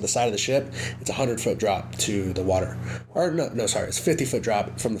walk to the side of the ship, it's a 100-foot drop to the water. Or no, sorry, it's a 50-foot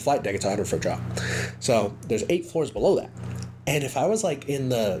drop from the flight deck. It's a 100-foot drop. So there's 8 floors below that. And if I was like in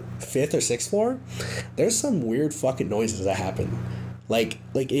the 5th or 6th floor, there's some weird fucking noises that happen. Like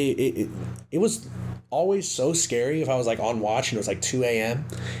it was always so scary if I was like on watch and it was like 2 a.m.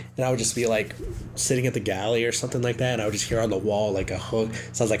 and I would just be like sitting at the galley or something like that, and I would just hear on the wall like a hook.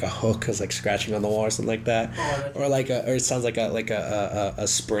 It sounds like a hook is like scratching on the wall or something like that. Or it sounds like a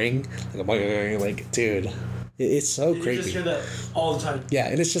spring, like dude. It's so creepy. You just hear that all the time. Yeah,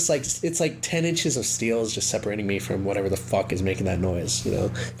 and it's just like, it's like 10 inches of steel is just separating me from whatever the fuck is making that noise, you know?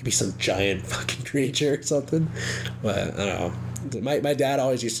 It could be some giant fucking creature or something. But I don't know. My dad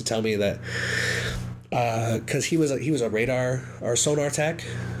always used to tell me that because he was a radar or sonar tech,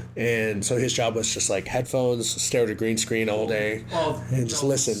 and so his job was just like headphones, stare at a green screen all day, and just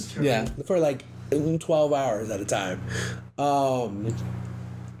listen. Yeah, for like 12 hours at a time.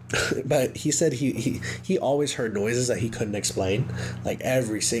 But he said he always heard noises that he couldn't explain. Like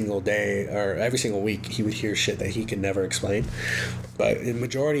every single day or every single week, he would hear shit that he could never explain. But the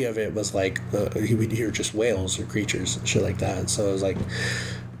majority of it was like he would hear just whales or creatures and shit like that. So it was like,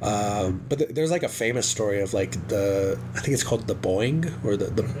 but there's like a famous story of like I think it's called the Boeing or the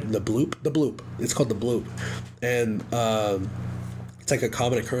bloop. It's called the bloop, and it's like a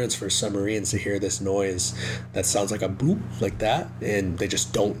common occurrence for submarines to hear this noise that sounds like a bloop like that, and they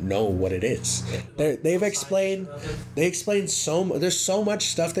just don't know what it is. They explain there's so much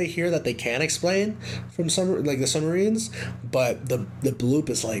stuff they hear that they can't explain from the submarines, but the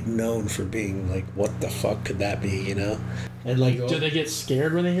bloop is like known for being like, what the fuck could that be, you know? And like, do they get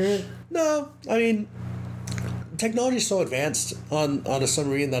scared when they hear it? No, I mean, technology is so advanced on a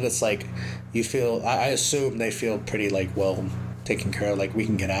submarine that it's like, you feel, I assume they feel pretty like well taken care of, like we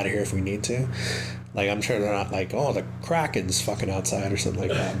can get out of here if we need to. Like, I'm sure they're not like, oh, the Kraken's fucking outside or something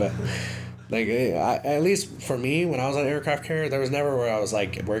like that, but like, at least for me, when I was on aircraft carrier, there was never where I was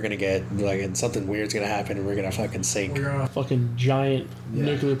like, we're gonna get like, and something weird's gonna happen and we're gonna fucking sink. We're on a fucking giant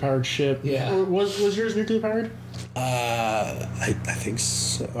nuclear powered ship. Yeah. Or was yours nuclear powered? I think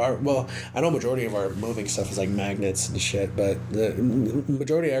so. Well, I know majority of our moving stuff is like magnets and shit, but the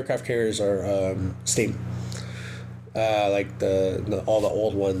majority of aircraft carriers are steam. like all the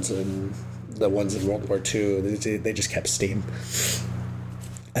old ones and the ones in World War II. They just kept steam.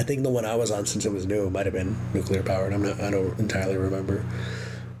 I think the one I was on, since it was new, might have been nuclear powered. I don't entirely remember.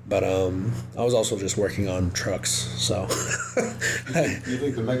 But I was also just working on trucks, so. You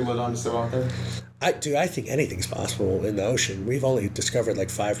think the megalodon is still out there? I think anything's possible in the ocean. We've only discovered like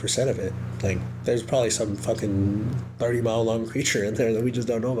 5% of it. Like, there's probably some fucking 30-mile long creature in there that we just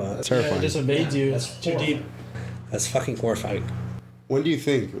don't know about. That's terrifying. Yeah, it just invades you. It's too deep. That's fucking horrifying. When do you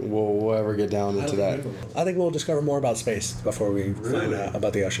think we'll ever get down into that? I think we'll discover more about space before we find out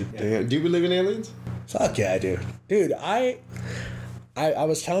about the ocean. Damn. Do you believe in aliens? Fuck yeah, I do. Dude, I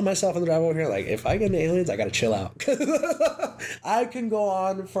was telling myself on the drive over here, like, if I get into aliens, I gotta chill out. I can go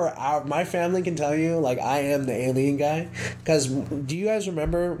on for hours. My family can tell you, like, I am the alien guy. Because do you guys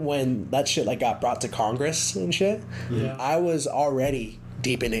remember when that shit, like, got brought to Congress and shit? Yeah. I was already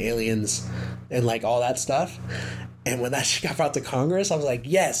deep into aliens and, like, all that stuff. And when that shit got brought to Congress, I was like,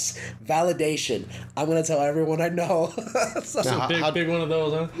 yes, validation. I'm going to tell everyone I know. So, Now, Big one of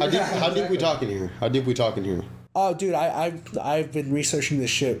those, huh? How deep we talking here? How deep we talking here? oh, dude, I've been researching this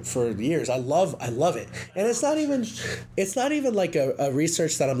shit for years. I love it. And it's not even like a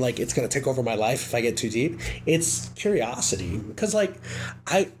research that I'm like, it's going to take over my life if I get too deep. It's curiosity. Because, like,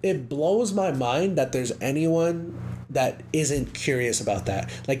 it blows my mind that there's anyone that isn't curious about that.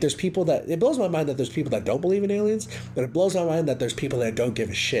 Like, there's people that, it blows my mind that there's people that don't believe in aliens, but it blows my mind that there's people that don't give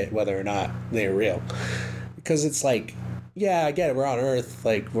a shit whether or not they're real. Because it's like, yeah, I get it, we're on Earth,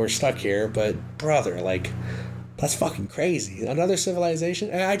 like, we're stuck here, but brother, like, that's fucking crazy. Another civilization.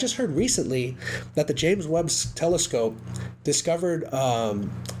 And I just heard recently that the James Webb Telescope discovered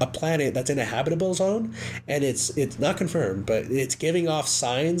a planet that's in a habitable zone, and it's not confirmed, but it's giving off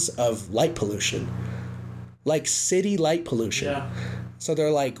signs of light pollution. Like city light pollution. Yeah. So they're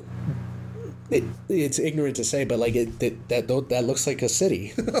like, it's ignorant to say, but like that looks like a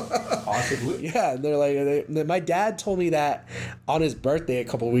city. Possibly. Yeah, and they're like, my dad told me that on his birthday a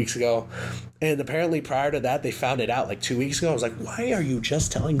couple of weeks ago, and apparently prior to that they found it out like 2 weeks ago. I was like, why are you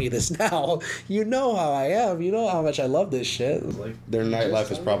just telling me this now? You know how I am. You know how much I love this shit. Like, Their nightlife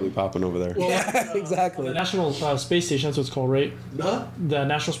is probably popping over there. yeah, exactly. The National Space Station, that's what it's called, right? Huh? The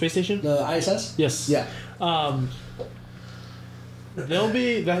National Space Station? The ISS? Yes. Yeah.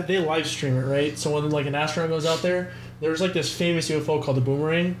 They live stream it, right? So when like an astronaut goes out there, there's like this famous UFO called the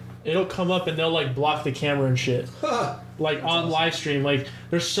Boomerang. It'll come up and they'll like block the camera and shit. Like on awesome. Live stream. Like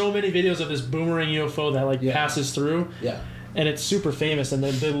there's so many videos of this Boomerang UFO that like passes through. Yeah. And it's super famous, and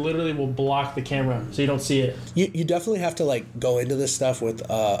they literally will block the camera so you don't see it. You definitely have to like go into this stuff with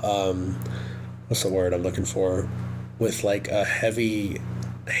what's the word I'm looking for? With like a heavy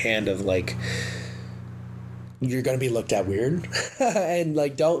hand of like, you're gonna be looked at weird, and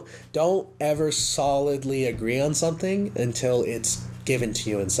like don't ever solidly agree on something until it's given to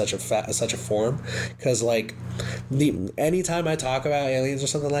you in such a form. Because like anytime I talk about aliens or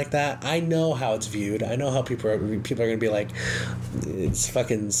something like that, I know how it's viewed. I know how people are gonna be like, it's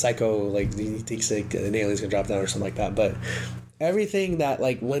fucking psycho. Like he thinks like an alien's gonna drop down or something like that. But everything that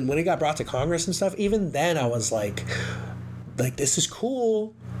like when it got brought to Congress and stuff, even then I was like this is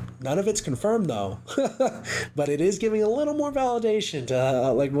cool. None of it's confirmed though, but it is giving a little more validation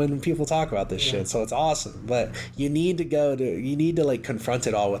to like when people talk about this shit. So it's awesome. But you need to like confront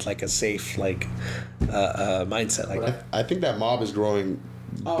it all with like a safe like mindset. Like I think that mob is growing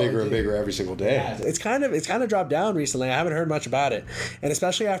bigger and bigger every single day. Yeah, it's kind of dropped down recently. I haven't heard much about it, and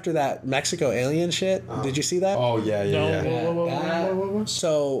especially after that Mexico alien shit. Did you see that? Oh yeah. No.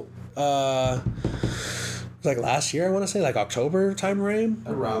 So. Like last year, I want to say, like October time frame.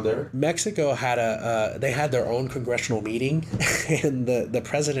 Around there. Mexico had they had their own congressional meeting, and the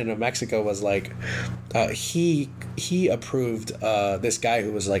president of Mexico was like, he approved this guy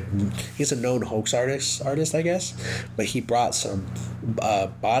who was like, he's a known hoax artist, I guess, but he brought some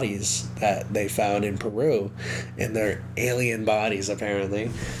bodies that they found in Peru, and they're alien bodies apparently,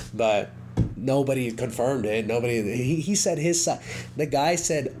 but nobody confirmed it. He said the guy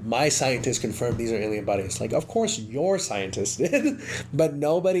said, my scientists confirmed these are alien bodies. Like, of course your scientists did, but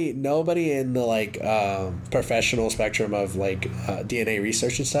nobody in the like professional spectrum of like DNA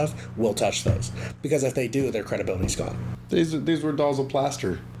research and stuff will touch those, because if they do, their credibility's gone. These were dolls of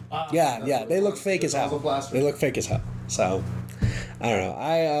plaster. Yeah, they look fake as hell. They look fake as hell. So I don't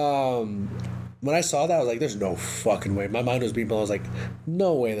know. When I saw that, I was like, there's no fucking way. My mind was being blown. I was like,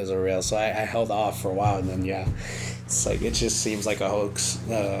 no way there's a real. So I held off for a while, and then, yeah. It's like, it just seems like a hoax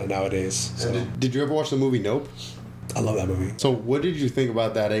nowadays. So. Did you ever watch the movie Nope? I love that movie. So what did you think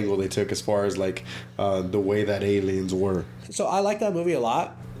about that angle they took as far as, like, the way that aliens were? So I like that movie a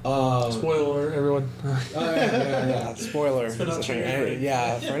lot. Spoiler alert, everyone. Yeah. Spoiler. been on Twitter.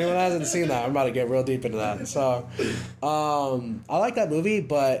 Yeah, for anyone who hasn't seen that, I'm about to get real deep into that. So, I like that movie,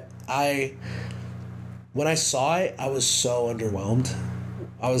 but when I saw it, I was so underwhelmed.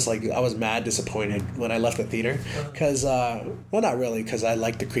 I was mad disappointed when I left the theater. Because, well, not really, because I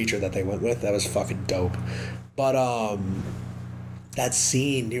liked the creature that they went with. That was fucking dope. But, that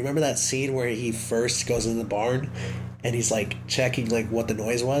scene, do you remember that scene where he first goes in the barn and he's like checking like what the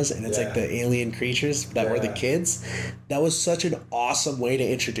noise was, and it's like the alien creatures that were the kids? That was such an awesome way to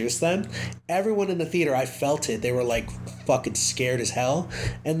introduce them. Everyone in the theater, I felt it. They were like fucking scared as hell.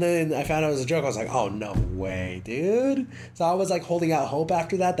 And then I found out it was a joke. I was like, oh, no way, dude. So I was like holding out hope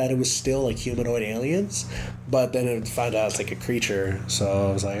after that it was still like humanoid aliens. But then it found out it's like a creature. So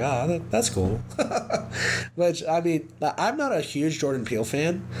I was like, that's cool. Which, I mean, I'm not a huge Jordan Peele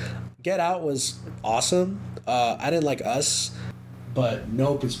fan. Get Out was awesome. I didn't like Us, but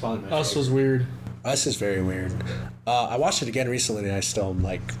Nope is probably my Us favorite. was weird. Us is very weird. I watched it again recently and I still am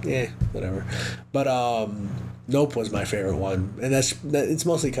like, whatever. But Nope was my favorite one, and it's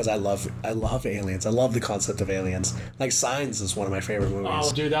mostly because I love aliens. I love the concept of aliens. Like Signs is one of my favorite movies.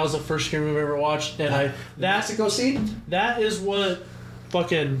 Oh, dude, that was the first scary movie I ever watched, and Mexico scene. that is what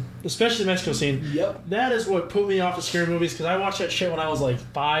fucking, especially the Mexico scene. Yep. That is what put me off of scary movies, because I watched that shit when I was like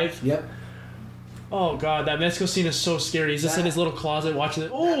 5. Yep. Oh god, that Mexico scene is so scary. He's just in his little closet watching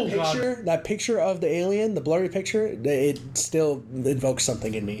it. Oh god. That picture of the alien, the blurry picture, it still invokes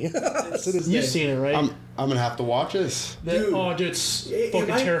something in me. You've seen it, right? I'm gonna have to watch this. Dude, it's fucking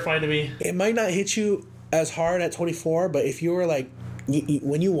might- terrifying to me. It might not hit you as hard at 24, but if you were like,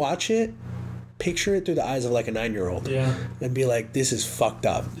 when you watch it, picture it through the eyes of like a 9-year-old. Yeah. And be like, this is fucked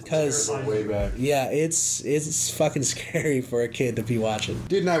up. Because, Way back. yeah, it's fucking scary for a kid to be watching.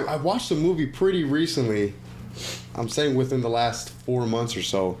 Dude, and I watched a movie pretty recently. I'm saying within the last 4 months or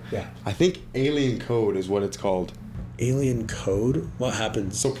so. Yeah. I think Alien Code is what it's called. Alien Code? What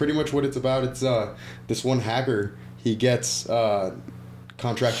happens? So pretty much what it's about, it's this one hacker, he gets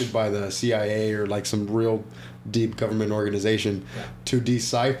contracted by the CIA or like some real deep government organization to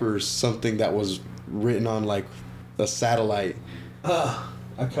decipher something that was written on like the satellite. A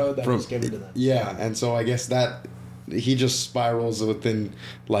code that was given to them. Yeah, and so I guess that he just spirals within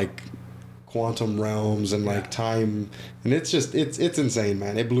like quantum realms and like time, and it's insane,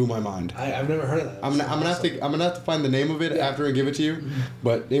 man. It blew my mind. I've never heard of that. I'm gonna have to find the name of it after I give it to you,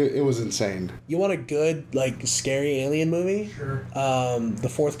 but it was insane. You want a good, like, scary alien movie? Sure. The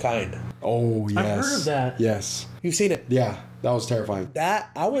Fourth Kind. Oh yes, I've heard of that. Yes, You've seen it. yeah, that was terrifying. That,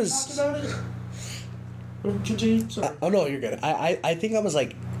 I was... About it? Continue. Sorry. Oh, no, you're good. I think I was,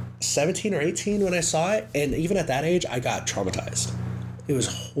 like, 17 or 18 when I saw it, and even at that age, I got traumatized. It was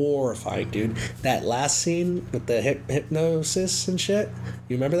horrifying, dude. That last scene with the hypnosis and shit.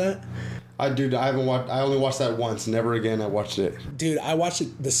 You remember that? I haven't watched. I only watched that once. Never again. I watched it. Dude, I watched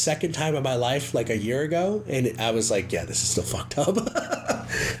it the second time in my life, like a year ago, and I was like, yeah, this is still fucked up.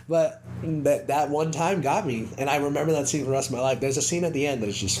 But that one time got me, and I remember that scene for the rest of my life. There's a scene at the end that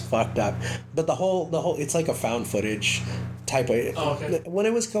is just fucked up. But the whole it's like a found footage type of... Oh, okay.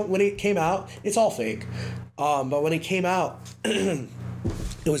 When it came out, it's all fake. But when it came out...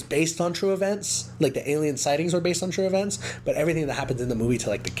 It was based on true events. Like, the alien sightings were based on true events, but everything that happens in the movie to,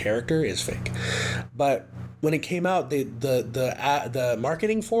 like, the character is fake. But when it came out, the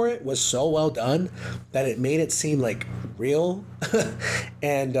marketing for it was so well done that it made it seem like real.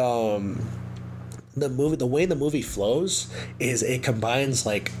 And the way the movie flows is it combines,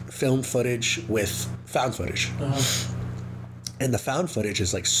 like, film footage with found footage. And the found footage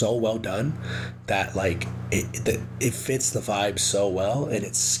is like so well done that like it fits the vibe so well, and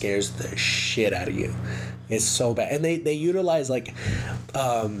it scares the shit out of you. It's so bad, and they utilize like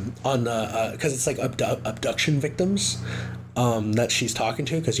because it's like abduction victims that she's talking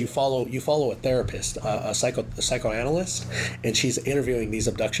to, because you follow a therapist, a psychoanalyst, and she's interviewing these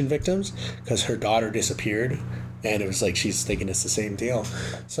abduction victims because her daughter disappeared. And it was like she's thinking it's the same deal.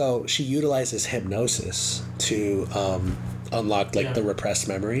 So she utilizes hypnosis to unlock like the repressed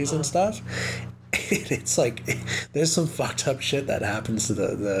memories and stuff. And it's like there's some fucked up shit that happens to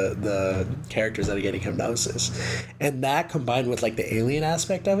the characters that are getting hypnosis. And that combined with like the alien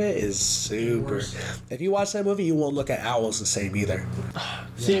aspect of it is super. If you watch that movie, you won't look at owls the same either.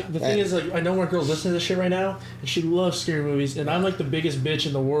 See, the thing is, like, I know one girl's listening to this shit right now, and she loves scary movies, and I'm like the biggest bitch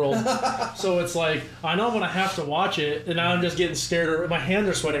in the world. So it's like, I know I'm gonna have to watch it, and now I'm just getting scared, or my hands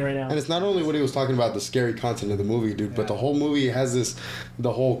are sweating right now. And it's not only what he was talking about, the scary content of the movie, dude, but the whole movie has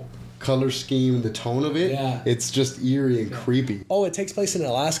the whole color scheme, the tone of it, Yeah. it's just eerie and creepy. Oh, it takes place in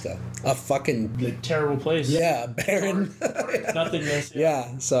Alaska. A fucking Like, terrible place. yeah, barren. Nothingness.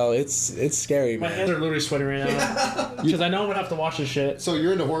 Yeah, so it's scary, My man. hands are literally sweating right now because I know I'm gonna have to watch this shit. So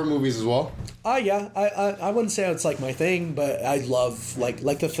you're into horror movies as well? Oh yeah, I wouldn't say it's like my thing, but I love like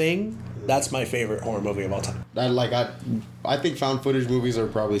The Thing. That's my favorite horror movie of all time. I think found footage movies are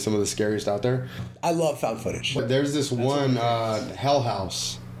probably some of the scariest out there. I love found footage. But there's this one, Hell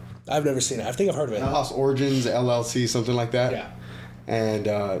House. I've never seen it. I think I've heard of it. Hell House Origins LLC, something like that. Yeah.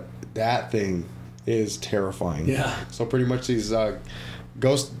 And that thing is terrifying. Yeah. So pretty much these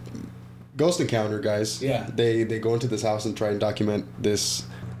ghost encounter guys. Yeah. They go into this house and try and document this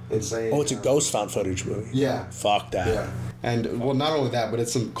insane. Oh, it's a ghost found footage movie. Yeah. Fuck that. Yeah. And well, not only that, but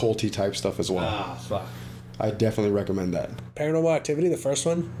it's some culty type stuff as well. Ah, fuck. I definitely recommend that. Paranormal Activity, the first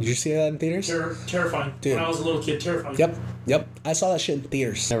one. Did you see that in theaters? Terrifying. Dude. When I was a little kid, terrifying. Yep. I saw that shit in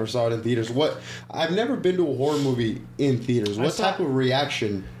theaters. Never saw it in theaters. I've never been to a horror movie in theaters. What type of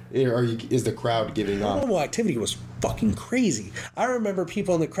reaction is the crowd giving off? Paranormal Activity was fucking crazy. I remember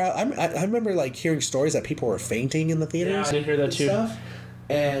people in the crowd. I remember like hearing stories that people were fainting in the theaters. Yeah, I did hear that and too. Stuff.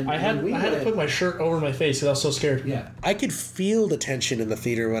 And I had to put my shirt over my face because I was so scared. Yeah, I could feel the tension in the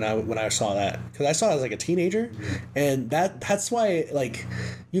theater when I saw that, because I saw it as like a teenager, and that's why like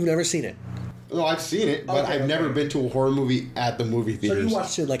you've never seen it. No, I've seen it, but Okay, I've never been to a horror movie at the movie So theaters. you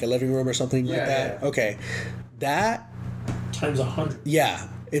watched it in like a living room or something like that. Yeah. Okay, that Times 100. yeah,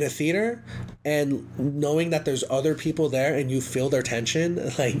 in a theater, and knowing that there's other people there and you feel their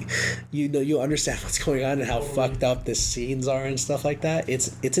tension, like you understand what's going on and how fucked up the scenes are and stuff like that.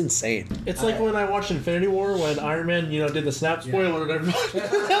 It's insane. It's like when I watched Infinity War when Iron Man, did the snap spoiler and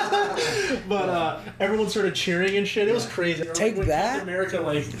everyone. But everyone started cheering and shit. It was crazy. Take when that. Captain America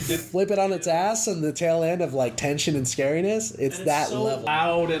did, Flip it on its ass and the tail end of like tension and scariness. It's and that so level.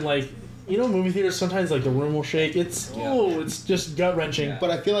 loud and movie theaters sometimes like the room will shake. It's just gut wrenching. But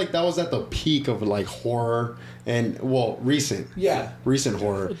I feel like that was at the peak of like horror and recent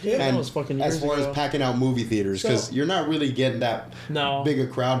horror. Yeah, that and was fucking as years far ago. as packing out movie theaters, because you're not really getting that big a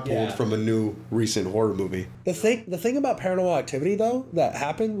crowd pulled Yeah. from a new recent horror movie. The thing about Paranormal Activity though that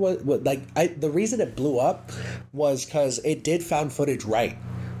happened was the reason it blew up was because it did found footage right.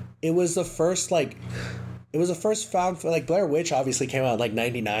 It was the first found, like Blair Witch obviously came out in like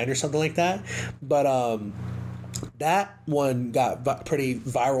 99 or something like that, but that one got pretty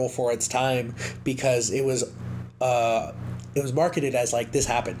viral for its time because it was marketed as like this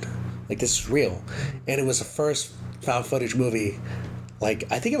happened, like this is real, and it was the first found footage movie.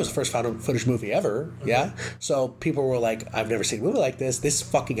 Like, I think it was the first found footage movie ever, yeah? So people were like, I've never seen a movie like this. This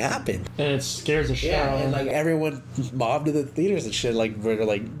fucking happened. And it scares the shit out of And, them. like, everyone mobbed to the theaters and shit, like, we're,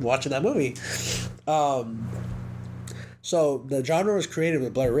 like, watching that movie. So the genre was created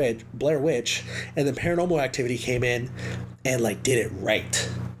with Blair Witch, and then Paranormal Activity came in and, like, did it right.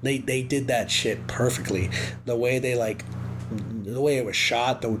 They did that shit perfectly. The way they, like... The way it was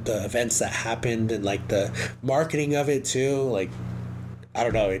shot, the events that happened, and, like, the marketing of it, too, like... I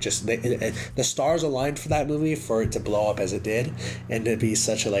don't know. It just the stars aligned for that movie for it to blow up as it did, and to be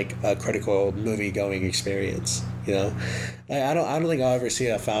such a critical movie going experience. I don't think I'll ever see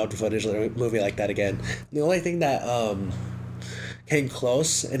a found footage movie like that again. The only thing that came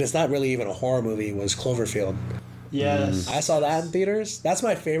close, and it's not really even a horror movie, was Cloverfield. Yes. I saw that in theaters. That's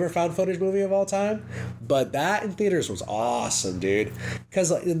my favorite found footage movie of all time. But that in theaters was awesome, dude.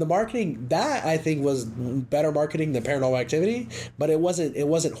 Because in the marketing, that I think was better marketing than Paranormal Activity. But it wasn't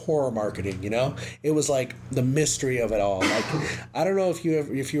horror marketing, It was like the mystery of it all. Like, I don't know if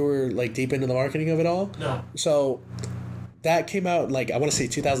you were like deep into the marketing of it all. No. So that came out I want to say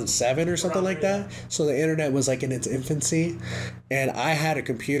 2007 or something like that. So the internet was like in its infancy, and I had a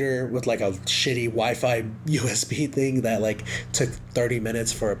computer with like a shitty Wi-Fi USB thing that like took 30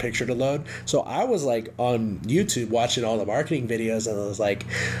 minutes for a picture to load. So I was like on YouTube watching all the marketing videos, and it was like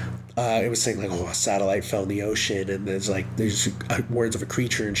it was saying like, a satellite fell in the ocean, and there's words of a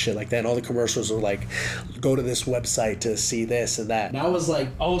creature and shit like that, and all the commercials were like, go to this website to see this and that, and I was like,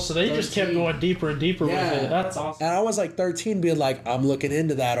 Oh, so they just kept going deeper and deeper with it. That's awesome. and I was like 13, being like, I'm looking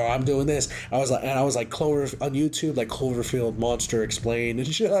into that, or I'm doing this. I was like Clover on YouTube, like Cloverfield Monster Explained and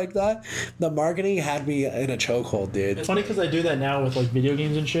shit like that. The marketing had me in a chokehold, dude. It's funny because I do that now with like video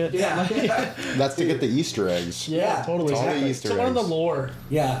games and shit. Yeah. That's to get the Easter eggs. Yeah, totally. It's all the Exactly. Easter So one of the eggs. lore.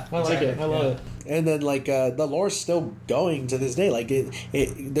 Yeah, I like it. I love it. And then the lore's still going to this day. Like the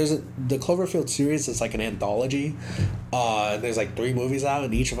Cloverfield series is like an anthology. There's like 3 movies out,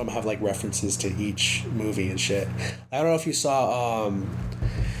 and each of them have like references to each movie and shit. I don't know if you saw.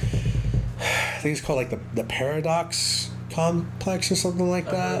 I think it's called like the Paradox complex or something like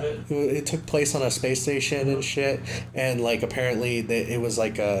I've that. heard of It took place on a space station and shit, and like apparently it was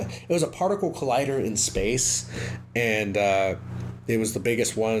a particle collider in space, and it was the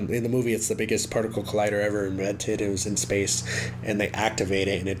biggest one in the movie. It's the biggest particle collider ever invented. It was in space, and they activate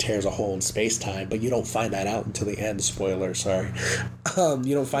it, and it tears a hole in space time. But you don't find that out until the end. Spoiler, sorry.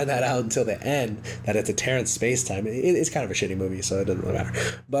 You don't find that out until the end that it's a tear in space time. It's kind of a shitty movie, so it doesn't really matter.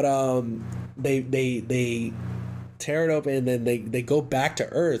 But they tear it open, and then they go back to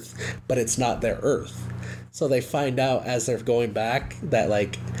Earth, but it's not their Earth. So they find out as they're going back that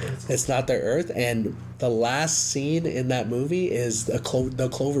like it's not their Earth, and the last scene in that movie is the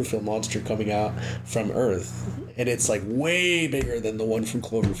Cloverfield monster coming out from Earth, and it's like way bigger than the one from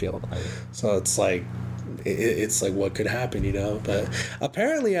Cloverfield. So it's like it's like what could happen, you know? But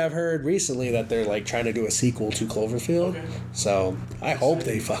apparently I've heard recently that they're like trying to do a sequel to Cloverfield. Okay. So I hope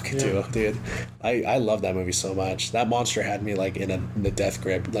they fucking do, dude. I love that movie so much. That monster had me like in the death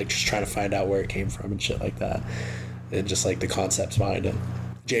grip, like just trying to find out where it came from and shit like that. And just like the concepts behind it.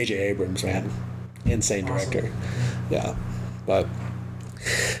 J.J. Abrams, man. Insane director. Yeah. But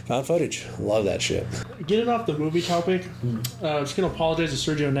found footage. Love that shit. Getting off the movie topic, I'm just going to apologize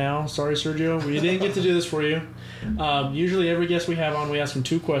to Sergio now. Sorry, Sergio. We didn't get to do this for you. Usually every guest we have on, we ask him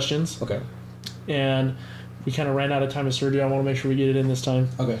 2 questions. Okay. And we kind of ran out of time with Sergio. I want to make sure we get it in this time.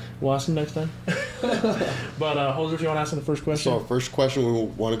 Okay. We'll ask him next time. But, Holzer, if you want to ask him the first question. So, first question we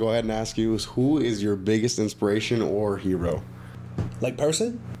want to go ahead and ask you is, who is your biggest inspiration or hero? Like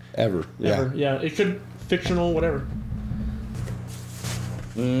person? Ever. Yeah. Ever. Yeah. It could fictional, whatever.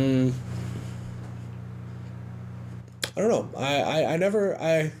 I don't know. I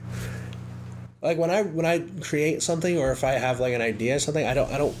never like when I create something, or if I have like an idea or something,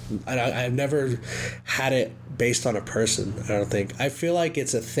 I've never had it based on a person. I don't think. I feel like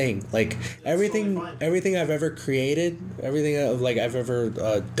it's a thing. Like everything I've ever created, everything I've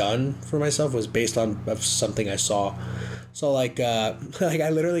ever done for myself was based on something I saw. So like I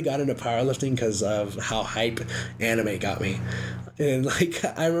literally got into powerlifting because of how hype anime got me. And like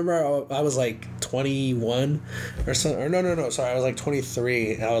I remember I was like 21 or something, or no, sorry, I was like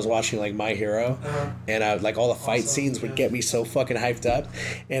 23, and I was watching like My Hero, and I like all the fight scenes would get me so fucking hyped up,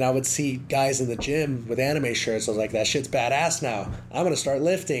 and I would see guys in the gym with anime shirts. I was like, that shit's badass now. I'm gonna start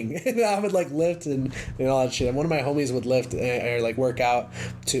lifting, and I would like lift and all that shit. And one of my homies would lift or like work out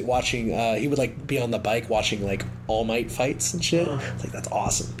to watching. He would like be on the bike watching like All Might fights and shit. Like that's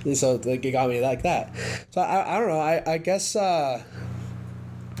awesome. And so like it got me like that. So I don't know. I guess.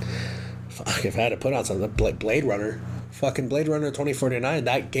 Fuck, if I had to put on something, Blade Runner. Fucking Blade Runner 2049,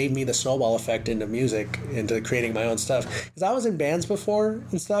 that gave me the snowball effect into music, into creating my own stuff. Because I was in bands before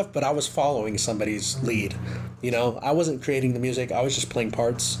and stuff, but I was following somebody's lead. You know, I wasn't creating the music, I was just playing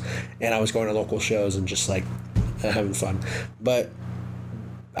parts, and I was going to local shows and just like having fun. But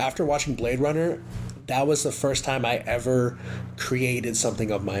after watching Blade Runner, that was the first time I ever created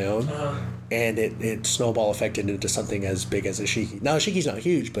something of my own. And it snowball affected into something as big as Ishiki. Now, Ishiki's not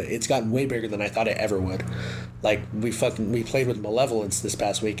huge, but it's gotten way bigger than I thought it ever would. Like, we played with Malevolence this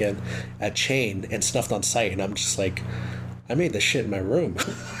past weekend at Chain and Snuffed on Sight, and I'm just like, I made this shit in my room.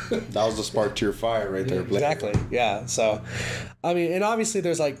 That was the spark to your fire right there. Exactly, yeah. So, I mean, and obviously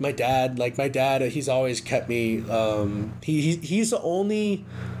there's like my dad. Like, my dad, he's always kept me, he's the only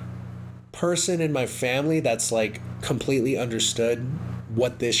person in my family that's like completely understood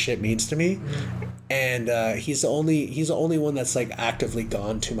what this shit means to me, and he's the only one that's like actively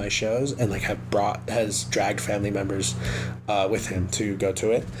gone to my shows and like has dragged family members with him to go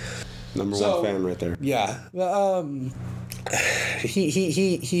to it. Number one fan right there. Yeah.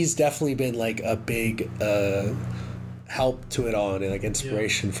 He's definitely been like a big help to it all, and like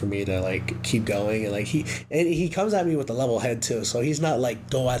inspiration for me to like keep going. And like he comes at me with a level head too, so he's not like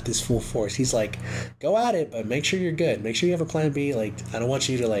go at this full force. He's like, go at it, but make sure you're good, make sure you have a plan B. Like, I don't want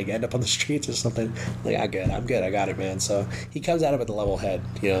you to like end up on the streets or something. Like, I'm good, I got it, man. So he comes at it with a level head,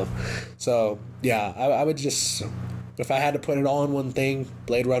 you know. So yeah, I would just, if I had to put it all in one thing,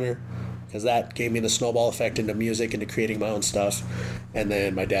 Blade Runner, because that gave me the snowball effect into music, into creating my own stuff, and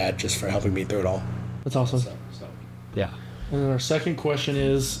then my dad just for helping me through it all. That's awesome. So. Yeah. And our second question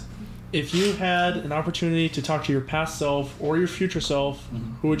is, if you had an opportunity to talk to your past self or your future self,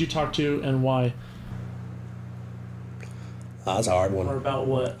 who would you talk to and why? That's a hard one. Or about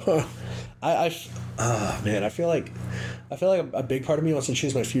what? I feel like a big part of me wants to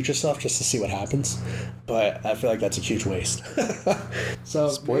choose my future self just to see what happens, but I feel like that's a huge waste. So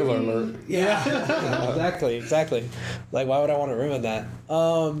spoiler alert. Yeah. Exactly. Like, why would I want to ruin that?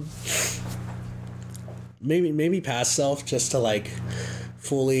 Maybe past self, just to like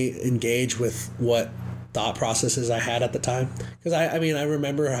fully engage with what thought processes I had at the time. Because I mean, I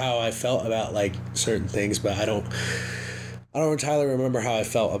remember how I felt about like certain things, but I don't entirely remember how I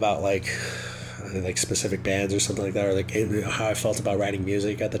felt about like specific bands or something like that, or like how I felt about writing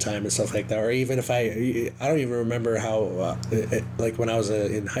music at the time and stuff like that, or even if I don't even remember how like when I was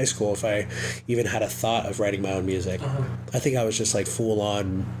in high school, if I even had a thought of writing my own music. I think I was just like full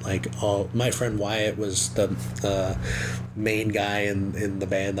on like all. My friend Wyatt was the main guy in the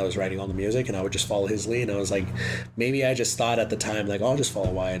band that was writing all the music, and I would just follow his lead. And I was like, maybe I just thought at the time like, I'll just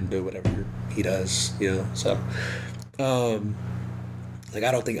follow Wyatt and do whatever he does, you know. So like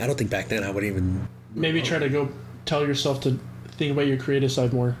I don't think back then I would even maybe try to go tell yourself to think about your creative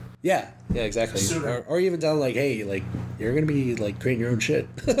side more. Yeah, exactly. Or even tell like, hey, like you're gonna be like creating your own shit.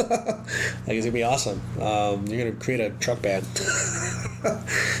 Like it's gonna be awesome. You're gonna create a truck band.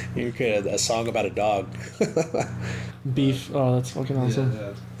 You're gonna create a song about a dog. Beef. Oh, that's fucking awesome.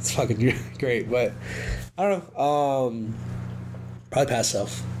 Yeah, it's fucking great. But I don't know. Probably past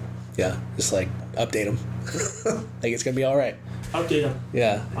self. Yeah, just like update them. Like it's gonna be all right. Update them.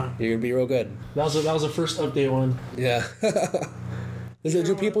 Yeah, you're gonna be real good. That was the first update one. Yeah.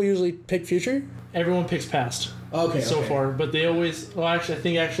 Do people usually pick future? Everyone picks past. Okay. So far, but they always. Well, actually, I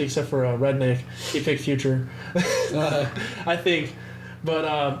think except for Redneck, he picked future. I think,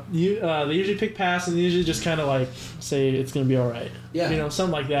 but they usually pick past, and they usually just kind of like say it's gonna be all right. Yeah. You know,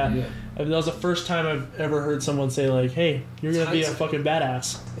 something like that. Yeah. I mean, that was the first time I've ever heard someone say like, "Hey, you're gonna be a fucking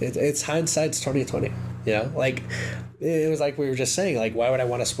badass." It's hindsight's 20/20. You know, like it was like we were just saying, like, why would I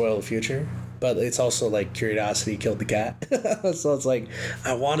want to spoil the future? But it's also like curiosity killed the cat. So it's like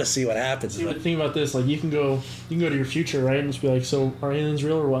I want to see what happens. Think about this: like you can go to your future, right, and just be like, "So are aliens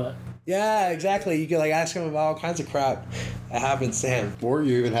real or what?" Yeah, exactly. You can like ask him about all kinds of crap that happens to him. Or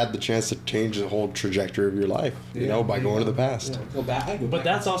you even had the chance to change the whole trajectory of your life, you know, by going to the past. Yeah. Go back. But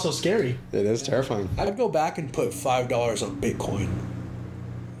that's also scary. It is terrifying. I'd go back and put $5 on Bitcoin.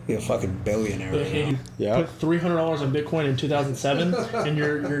 Be a fucking billionaire. Right now. Yeah. Put $300 on Bitcoin in 2007, and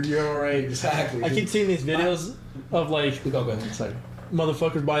you're all right. Exactly. I keep seeing these videos of like. Go ahead. Sorry.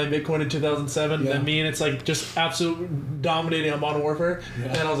 Motherfuckers buying Bitcoin in 2007, yeah. And me, and it's like just absolute dominating on Modern Warfare. Yeah.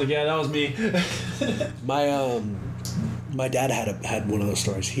 And I was like, yeah, that was me. My dad had one of those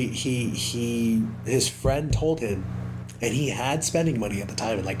stories. His friend told him, and he had spending money at the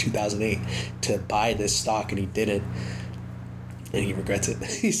time in like 2008 to buy this stock, and he didn't, and he regrets it.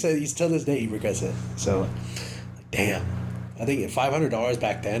 He said he's till this day he regrets it. So, damn, I think at $500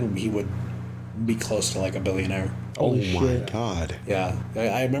 back then he would be close to like a billionaire. Holy my god! Yeah,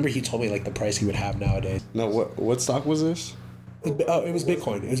 I remember he told me like the price he would have nowadays. No, what stock was this? It was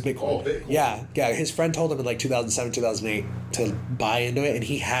Bitcoin. It was Bitcoin. Oh, Bitcoin. Yeah. His friend told him in like 2007, 2008 to buy into it, and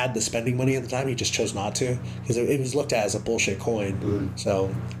he had the spending money at the time. He just chose not to because it was looked at as a bullshit coin. So,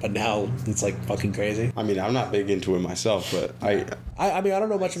 but now it's like fucking crazy. I mean, I'm not big into it myself, but I mean, I don't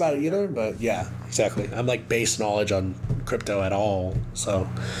know much about it either, but yeah, exactly. I'm like base knowledge on crypto at all. So,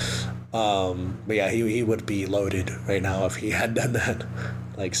 but yeah, he would be loaded right now if he had done that,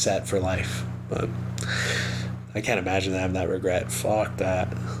 like set for life. But I can't imagine having that regret. Fuck that.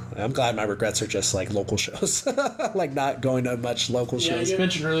 I'm glad my regrets are just like local shows, like not going to much local shows. Yeah, you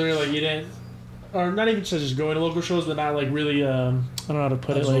mentioned earlier like you didn't, or not even just going to local shows, but not like really. I don't know how to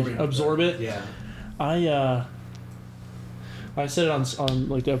put it. Like absorb it. Yeah. I said it on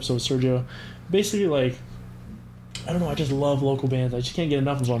like the episode with Sergio. Basically, like I don't know. I just love local bands. I just can't get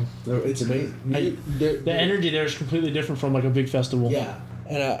enough of them. It's amazing. The energy there is completely different from like a big festival. Yeah.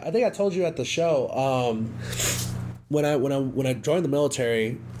 And I think I told you at the show, when I joined the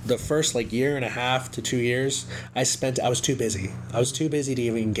military, the first like year and a half to 2 years, I was too busy. I was too busy to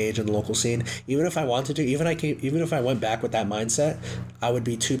even engage in the local scene. Even if I wanted to, even if I went back with that mindset, I would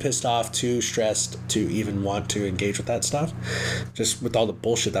be too pissed off, too stressed to even want to engage with that stuff, just with all the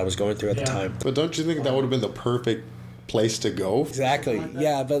bullshit that I was going through at the time. But don't you think that would have been the perfect place to go? Exactly.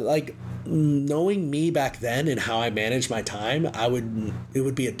 Yeah, but like knowing me back then and how I managed my time, it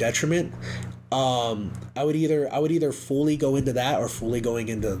would be a detriment. I would either fully go into that or fully going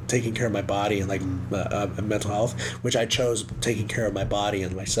into taking care of my body and like mental health, which I chose taking care of my body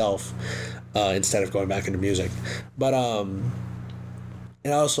and myself instead of going back into music. But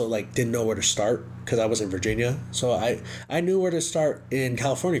and I also like didn't know where to start because I was in Virginia, so I knew where to start in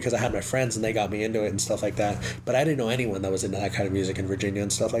California because I had my friends and they got me into it and stuff like that. But I didn't know anyone that was into that kind of music in Virginia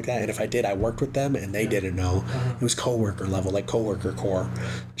and stuff like that. And if I did, I worked with them and they didn't know. It was coworker level, like coworker core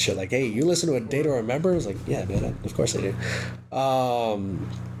shit. Like, hey, you listen to A Day to Remember? I was like, yeah, man, of course I do.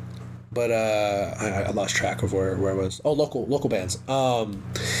 But I lost track of where I was. Oh, local bands.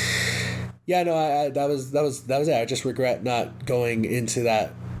 Yeah, no, that was it. I just regret not going into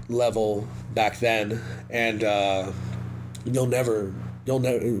that level back then, and you'll never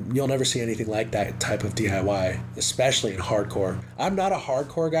see anything like that type of DIY, especially in hardcore. I'm not a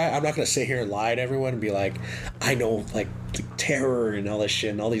hardcore guy. I'm not gonna sit here and lie to everyone and be like, I know like Terror and all this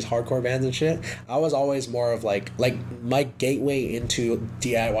shit and all these hardcore bands and shit. I was always more of like my gateway into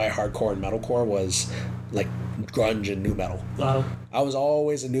DIY hardcore and metalcore was like grunge and nu metal. I was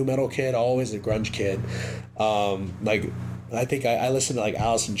always a nu metal kid, always a grunge kid. Like I think I listened to like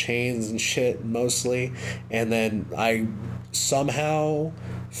Alice in Chains and shit mostly, and then I somehow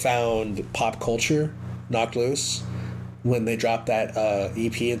found Pop Culture, Knocked Loose, when they dropped that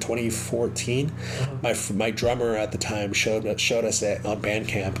EP in 2014. My drummer at the time showed us it on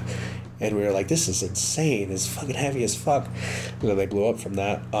Bandcamp, and we were like, this is insane, it's fucking heavy as fuck. And then they blew up from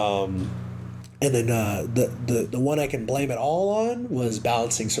that. And then the one I can blame it all on was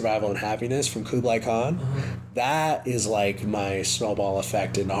Balancing Survival and Happiness from Kublai Khan. That is like my snowball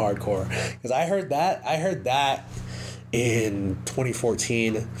effect into hardcore, because I heard that in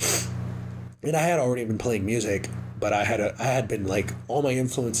 2014, and I had already been playing music, but I had been like, all my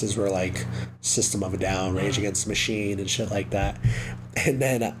influences were like System of a Down, Rage Against the Machine, and shit like that. And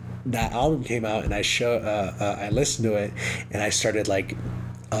then that album came out, and I listened to it, and I started like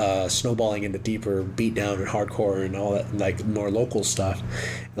snowballing into deeper beatdown and hardcore and all that, like more local stuff,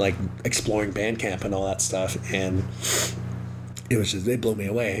 like exploring Bandcamp and all that stuff, and it blew me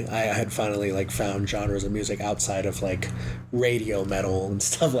away. I had finally like found genres of music outside of like radio metal and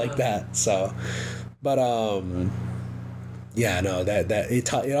stuff like that. So, but yeah, no, that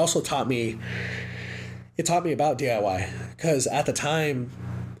it also taught me about DIY, because at the time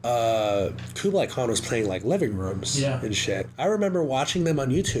Kublai Khan was playing like living rooms and shit. I remember watching them on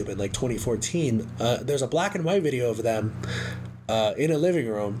YouTube in like 2014. There's a black and white video of them in a living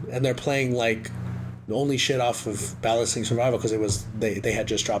room, and they're playing like only shit off of Balancing Survival, because it was they had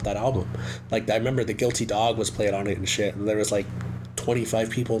just dropped that album. Like I remember The Guilty Dog was played on it and shit, and there was like 25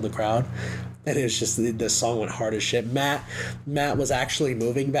 people in the crowd, and it was just the song went hard as shit. Matt was actually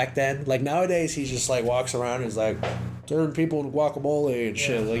moving back then. Like nowadays he just like walks around and is like turn people into guacamole and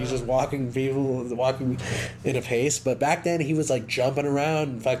shit. Like he's just walking in a pace. But back then he was like jumping around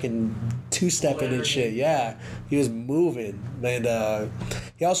and fucking two-stepping and shit. Yeah, he was moving. And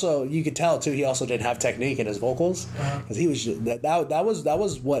he also, you could tell too, he also didn't have technique in his vocals, because he was that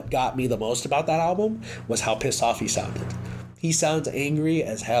was what got me the most about that album, was how pissed off he sounded. He sounds angry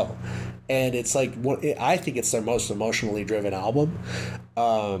as hell, and it's like I think it's their most emotionally driven album.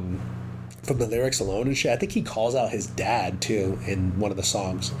 From the lyrics alone and shit, I think he calls out his dad too in one of the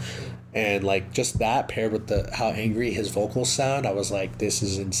songs, and like just that paired with how angry his vocals sound, I was like, this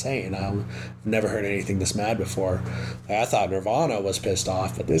is insane. I've never heard anything this mad before. Like, I thought Nirvana was pissed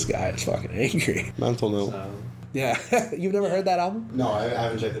off, but this guy is fucking angry. Mental note. So, yeah. You've never heard that album? No, I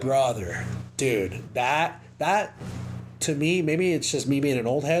haven't checked it. Brother, dude, that to me, maybe it's just me being an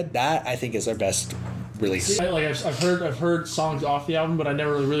old head, that I think is their best release. I've heard songs off the album, but I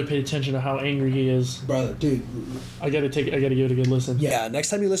never really paid attention to how angry he is. Brother, dude, I gotta give it a good listen. Yeah,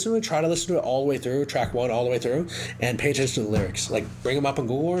 next time you listen to it, try to listen to it all the way through, track one all the way through, and pay attention to the lyrics. Like, bring them up on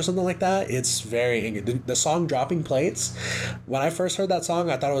Google or something like that. It's very angry. The song Dropping Plates, when I first heard that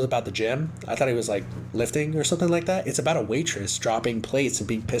song, I thought it was about the gym. I thought he was like lifting or something like that. It's about a waitress dropping plates and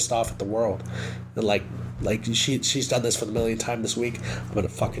being pissed off at the world, and like she's done this for the millionth time this week. I'm gonna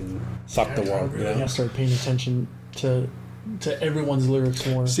fucking fuck the world. You know? I started paying attention to everyone's lyrics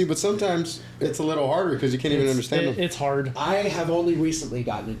more. See, but sometimes it's a little harder because you can't even understand them. It's hard. I have only recently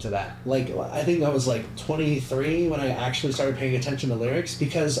gotten into that. Like, I think I was like 23 when I actually started paying attention to lyrics,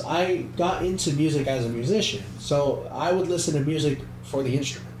 because I got into music as a musician. So I would listen to music for the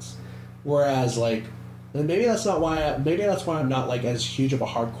instruments, whereas like, and maybe that's why I'm not like as huge of a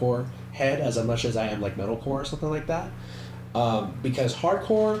hardcore head as much as I am like metalcore or something like that, because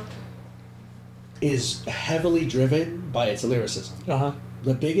hardcore is heavily driven by its lyricism.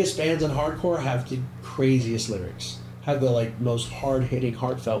 The biggest bands in hardcore have the craziest lyrics, have the like most hard-hitting,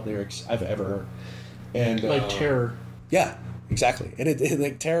 heartfelt lyrics I've ever heard. And like Terror. Yeah, exactly. And it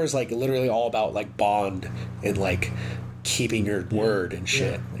like Terror is like literally all about like bond and like keeping your word and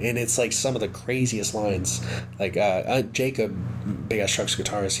shit. And it's like some of the craziest lines. Like Jacob, Big Ass Trucks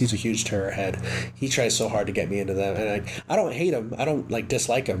guitarist, he's a huge Terror head. He tries so hard to get me into them, and I don't hate him, I don't like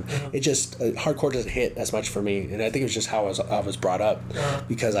dislike him. It just hardcore doesn't hit as much for me, and I think it's just how I was brought up,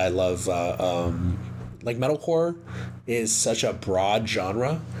 because I love like metalcore is such a broad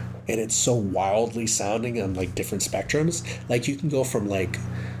genre, and it's so wildly sounding on like different spectrums. Like you can go from like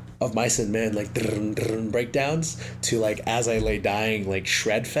of Mice and Men, like breakdowns, to like As I Lay Dying, like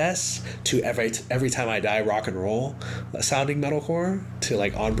shred fest, to every time I die rock and roll sounding metalcore, to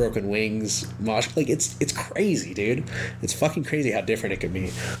like On Broken Wings mosh. Like it's crazy, dude. It's fucking crazy how different it can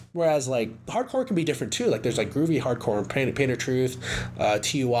be. Whereas like hardcore can be different too. Like there's like groovy hardcore and Pain of Truth,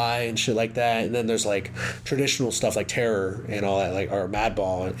 TUI and shit like that, and then there's like traditional stuff like Terror and all that, like, or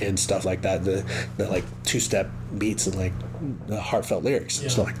Madball and stuff like that. The like two-step beats and like the heartfelt lyrics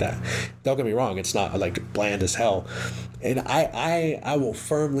and stuff like that. Don't get me wrong, it's not like bland as hell. And I will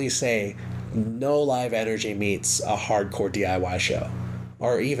firmly say no live energy meets a hardcore DIY show,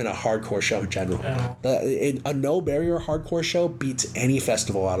 or even a hardcore show in general. A no barrier hardcore show beats any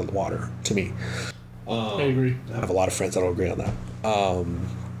festival out of the water to me. I agree. I have a lot of friends that will agree on that.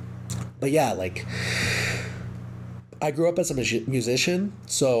 But yeah, like, I grew up as a musician,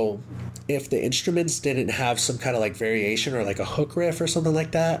 so if the instruments didn't have some kind of like variation or like a hook riff or something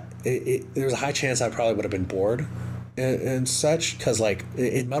like that, there's a high chance I probably would have been bored and such, because like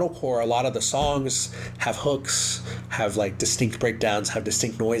in metalcore a lot of the songs have hooks, have like distinct breakdowns, have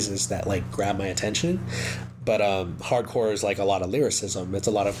distinct noises that like grab my attention. But hardcore is like a lot of lyricism. It's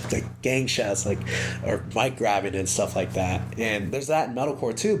a lot of like gang shouts, like, or mic grabbing and stuff like that. And there's that in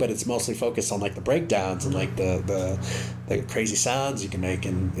metalcore too, but it's mostly focused on like the breakdowns and like the crazy sounds you can make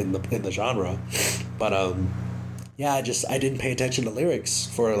in the genre. But yeah, I didn't pay attention to lyrics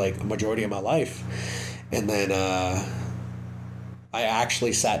for like a majority of my life, and then I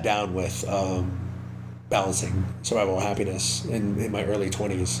actually sat down with Balancing Survival of Happiness in my early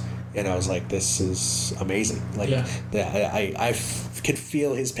 20s. And I was like, this is amazing. Like, I could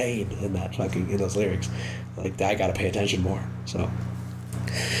feel his pain in those lyrics. Like, I gotta pay attention more. So,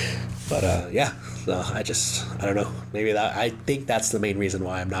 but yeah, no, I don't know. Maybe I think that's the main reason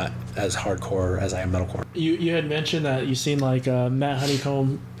why I'm not as hardcore as I am metalcore. You had mentioned that you've seen like Matt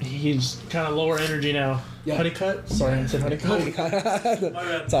Honeycomb. He's kind of lower energy now. Yeah. Honeycut? Sorry, I said Honeycomb.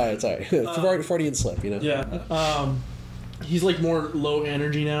 Sorry. Freudian slip, you know? Yeah. He's like more low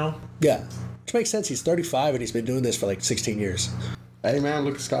energy now. Yeah. Which makes sense. He's 35 and he's been doing this for like 16 years. Hey man,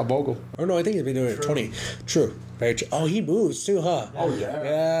 look at Scott Bogle. Or no, I think he's been doing it 20. True. Very true. Oh, he moves too, huh? Oh yeah.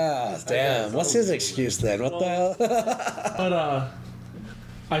 Yeah. Damn. What's his excuse then? What the hell? But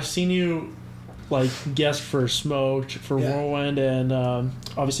I've seen you like guest for Smoked, for Whirlwind, and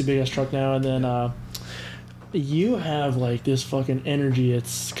obviously Big Ass Truck now, and then you have like this fucking energy.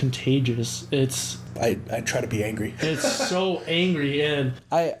 It's contagious. I try to be angry. It's so angry, and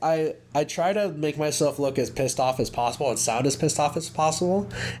I try to make myself look as pissed off as possible and sound as pissed off as possible,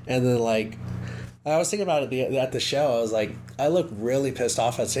 and then like I was thinking about it at the show. I was like, I look really pissed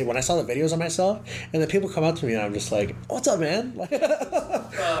off. I'd say when I saw the videos of myself, and then people come up to me and I'm just like, "What's up, man?"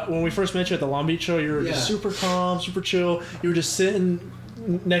 When we first met you at the Long Beach show, you were just super calm, super chill. You were just sitting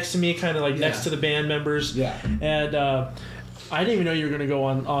next to me, kind of like next to the band members. Yeah. And I didn't even know you were gonna go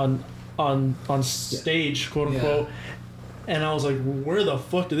on stage, quote unquote. And I was like, where the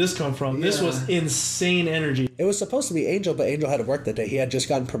fuck did this come from? This was insane energy. It was supposed to be Angel, but Angel had to work that day. He had just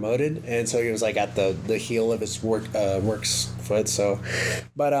gotten promoted, and so he was like at the heel of his work's foot. So,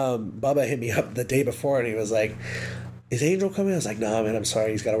 but Bubba hit me up the day before, and he was like, "Is Angel coming?" I was like, "No, man, I'm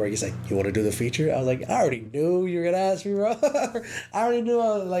sorry, he's got to work." He's like, "You want to do the feature?" I was like, "I already knew you were gonna ask me, bro. I already knew.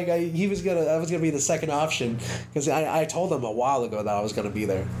 I was gonna be the second option, because I told him a while ago that I was gonna be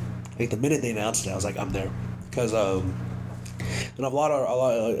there. Like the minute they announced it, I was like, I'm there, because and a lot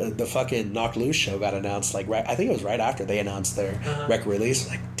of the fucking Knocked Loose show got announced like I think it was right after they announced their record release.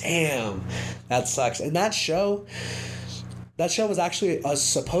 Like, damn, that sucks. And that show was actually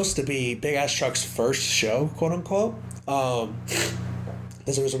supposed to be Big Ass Truck's first show, quote unquote.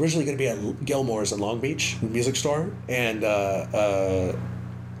 Because it was originally going to be at Gilmore's in Long Beach, the music store, and I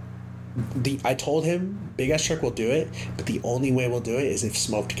told him Big Ass Truck will do it, but the only way we'll do it is if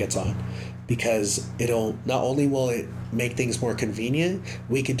Smoked gets on, because it'll not only will it make things more convenient,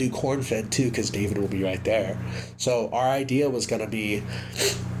 we could do corn fed too, because David will be right there. So our idea was going to be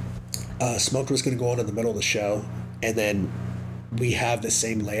Smoked was going to go on in the middle of the show, and then we have the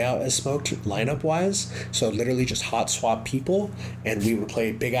same layout as Smoked lineup wise, so literally just hot swap people, and we would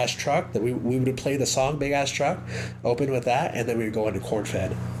play Big Ass Truck. That we would play the song Big Ass Truck, open with that, and then we would go into corn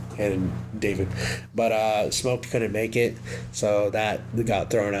fed and David. But Smoked couldn't make it, so that got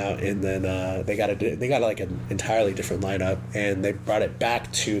thrown out, and then they got like an entirely different lineup, and they brought it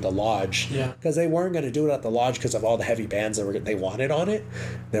back to the Lodge, because they weren't going to do it at the Lodge because of all the heavy bands that they wanted on it.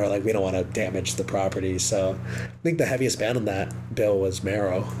 They were like, we don't want to damage the property. So I think the heaviest band on that bill was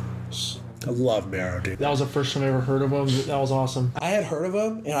Marrow. I love Marrow, dude. That was the first time I ever heard of them. That was awesome. I had heard of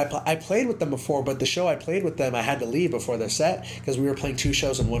them, and I played with them before, but the show I played with them, I had to leave before their set because we were playing 2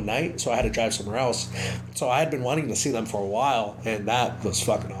 shows in one night, so I had to drive somewhere else. So I had been wanting to see them for a while, and that was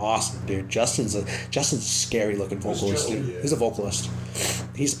fucking awesome, dude. Justin's a scary looking vocalist, dude. He's a vocalist.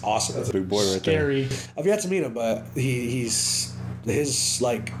 He's awesome. That's a big boy right there. Scary. I've yet to meet him, but he's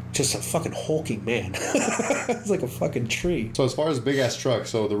like just a fucking hulking man. It's like a fucking tree. So as far as Big Ass Truck,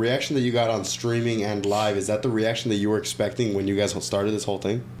 so the reaction that you got on streaming and live, is that the reaction that you were expecting when you guys started this whole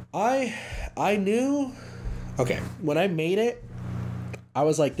thing? I knew. Okay, when I made it, I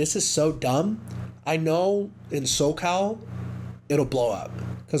was like, this is so dumb. I know in SoCal, it'll blow up.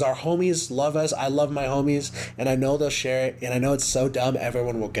 Because our homies love us. I love my homies. And I know they'll share it. And I know it's so dumb,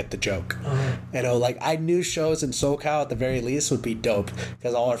 everyone will get the joke. You know, like, I knew shows in SoCal at the very least would be dope.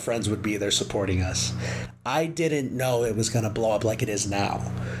 Because all our friends would be there supporting us. I didn't know it was going to blow up like it is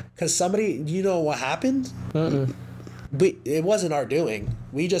now. Because somebody, you know what happened? But it wasn't our doing.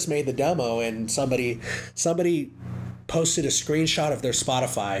 We just made the demo, and somebody posted a screenshot of their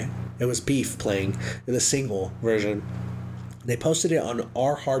Spotify. It was Beef playing in the single version. They posted it on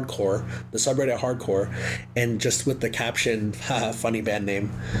our Hardcore, the subreddit Hardcore, and just with the caption, funny band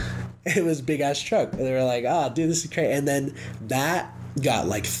name, it was Big Ass Truck. And they were like, dude, this is crazy. And then that got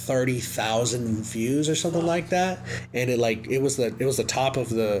like 30,000 views or something like that, and it was the top of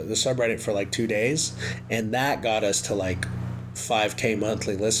the subreddit for like 2 days, and that got us to like 5K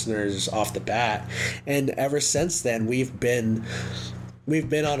monthly listeners off the bat. And ever since then, we've been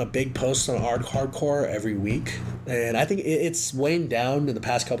on a big post on Hardcore every week, and I think it's waned down in the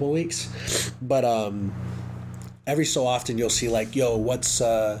past couple of weeks, but every so often you'll see like, yo, what's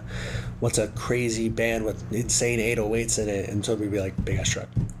a crazy band with insane 808s in it, and so we'd be like Big Ass Truck,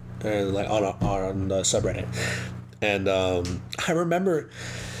 and like on the subreddit. And I remember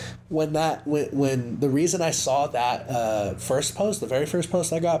when the reason I saw that first post, the very first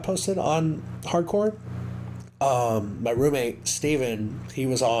post I got posted on Hardcore, my roommate Steven, he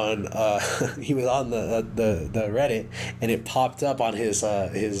was on the Reddit, and it popped up on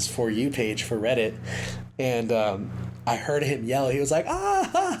his For You page for Reddit, and I heard him yell. He was like,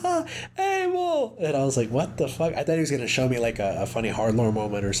 Abel! And I was like, what the fuck? I thought he was going to show me like a funny hardlore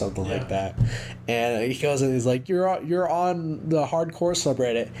moment or something like that. And he goes and he's like, you're on the Hardcore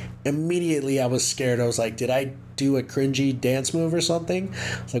subreddit. Immediately I was scared. I was like, did I do a cringy dance move or something?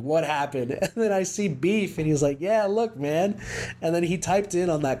 I was like, what happened? And then I see Beef, and he's like, yeah, look, man. And then he typed in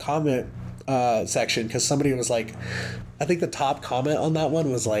on that comment section, because somebody was like, I think the top comment on that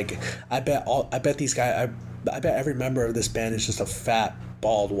one was like, I bet every member of this band is just a fat,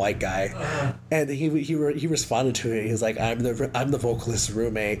 bald white guy. And he responded to it. He was like, I'm the vocalist's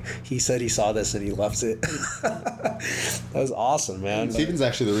roommate. He said he saw this and he loves it. That was awesome, man. Steven's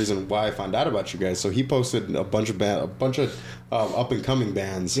actually the reason why I found out about you guys. So he posted a bunch of up and coming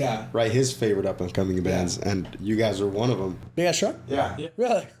bands. Yeah. Right, his favorite up and coming bands, and you guys are one of them. Big Ass Truck? Yeah.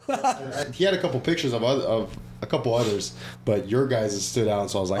 Really? And he had a couple pictures of a couple others, but your guys stood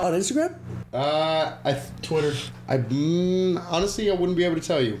out, so I was like, On Instagram? Twitter. Honestly, I wouldn't be able to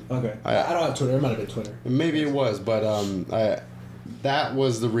tell you. Okay. I don't have Twitter. It might have been Twitter. Maybe it was, but that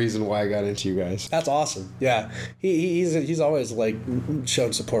was the reason why I got into you guys. That's awesome. Yeah, he's always like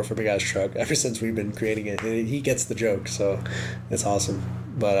shown support for Big Ass Truck ever since we've been creating it. He gets the joke, so it's awesome.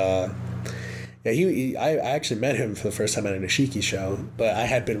 But yeah, I actually met him for the first time at an Ishiki show, but I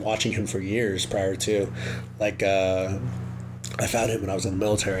had been watching him for years prior to, like. I found him when I was in the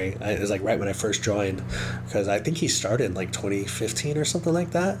military. It was like right when I first joined, because I think he started in like 2015 or something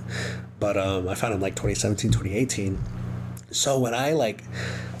like that. But I found him like 2017, 2018. So when I like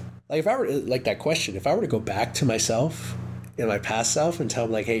if I were like that question, if I were to go back to myself in my past self and tell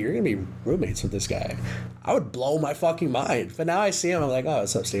him like, hey, you're gonna be roommates with this guy, I would blow my fucking mind. But now I see him, I'm like, oh,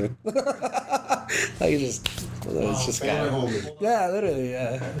 what's up, Steven? Like, it's just guy. Yeah, literally,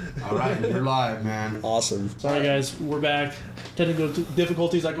 yeah. All right, you're live, man. Awesome. Sorry, guys. We're back. Technical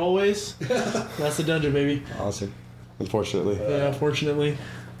difficulties like always. That's the dungeon, baby. Awesome. Unfortunately. Yeah, unfortunately.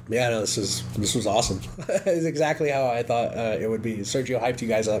 Yeah, no, this was awesome. It's exactly how I thought it would be. Sergio hyped you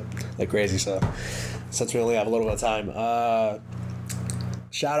guys up like crazy, so since we only have a little bit of time,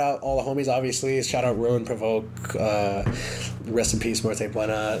 shout out all the homies, obviously. Shout out Ruin, Provoke, rest in peace, Muerte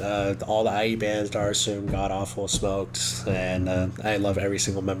Buena, all the IE bands, Darsum, God Awful, Smoked, and I love every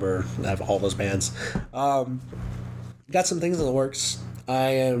single member of all those bands. Got some things in the works. I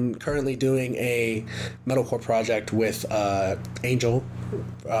am currently doing a metalcore project with Angel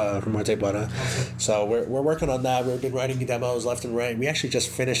from Monte Buena. So we're working on that. We've been writing demos left and right. We actually just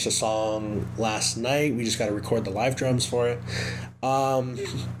finished a song last night. We just got to record the live drums for it.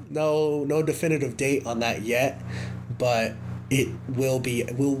 No definitive date on that yet, but it will be.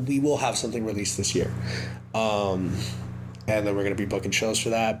 We will have something released this year. And then we're gonna be booking shows for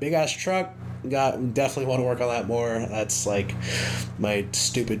that. Big ass truck. Definitely want to work on that more. That's like my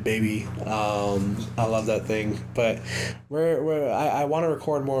stupid baby. I love that thing. But I want to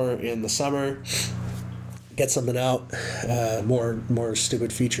record more in the summer. Get something out, more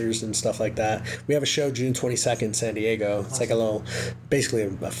stupid features and stuff like that. We have a show June 22nd in San Diego. It's like basically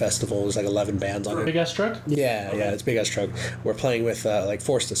a festival. There's like 11 bands on it. Big ass truck? Yeah, it's Big Ass Truck. We're playing with like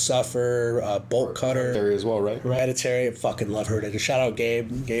Forced to Suffer, Bolt Cutter. Area as well, right? Hereditary. I fucking love Hereditary. Shout out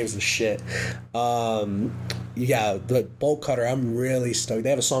Gabe. Gabe's the shit. Yeah, the Bolt Cutter, I'm really stoked. They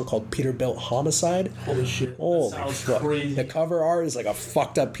have a song called Peterbilt Homicide. Holy shit. Oh, that my sounds God. crazy. The cover art is like a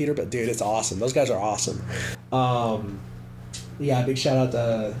fucked up Peterbilt. Dude, it's awesome. Those guys are awesome. Yeah, big shout out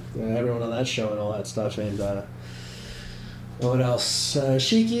to everyone on that show and all that stuff. And what else?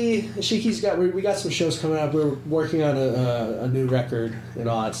 Ishiki's got. We got some shows coming up. We're working on a new record and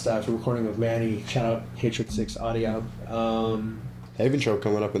all that stuff. We're recording with Manny. Shout out Hatred 6 Audio. Haven show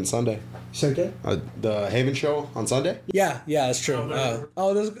coming up on Sunday. So good. The Haven show on Sunday? Yeah, that's true.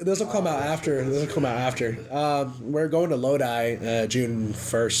 This will come out after. We're going to Lodi June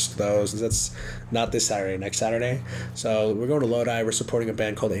 1st, though. So that's not this Saturday, next Saturday. So we're going to Lodi. We're supporting a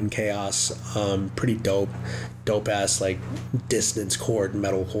band called In Chaos. Pretty dope ass like dissonance chord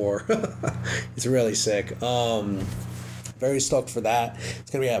metalcore. It's really sick. Very stoked for that.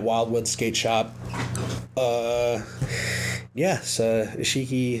 It's gonna be at Wildwood Skate Shop.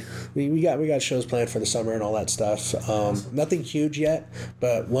 Ishiki. We got shows planned for the summer and all that stuff. Nothing huge yet,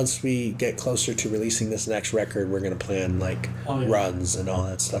 but once we get closer to releasing this next record, we're gonna plan like runs and all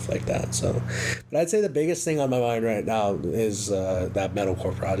that stuff like that. So, but I'd say the biggest thing on my mind right now is that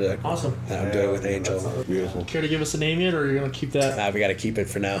metalcore project. Awesome. That I'm doing with Angel. Beautiful. Care to give us a name yet, or you're gonna keep that? We gotta keep it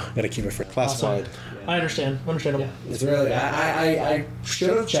for now. Classified. I understand. Understandable. It's really. I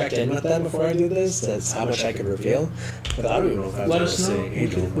should have checked in with them before I did this. That's how much I could reveal. But I don't even know if I was Let going us to know. say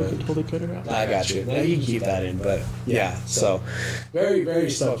Angel. We can totally cut it out. I got you. No, you can keep that in, but yeah. So very, very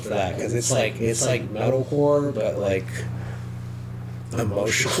stoked for that because it's like metalcore, but like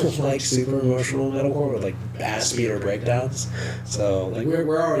emotional, like super emotional metalcore with like bass beat or breakdowns. So like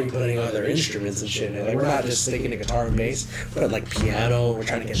we're already putting other instruments and shit. Like we're not just sticking to guitar and bass, but like piano. We're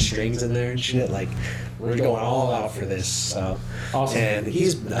trying to get strings in there and shit. Like we're going all out for this. So Awesome. And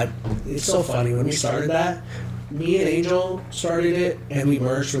it's so funny when we started that. Me and Angel started it, and we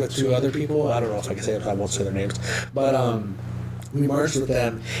merged with two other people. I don't know if I can say it, I won't say their names. But we merged with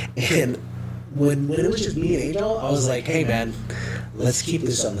them, and when it was just me and Angel, I was like, hey, man, let's keep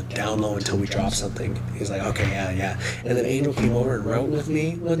this on the down low until we drop something. He's like, okay, yeah. And then Angel came over and wrote with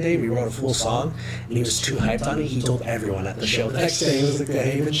me one day. We wrote a full song, and he was too hyped on it. He told everyone at the show the next day. It was like the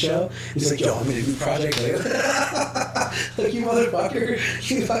Haven show. He's like, yo, I'm going to do a project later. Like, you motherfucker,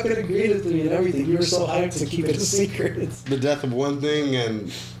 you fucking agreed with me and everything. You were so hyped to keep it a secret. The death of one thing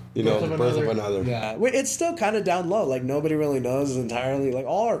and, the birth of another. Yeah, it's still kind of down low. Like nobody really knows entirely. Like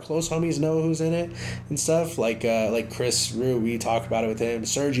all our close homies know who's in it and stuff. Like Chris Rue, we talked about it with him.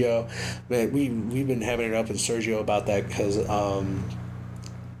 Sergio, man, we've been having it up with Sergio about that because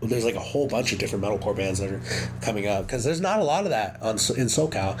there's like a whole bunch of different metalcore bands that are coming up because there's not a lot of that in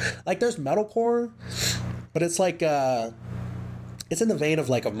SoCal. Like there's metalcore, but it's like it's in the vein of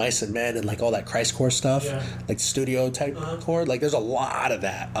like of Mice and Men and like all that Christcore stuff, like studio type core. Like there's a lot of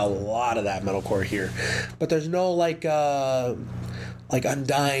that metalcore here, but there's no like undying,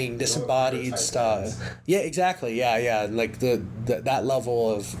 disembodied stuff. Yeah, exactly. Yeah, like that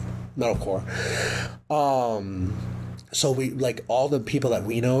level of metalcore. So we like all the people that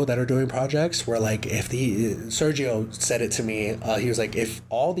we know that are doing projects were like, if Sergio said it to me, he was like, if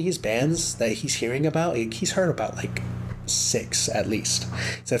all these bands that he's hearing about, he's heard about like 6 at least.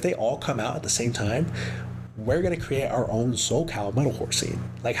 So if they all come out at the same time, we're gonna create our own SoCal metalcore scene.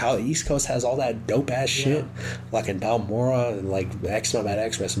 Like how the East Coast has all that dope ass shit, like in Balmora and like X-Nomad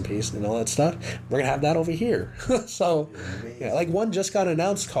X, rest in peace, and all that stuff. We're gonna have that over here. So, yeah, like one just got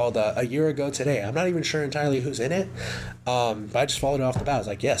announced called a year ago today. I'm not even sure entirely who's in it, but I just followed it off the bat. I was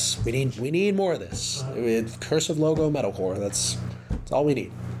like, yes, we need more of this. Cursive logo metalcore. That's all we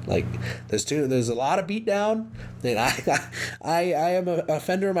need. Like there's a lot of beatdown, and I am a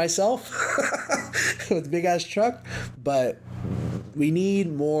offender myself with Big Ass Truck, but we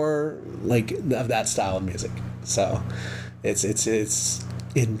need more like of that style of music. So It's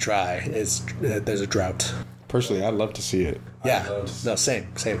in dry. There's a drought. Personally, I'd love to see it. Yeah, no, same.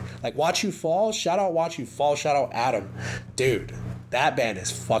 Like Watch You Fall, shout out Watch You Fall, shout out Adam, dude. That band is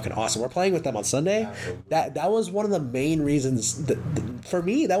fucking awesome. We're playing with them on Sunday. That was one of the main reasons for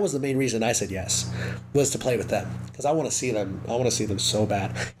me. That was the main reason I said yes, was to play with them because I want to see them. I want to see them so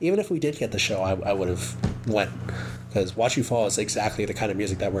bad. Even if we did get the show, I would have went because Watch You Fall is exactly the kind of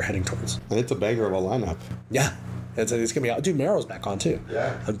music that we're heading towards. And it's a banger of a lineup. Yeah. It's gonna be dude. Merrill's back on too.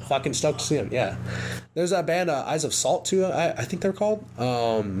 Yeah, I'm fucking stoked to see him. Yeah, there's that band Eyes of Salt too. I think they're called.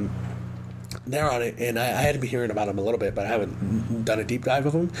 They're on it, and I had to be hearing about them a little bit, but I haven't done a deep dive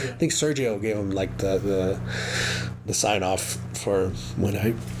of them. Yeah. I think Sergio gave them like the sign off for when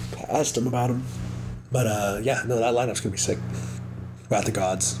I asked him about them. But yeah, no, that lineup's gonna be sick. Wrath of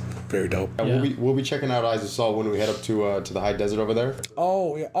Gods. Very dope. Yeah. We'll be checking out Eyes of Salt when we head up to the high desert over there.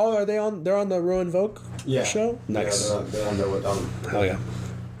 Oh yeah. Oh, are they on? They're on the Ruin Vogue show. Nice. Yeah, they're on there with them. Hell yeah.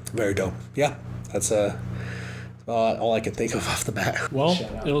 Very dope. Yeah. That's all I can think of off the bat. Well,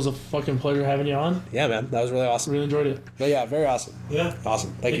 it was a fucking pleasure having you on. Yeah, man. That was really awesome. Really enjoyed it. But yeah, very awesome. Yeah.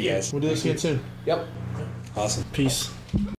 Awesome. Thank you guys. We'll do this again soon. Yep. Awesome. Peace.